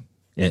and,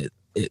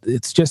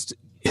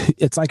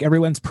 it's like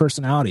everyone's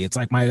personality. It's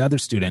like my other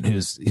student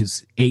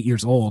who's 8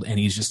 years old and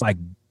he's just like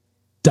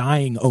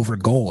dying over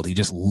gold. He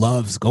just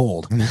loves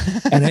gold.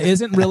 And it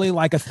isn't really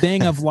like a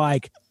thing of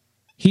like,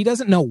 he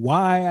doesn't know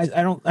why.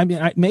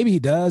 Maybe he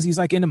does. He's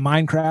like into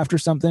Minecraft or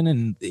something.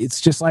 And it's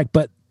just like,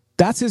 but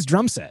that's his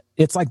drum set.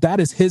 It's like, that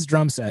is his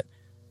drum set.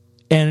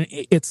 And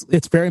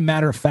it's very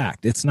matter of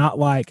fact. It's not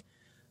like,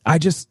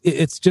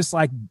 it's just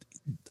like,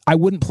 I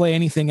wouldn't play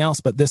anything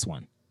else but this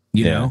one,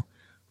 you know?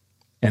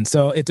 And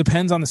so it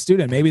depends on the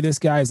student. Maybe this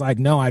guy's like,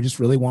 no, I just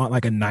really want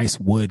like a nice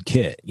wood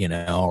kit, you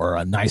know, or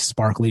a nice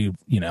sparkly,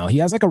 you know. He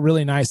has like a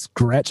really nice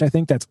Gretsch, I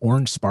think that's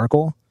orange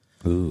sparkle.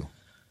 Ooh.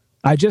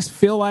 I just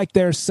feel like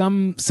there's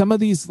some of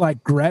these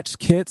like Gretsch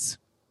kits,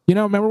 you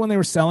know, remember when they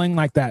were selling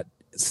like that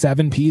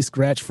 7-piece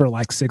Gretsch for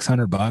like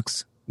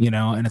 $600, you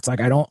know, and it's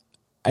like,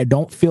 I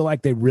don't feel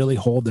like they really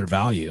hold their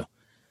value.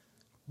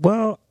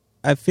 Well,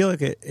 I feel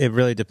like it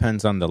really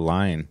depends on the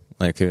line.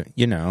 Like,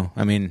 you know,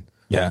 I mean,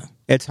 yeah.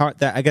 It's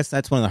hard. I guess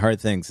that's one of the hard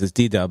things is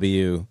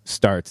DW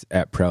starts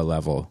at pro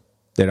level.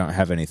 They don't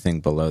have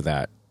anything below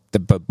that.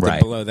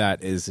 Below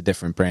that is a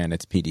different brand.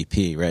 It's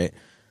PDP, right?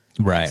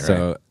 Right.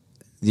 So,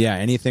 yeah,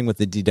 anything with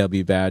the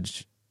DW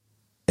badge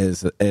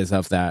is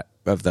of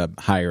the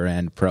higher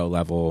end pro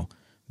level.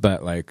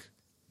 But like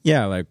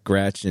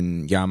Gretsch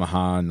and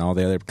Yamaha and all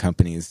the other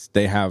companies,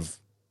 they have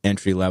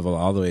entry level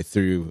all the way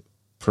through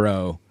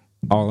pro,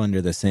 all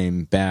under the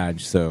same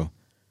badge. So,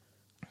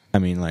 I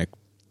mean, like.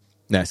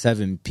 That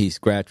 7-piece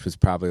Gretsch was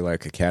probably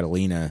like a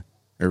Catalina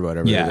or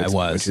whatever. Yeah, it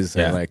was. Which is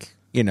like,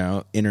 you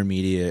know,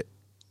 intermediate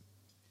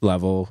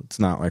level. It's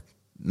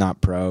not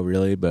pro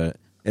really, but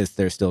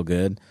they're still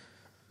good.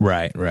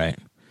 Right.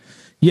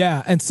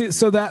 Yeah, and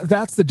so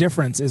that's the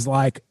difference is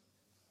like,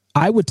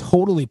 I would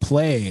totally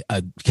play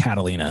a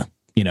Catalina,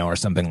 you know, or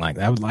something like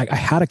that. I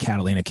had a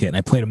Catalina kit and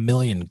I played 1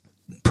 million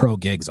pro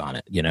gigs on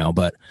it, you know,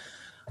 but,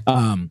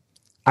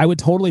 I would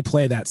totally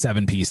play that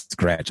 7-piece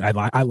Gretsch.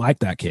 I like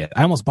that kit.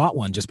 I almost bought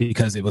one just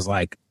because it was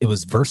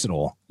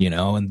versatile, you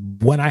know.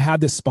 And when I had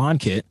this Spawn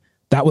kit,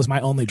 that was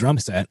my only drum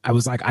set. I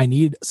was like, I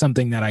need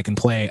something that I can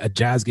play a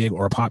jazz gig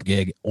or a pop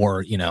gig,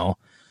 or you know,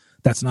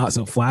 that's not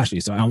so flashy.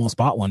 So I almost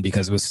bought one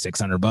because it was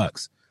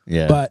 $600.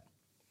 Yeah. But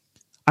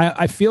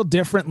I feel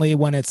differently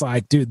when it's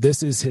like, dude,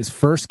 this is his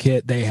first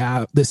kit.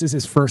 This is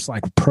his first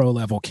like pro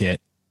level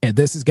kit, and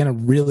this is gonna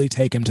really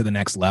take him to the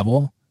next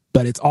level.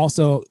 But it's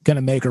also going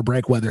to make or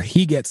break whether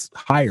he gets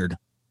hired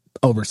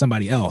over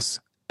somebody else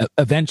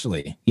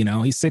eventually. You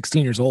know, he's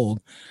 16 years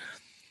old.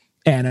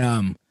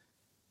 And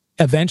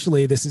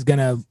eventually this is going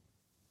to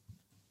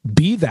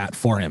be that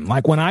for him.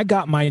 Like when I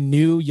got my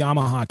new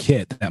Yamaha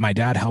kit that my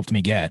dad helped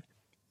me get,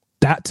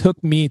 that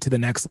took me to the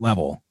next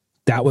level.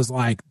 That was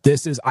like,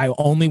 I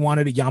only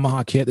wanted a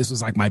Yamaha kit. This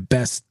was like my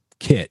best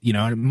kit. You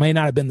know, it may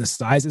not have been the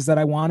sizes that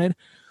I wanted,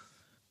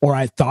 or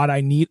I thought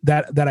I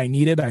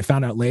needed. I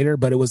found out later,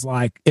 but it was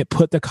like, it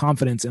put the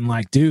confidence in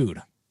like,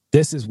 dude,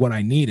 this is what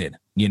I needed,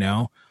 you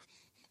know?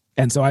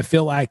 And so I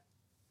feel like,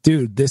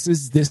 dude, this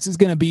is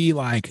going to be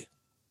like,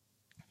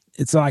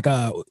 it's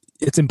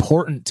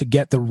important to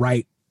get the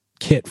right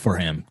kit for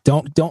him.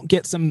 Don't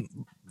get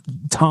some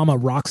Tama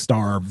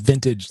Rockstar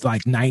vintage,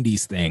 like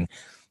 90s thing.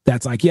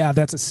 That's like, yeah,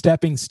 that's a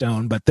stepping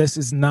stone, but this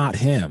is not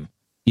him.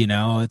 You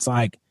know, it's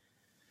like,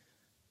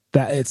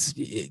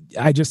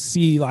 I just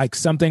see like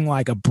something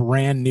like a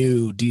brand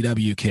new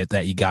DW kit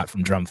that you got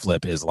from Drum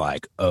Flip is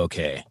like,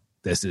 okay,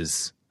 this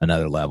is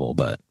another level.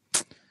 But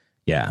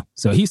yeah,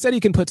 so he said he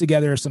can put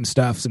together some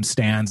stuff, some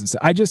stands. And so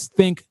I just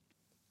think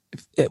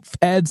if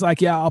Ed's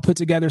like, yeah, I'll put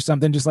together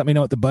something, just let me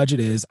know what the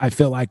budget is. I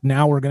feel like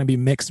now we're going to be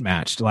mixed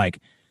matched. Like,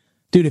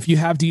 dude, if you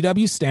have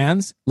DW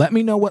stands, let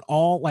me know what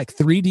all like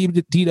 3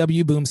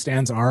 DW boom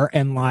stands are.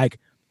 And like,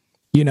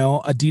 you know,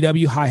 a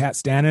DW hi-hat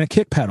stand and a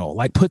kick pedal.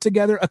 Like, put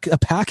together a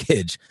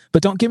package,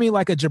 but don't give me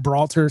like a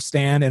Gibraltar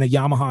stand and a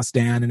Yamaha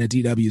stand and a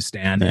DW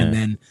stand and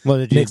then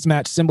mix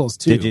match cymbals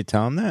too. Did you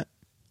tell him that?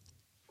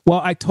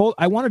 Well,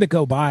 I wanted to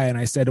go by and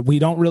I said, we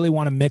don't really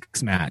want to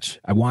mix match.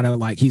 I want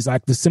to he's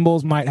like, the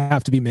cymbals might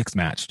have to be mix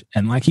matched.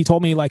 And like, he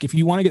told me like, if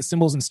you want to get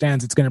cymbals and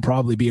stands, it's going to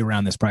probably be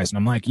around this price. And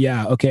I'm like,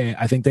 yeah, okay.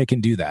 I think they can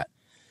do that.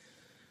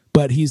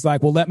 But he's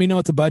like, well, let me know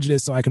what the budget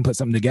is so I can put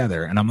something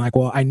together. And I'm like,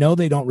 well, I know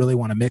they don't really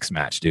want to mix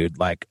match, dude.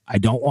 Like, I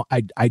don't want,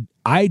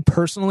 I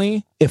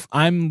personally, if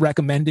I'm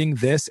recommending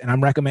this and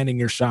I'm recommending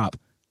your shop,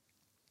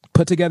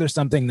 put together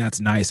something that's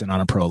nice and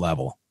on a pro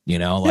level, you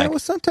know? Like, yeah, well,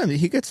 sometimes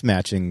he gets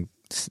matching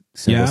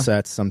cymbal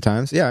sets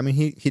sometimes. Yeah, I mean,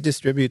 he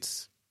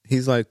distributes,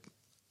 he's like,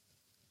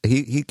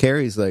 he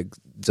carries like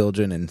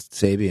Zildjian and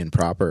Sabian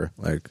proper.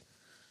 Like,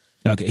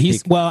 okay,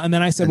 and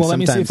then I said, well, let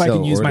me see if I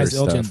can use my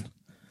Zildjian. Stuff.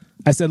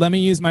 I said, let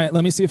me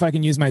see if I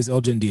can use my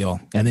Zildjian deal.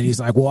 And then he's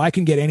like, well, I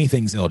can get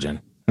anything Zildjian.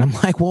 And I'm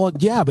like, well,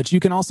 yeah, but you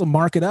can also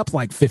mark it up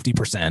like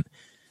 50%.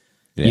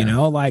 Yeah. You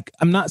know, like,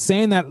 I'm not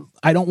saying that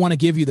I don't want to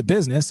give you the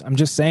business. I'm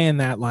just saying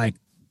that, like,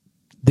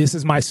 this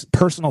is my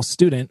personal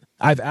student.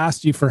 I've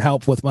asked you for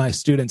help with my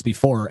students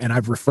before, and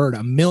I've referred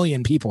 1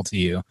 million people to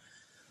you.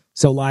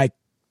 So, like,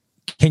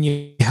 can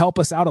you help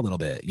us out a little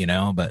bit, you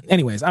know? But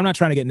anyways, I'm not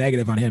trying to get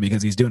negative on him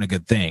because he's doing a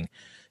good thing.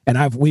 And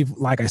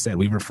like I said,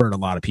 we've referred a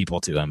lot of people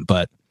to him,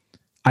 but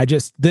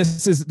this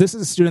is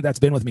a student that's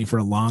been with me for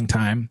a long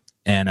time,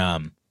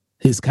 and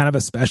he's kind of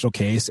a special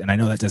case, and I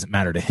know that doesn't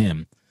matter to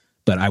him,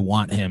 but I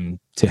want him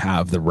to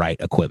have the right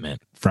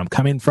equipment.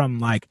 Coming from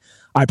like,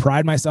 I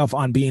pride myself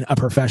on being a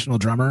professional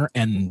drummer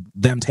and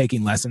them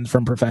taking lessons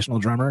from professional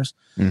drummers.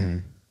 Mm-hmm.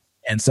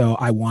 And so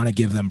I want to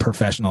give them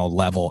professional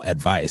level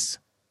advice.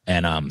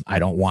 And I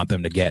don't want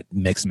them to get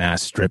mix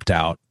mass stripped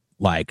out,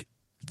 like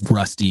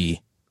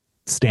rusty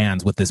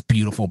stands with this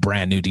beautiful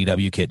brand new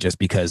DW kit just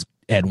because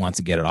Ed wants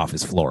to get it off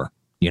his floor.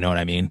 You know what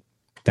I mean?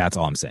 That's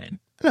all I'm saying.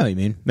 I know what you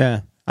mean.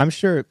 Yeah. I'm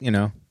sure, you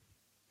know,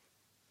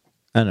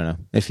 I don't know.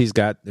 If he's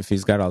got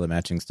all the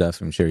matching stuff,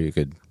 I'm sure you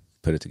could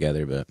put it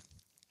together, but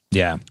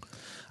yeah.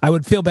 I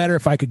would feel better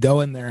if I could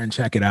go in there and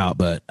check it out,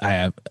 but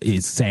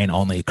he's saying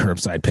only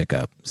curbside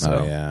pickup.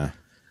 So yeah.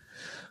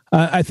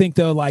 I think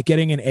though, like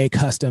getting a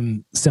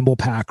custom cymbal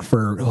pack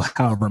for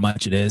however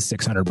much it is,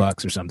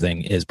 $600 or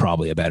something, is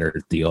probably a better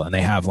deal. And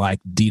they have like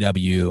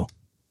DW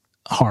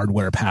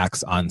hardware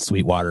packs on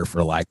Sweetwater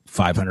for like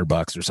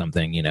 $500 or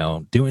something. You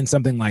know, doing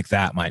something like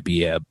that might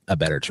be a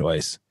better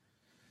choice.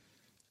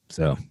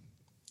 So,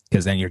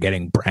 because then you're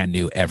getting brand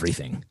new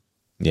everything.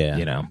 Yeah,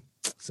 you know.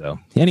 So,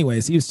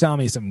 anyways, he was telling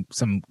me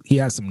he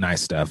has some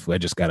nice stuff. I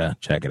just gotta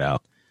check it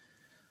out.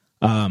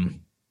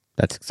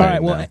 That's exciting. All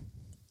right. Well,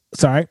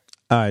 sorry.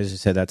 I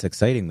just said that's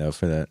exciting though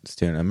for that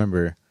student. I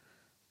remember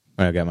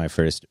when I got my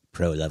first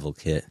pro level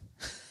kit.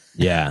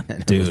 Yeah,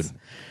 dude.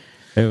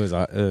 It was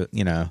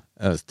you know,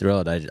 I was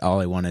thrilled.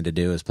 All I wanted to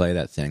do was play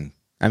that thing.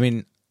 I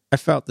mean, I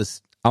felt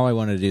this. All I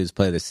wanted to do was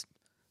play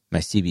my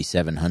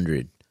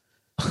CB700.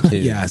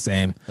 Yeah,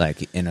 same.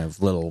 Like in a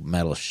little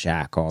metal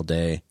shack all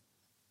day.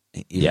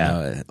 You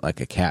know,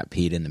 like a cat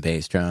peed in the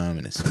bass drum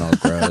and it smelled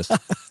gross.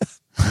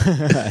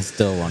 I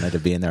still wanted to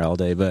be in there all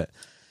day, but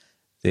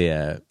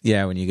when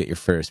you get your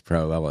first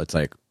pro level, it's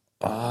like,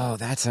 oh,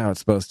 that's how it's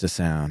supposed to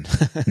sound.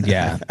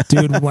 Yeah,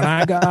 dude. When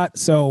I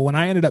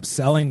ended up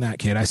selling that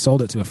kit, I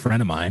sold it to a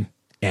friend of mine,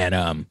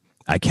 and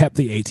I kept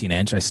the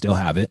 18-inch. I still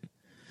have it.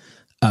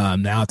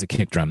 Now it's a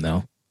kick drum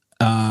though.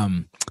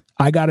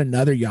 I got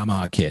another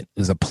Yamaha kit. It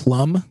was a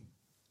Plum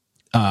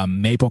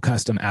Maple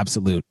Custom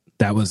Absolute.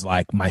 That was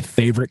like my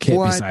favorite kit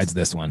besides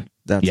this one.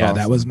 That's awesome.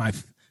 That was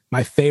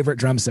my favorite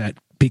drum set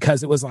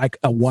because it was like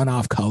a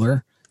one-off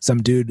color.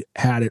 Some dude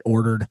had it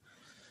ordered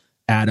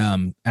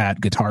at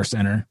Guitar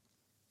Center,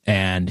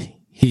 and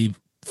it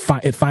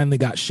finally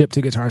got shipped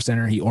to Guitar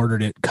Center. He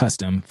ordered it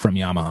custom from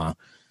Yamaha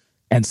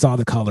and saw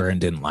the color and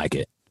didn't like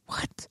it.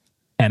 What?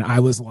 And I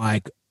was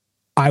like,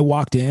 I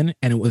walked in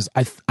and it was,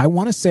 I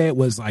want to say it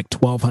was like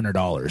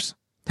 $1,200.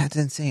 That's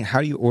insane. How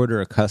do you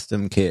order a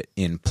custom kit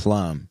in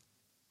Plum?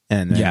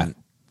 And then,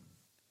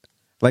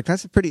 like,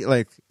 that's a pretty,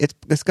 like,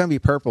 it's going to be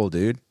purple,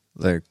 dude.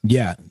 Like,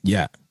 yeah.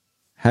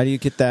 How do you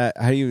get that?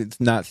 How do you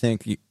not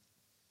think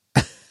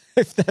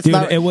if that's dude,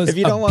 not, it was if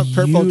you don't want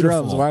purple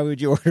drums, why would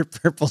you order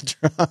purple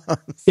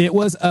drums? It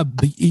was a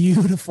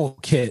beautiful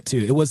kit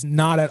too. It was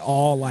not at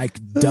all like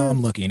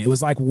dumb looking. It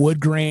was like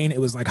wood grain.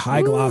 It was like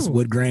high gloss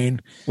wood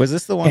grain. Was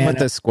this the one with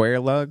the square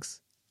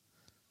lugs?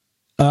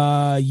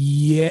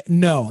 Yeah,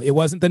 no, it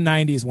wasn't the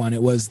 90s one.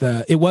 It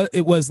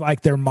was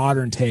like their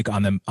modern take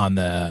on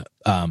the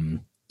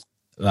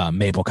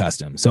Maple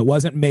Custom. So it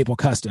wasn't Maple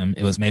Custom,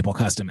 it was Maple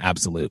Custom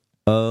Absolute.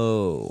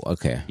 Oh,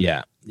 okay.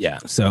 Yeah.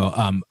 So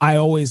I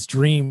always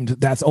dreamed,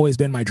 that's always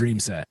been my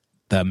dream set,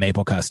 the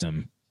Maple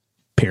Custom,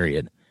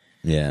 period.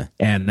 Yeah.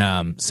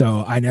 And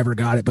so I never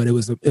got it, but it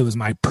was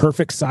my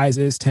perfect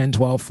sizes, 10,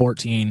 12,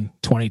 14,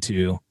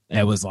 22.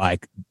 It was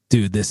like,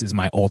 dude, this is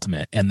my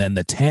ultimate. And then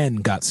the 10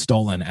 got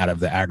stolen out of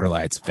the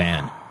Agrolites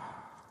van.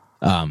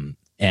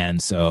 And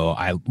so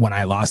when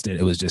I lost it,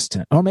 it was just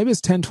 10, or maybe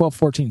it's 10, 12,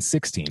 14,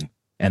 16.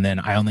 And then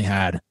I only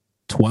had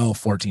 12,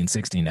 14,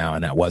 16 now,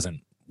 and that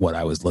wasn't what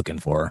I was looking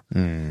for.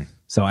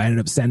 So I ended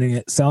up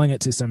selling it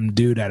to some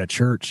dude at a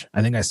church.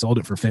 I think I sold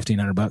it for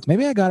 $1,500.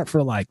 Maybe I got it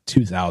for like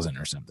 2,000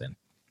 or something.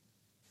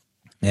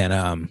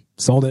 And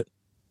sold it.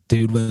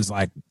 Dude was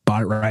like,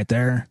 bought it right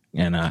there.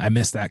 And I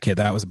missed that kid.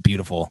 That was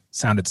beautiful.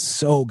 Sounded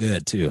so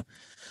good too.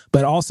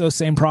 But also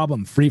same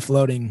problem, free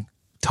floating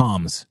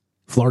toms,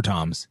 floor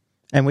toms.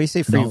 And we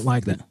say free, don't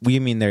like that. We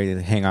mean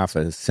they hang off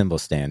a cymbal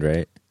stand,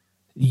 right?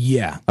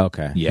 Yeah.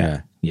 Okay.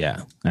 Yeah.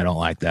 I don't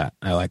like that.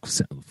 I like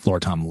floor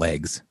tom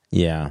legs.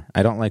 Yeah.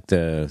 I don't like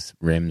the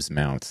rims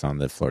mounts on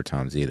the floor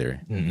toms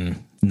either.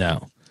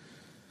 No.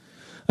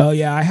 Oh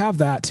yeah, I have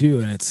that too,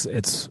 and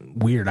it's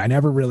weird. I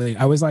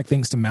always like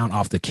things to mount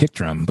off the kick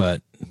drum,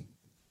 but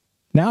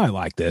now I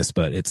like this,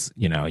 but it's,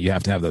 you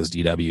have to have those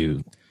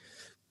DW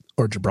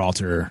or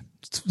Gibraltar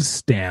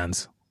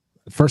stands.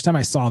 The first time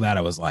I saw that,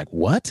 I was like,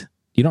 what?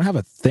 You don't have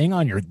a thing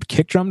on your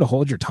kick drum to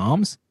hold your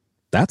toms?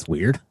 That's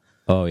weird.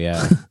 Oh,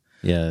 yeah.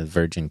 Yeah,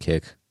 virgin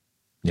kick.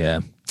 Yeah.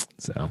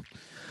 So,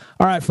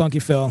 all right, Funky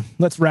Phil,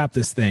 let's wrap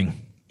this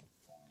thing.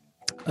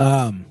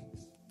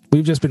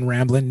 We've just been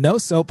rambling. No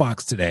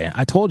soapbox today.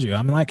 I told you,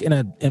 I'm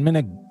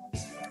in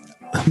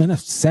a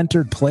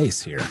centered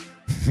place here.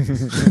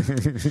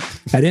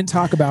 I didn't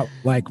talk about,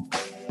 like,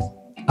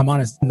 I'm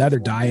on another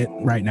diet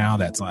right now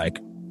that's like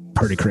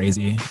pretty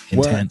crazy,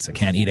 intense. I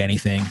can't eat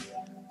anything.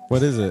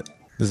 What is it?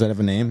 Does that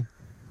have a name?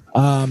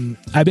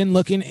 I've been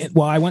looking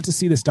I went to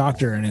see this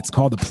doctor, and it's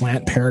called the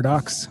Plant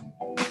Paradox.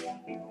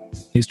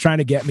 He's trying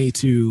to get me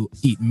to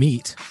eat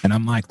meat, and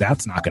I'm like,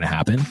 that's not going to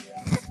happen.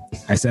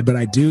 I said, but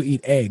I do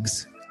eat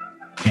eggs.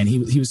 And he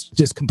was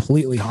just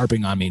completely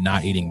harping on me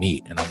not eating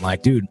meat. And I'm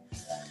like, dude,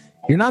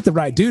 you're not the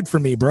right dude for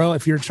me, bro,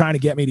 if you're trying to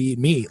get me to eat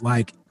meat.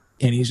 Like,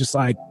 and he's just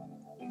like,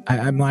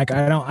 I'm like,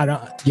 I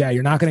don't,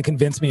 you're not going to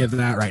convince me of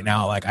that right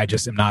now. Like, I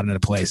just am not in a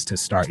place to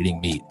start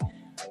eating meat.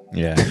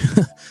 Yeah.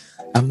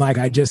 I'm like,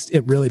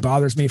 it really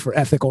bothers me for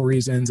ethical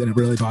reasons. And it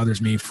really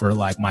bothers me for,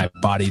 like, my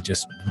body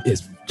just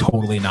is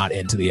totally not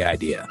into the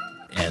idea.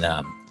 And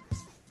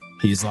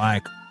he's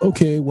like,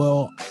 okay,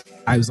 well,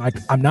 I was like,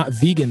 I'm not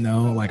vegan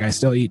though. Like, I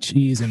still eat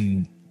cheese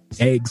and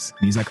eggs.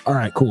 And he's like, all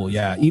right, cool.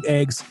 Yeah. Eat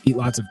eggs, eat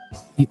lots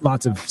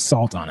of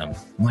salt on them.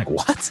 I'm like,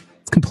 what?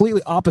 It's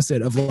completely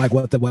opposite of like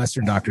what the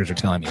Western doctors are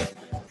telling me.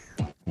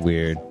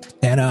 Weird.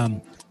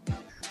 And,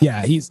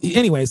 yeah,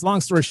 anyways,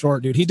 long story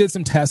short, dude, he did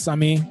some tests on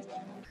me.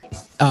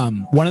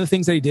 One of the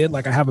things that he did,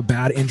 like, I have a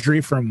bad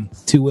injury from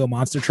two-wheel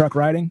monster truck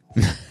riding.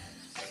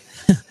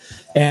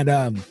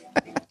 And,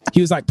 he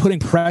was like putting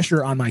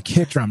pressure on my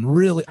kick drum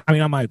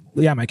on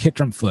my kick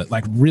drum foot,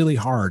 like really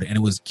hard. And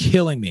it was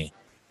killing me.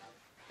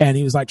 And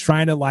he was like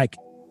trying to like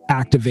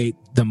activate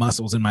the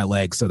muscles in my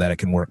legs so that it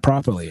can work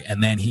properly.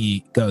 And then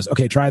he goes,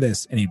 okay, try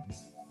this. And he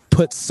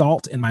put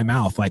salt in my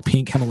mouth, like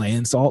pink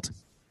Himalayan salt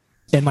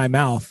in my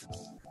mouth.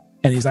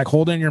 And he's like,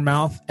 hold it in your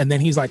mouth. And then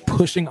he's like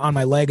pushing on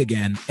my leg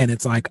again. And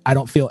it's like, I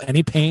don't feel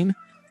any pain.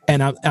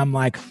 And I'm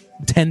like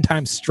 10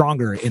 times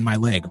stronger in my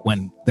leg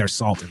when there's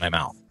salt in my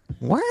mouth.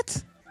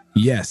 What?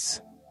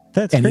 Yes.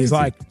 That's and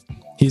crazy.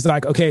 He's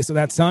like, okay, so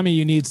that's telling me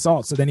you need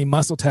salt. So then he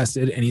muscle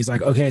tested, and he's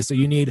like, okay, so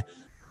you need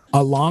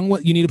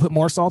to put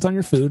more salt on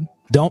your food.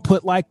 Don't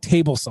put like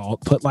table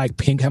salt, put like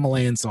pink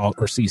Himalayan salt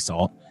or sea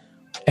salt.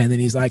 And then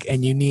he's like,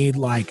 and you need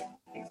like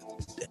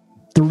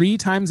 3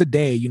 times a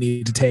day, you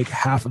need to take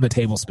half of a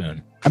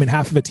teaspoon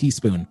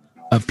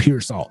of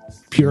pure salt,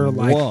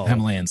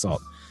 Himalayan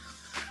salt.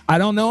 I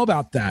don't know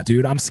about that,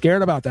 dude. I'm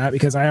scared about that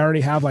because I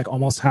already have like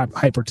almost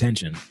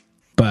hypertension.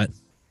 But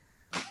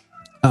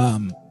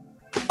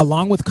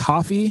along with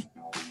coffee,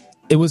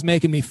 it was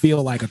making me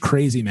feel like a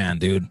crazy man,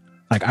 dude.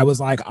 Like, I was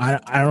like, I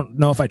don't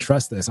know if I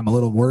trust this. I'm a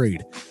little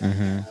worried.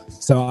 Mm-hmm.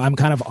 So I'm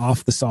kind of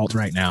off the salt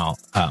right now.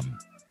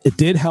 It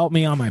did help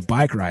me on my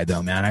bike ride,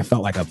 though, man. I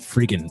felt like a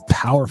freaking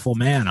powerful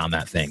man on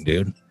that thing,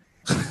 dude.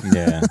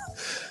 Yeah.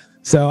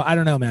 So I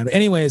don't know, man. But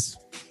anyways,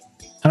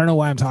 I don't know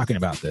why I'm talking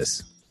about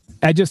this.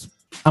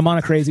 I'm on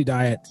a crazy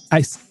diet.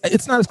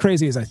 It's not as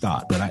crazy as I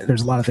thought, but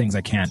there's a lot of things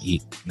I can't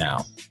eat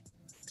now.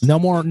 No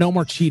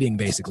more cheating,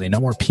 basically. No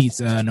more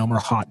pizza, no more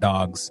hot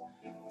dogs,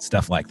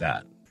 stuff like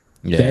that.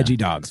 Yeah. Veggie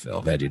dogs,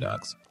 Phil. Veggie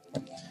dogs.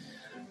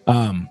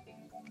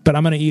 But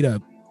I'm going to eat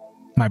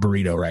my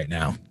burrito right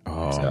now.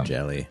 Oh, so.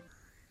 Jelly.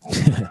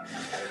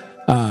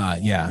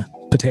 Yeah.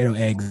 Potato,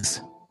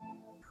 eggs.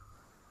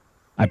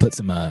 I put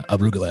some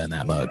arugula in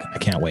that mug. I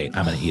can't wait.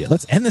 I'm going to eat it.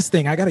 Let's end this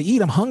thing. I got to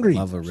eat. I'm hungry.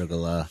 Love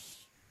arugula.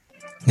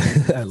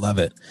 I love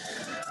it.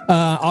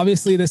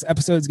 Obviously, this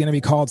episode is going to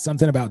be called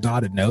something about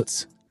dotted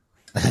notes.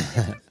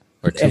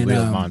 Or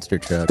two-wheel monster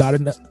trucks.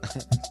 Dotted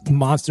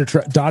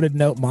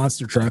note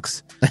monster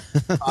trucks.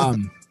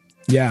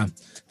 Yeah.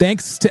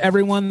 Thanks to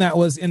everyone that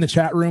was in the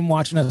chat room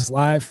watching us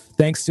live.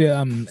 Thanks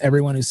to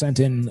everyone who sent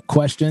in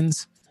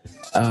questions.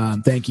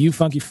 Thank you,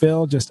 Funky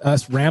Phil. Just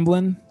us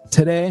rambling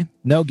today.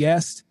 No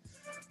guest.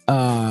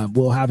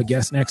 We'll have a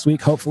guest next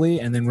week, hopefully,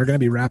 and then we're going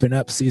to be wrapping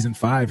up season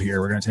 5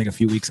 here. We're going to take a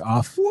few weeks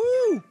off.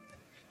 Woo!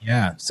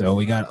 Yeah, so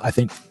we got, I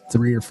think,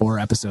 3 or 4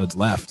 episodes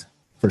left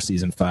for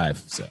season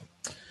 5. So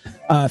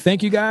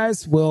thank you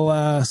guys.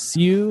 We'll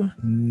see you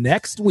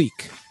next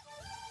week.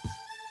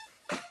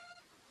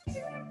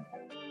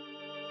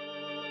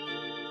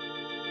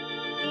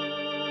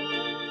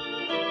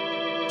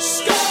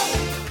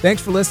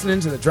 Thanks for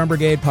listening to the Drum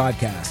Brigade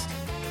podcast.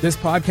 This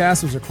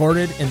podcast was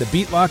recorded in the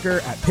Beat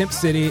Locker at Pimp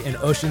City in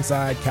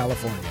Oceanside,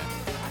 California.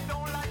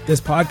 This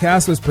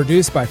podcast was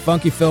produced by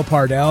Funky Phil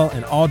Pardell,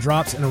 and all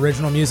drops and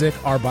original music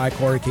are by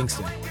Corey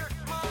Kingston.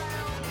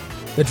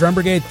 The Drum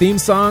Brigade theme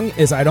song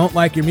is I Don't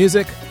Like Your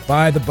Music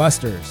by The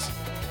Busters.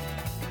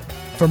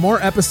 For more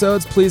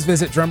episodes, please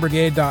visit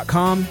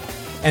drumbrigade.com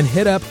and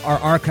hit up our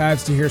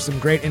archives to hear some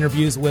great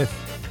interviews with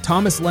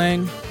Thomas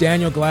Lang,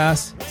 Daniel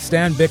Glass,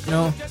 Stan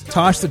Bicknell,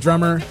 Tosh the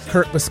Drummer,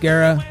 Kurt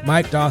Busquera,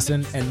 Mike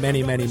Dawson, and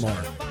many, many more.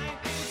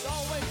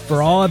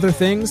 For all other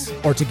things,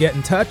 or to get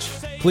in touch,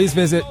 please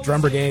visit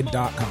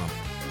drumbrigade.com.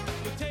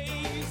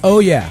 Oh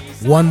yeah,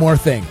 one more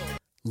thing.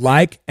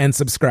 Like and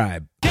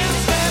subscribe.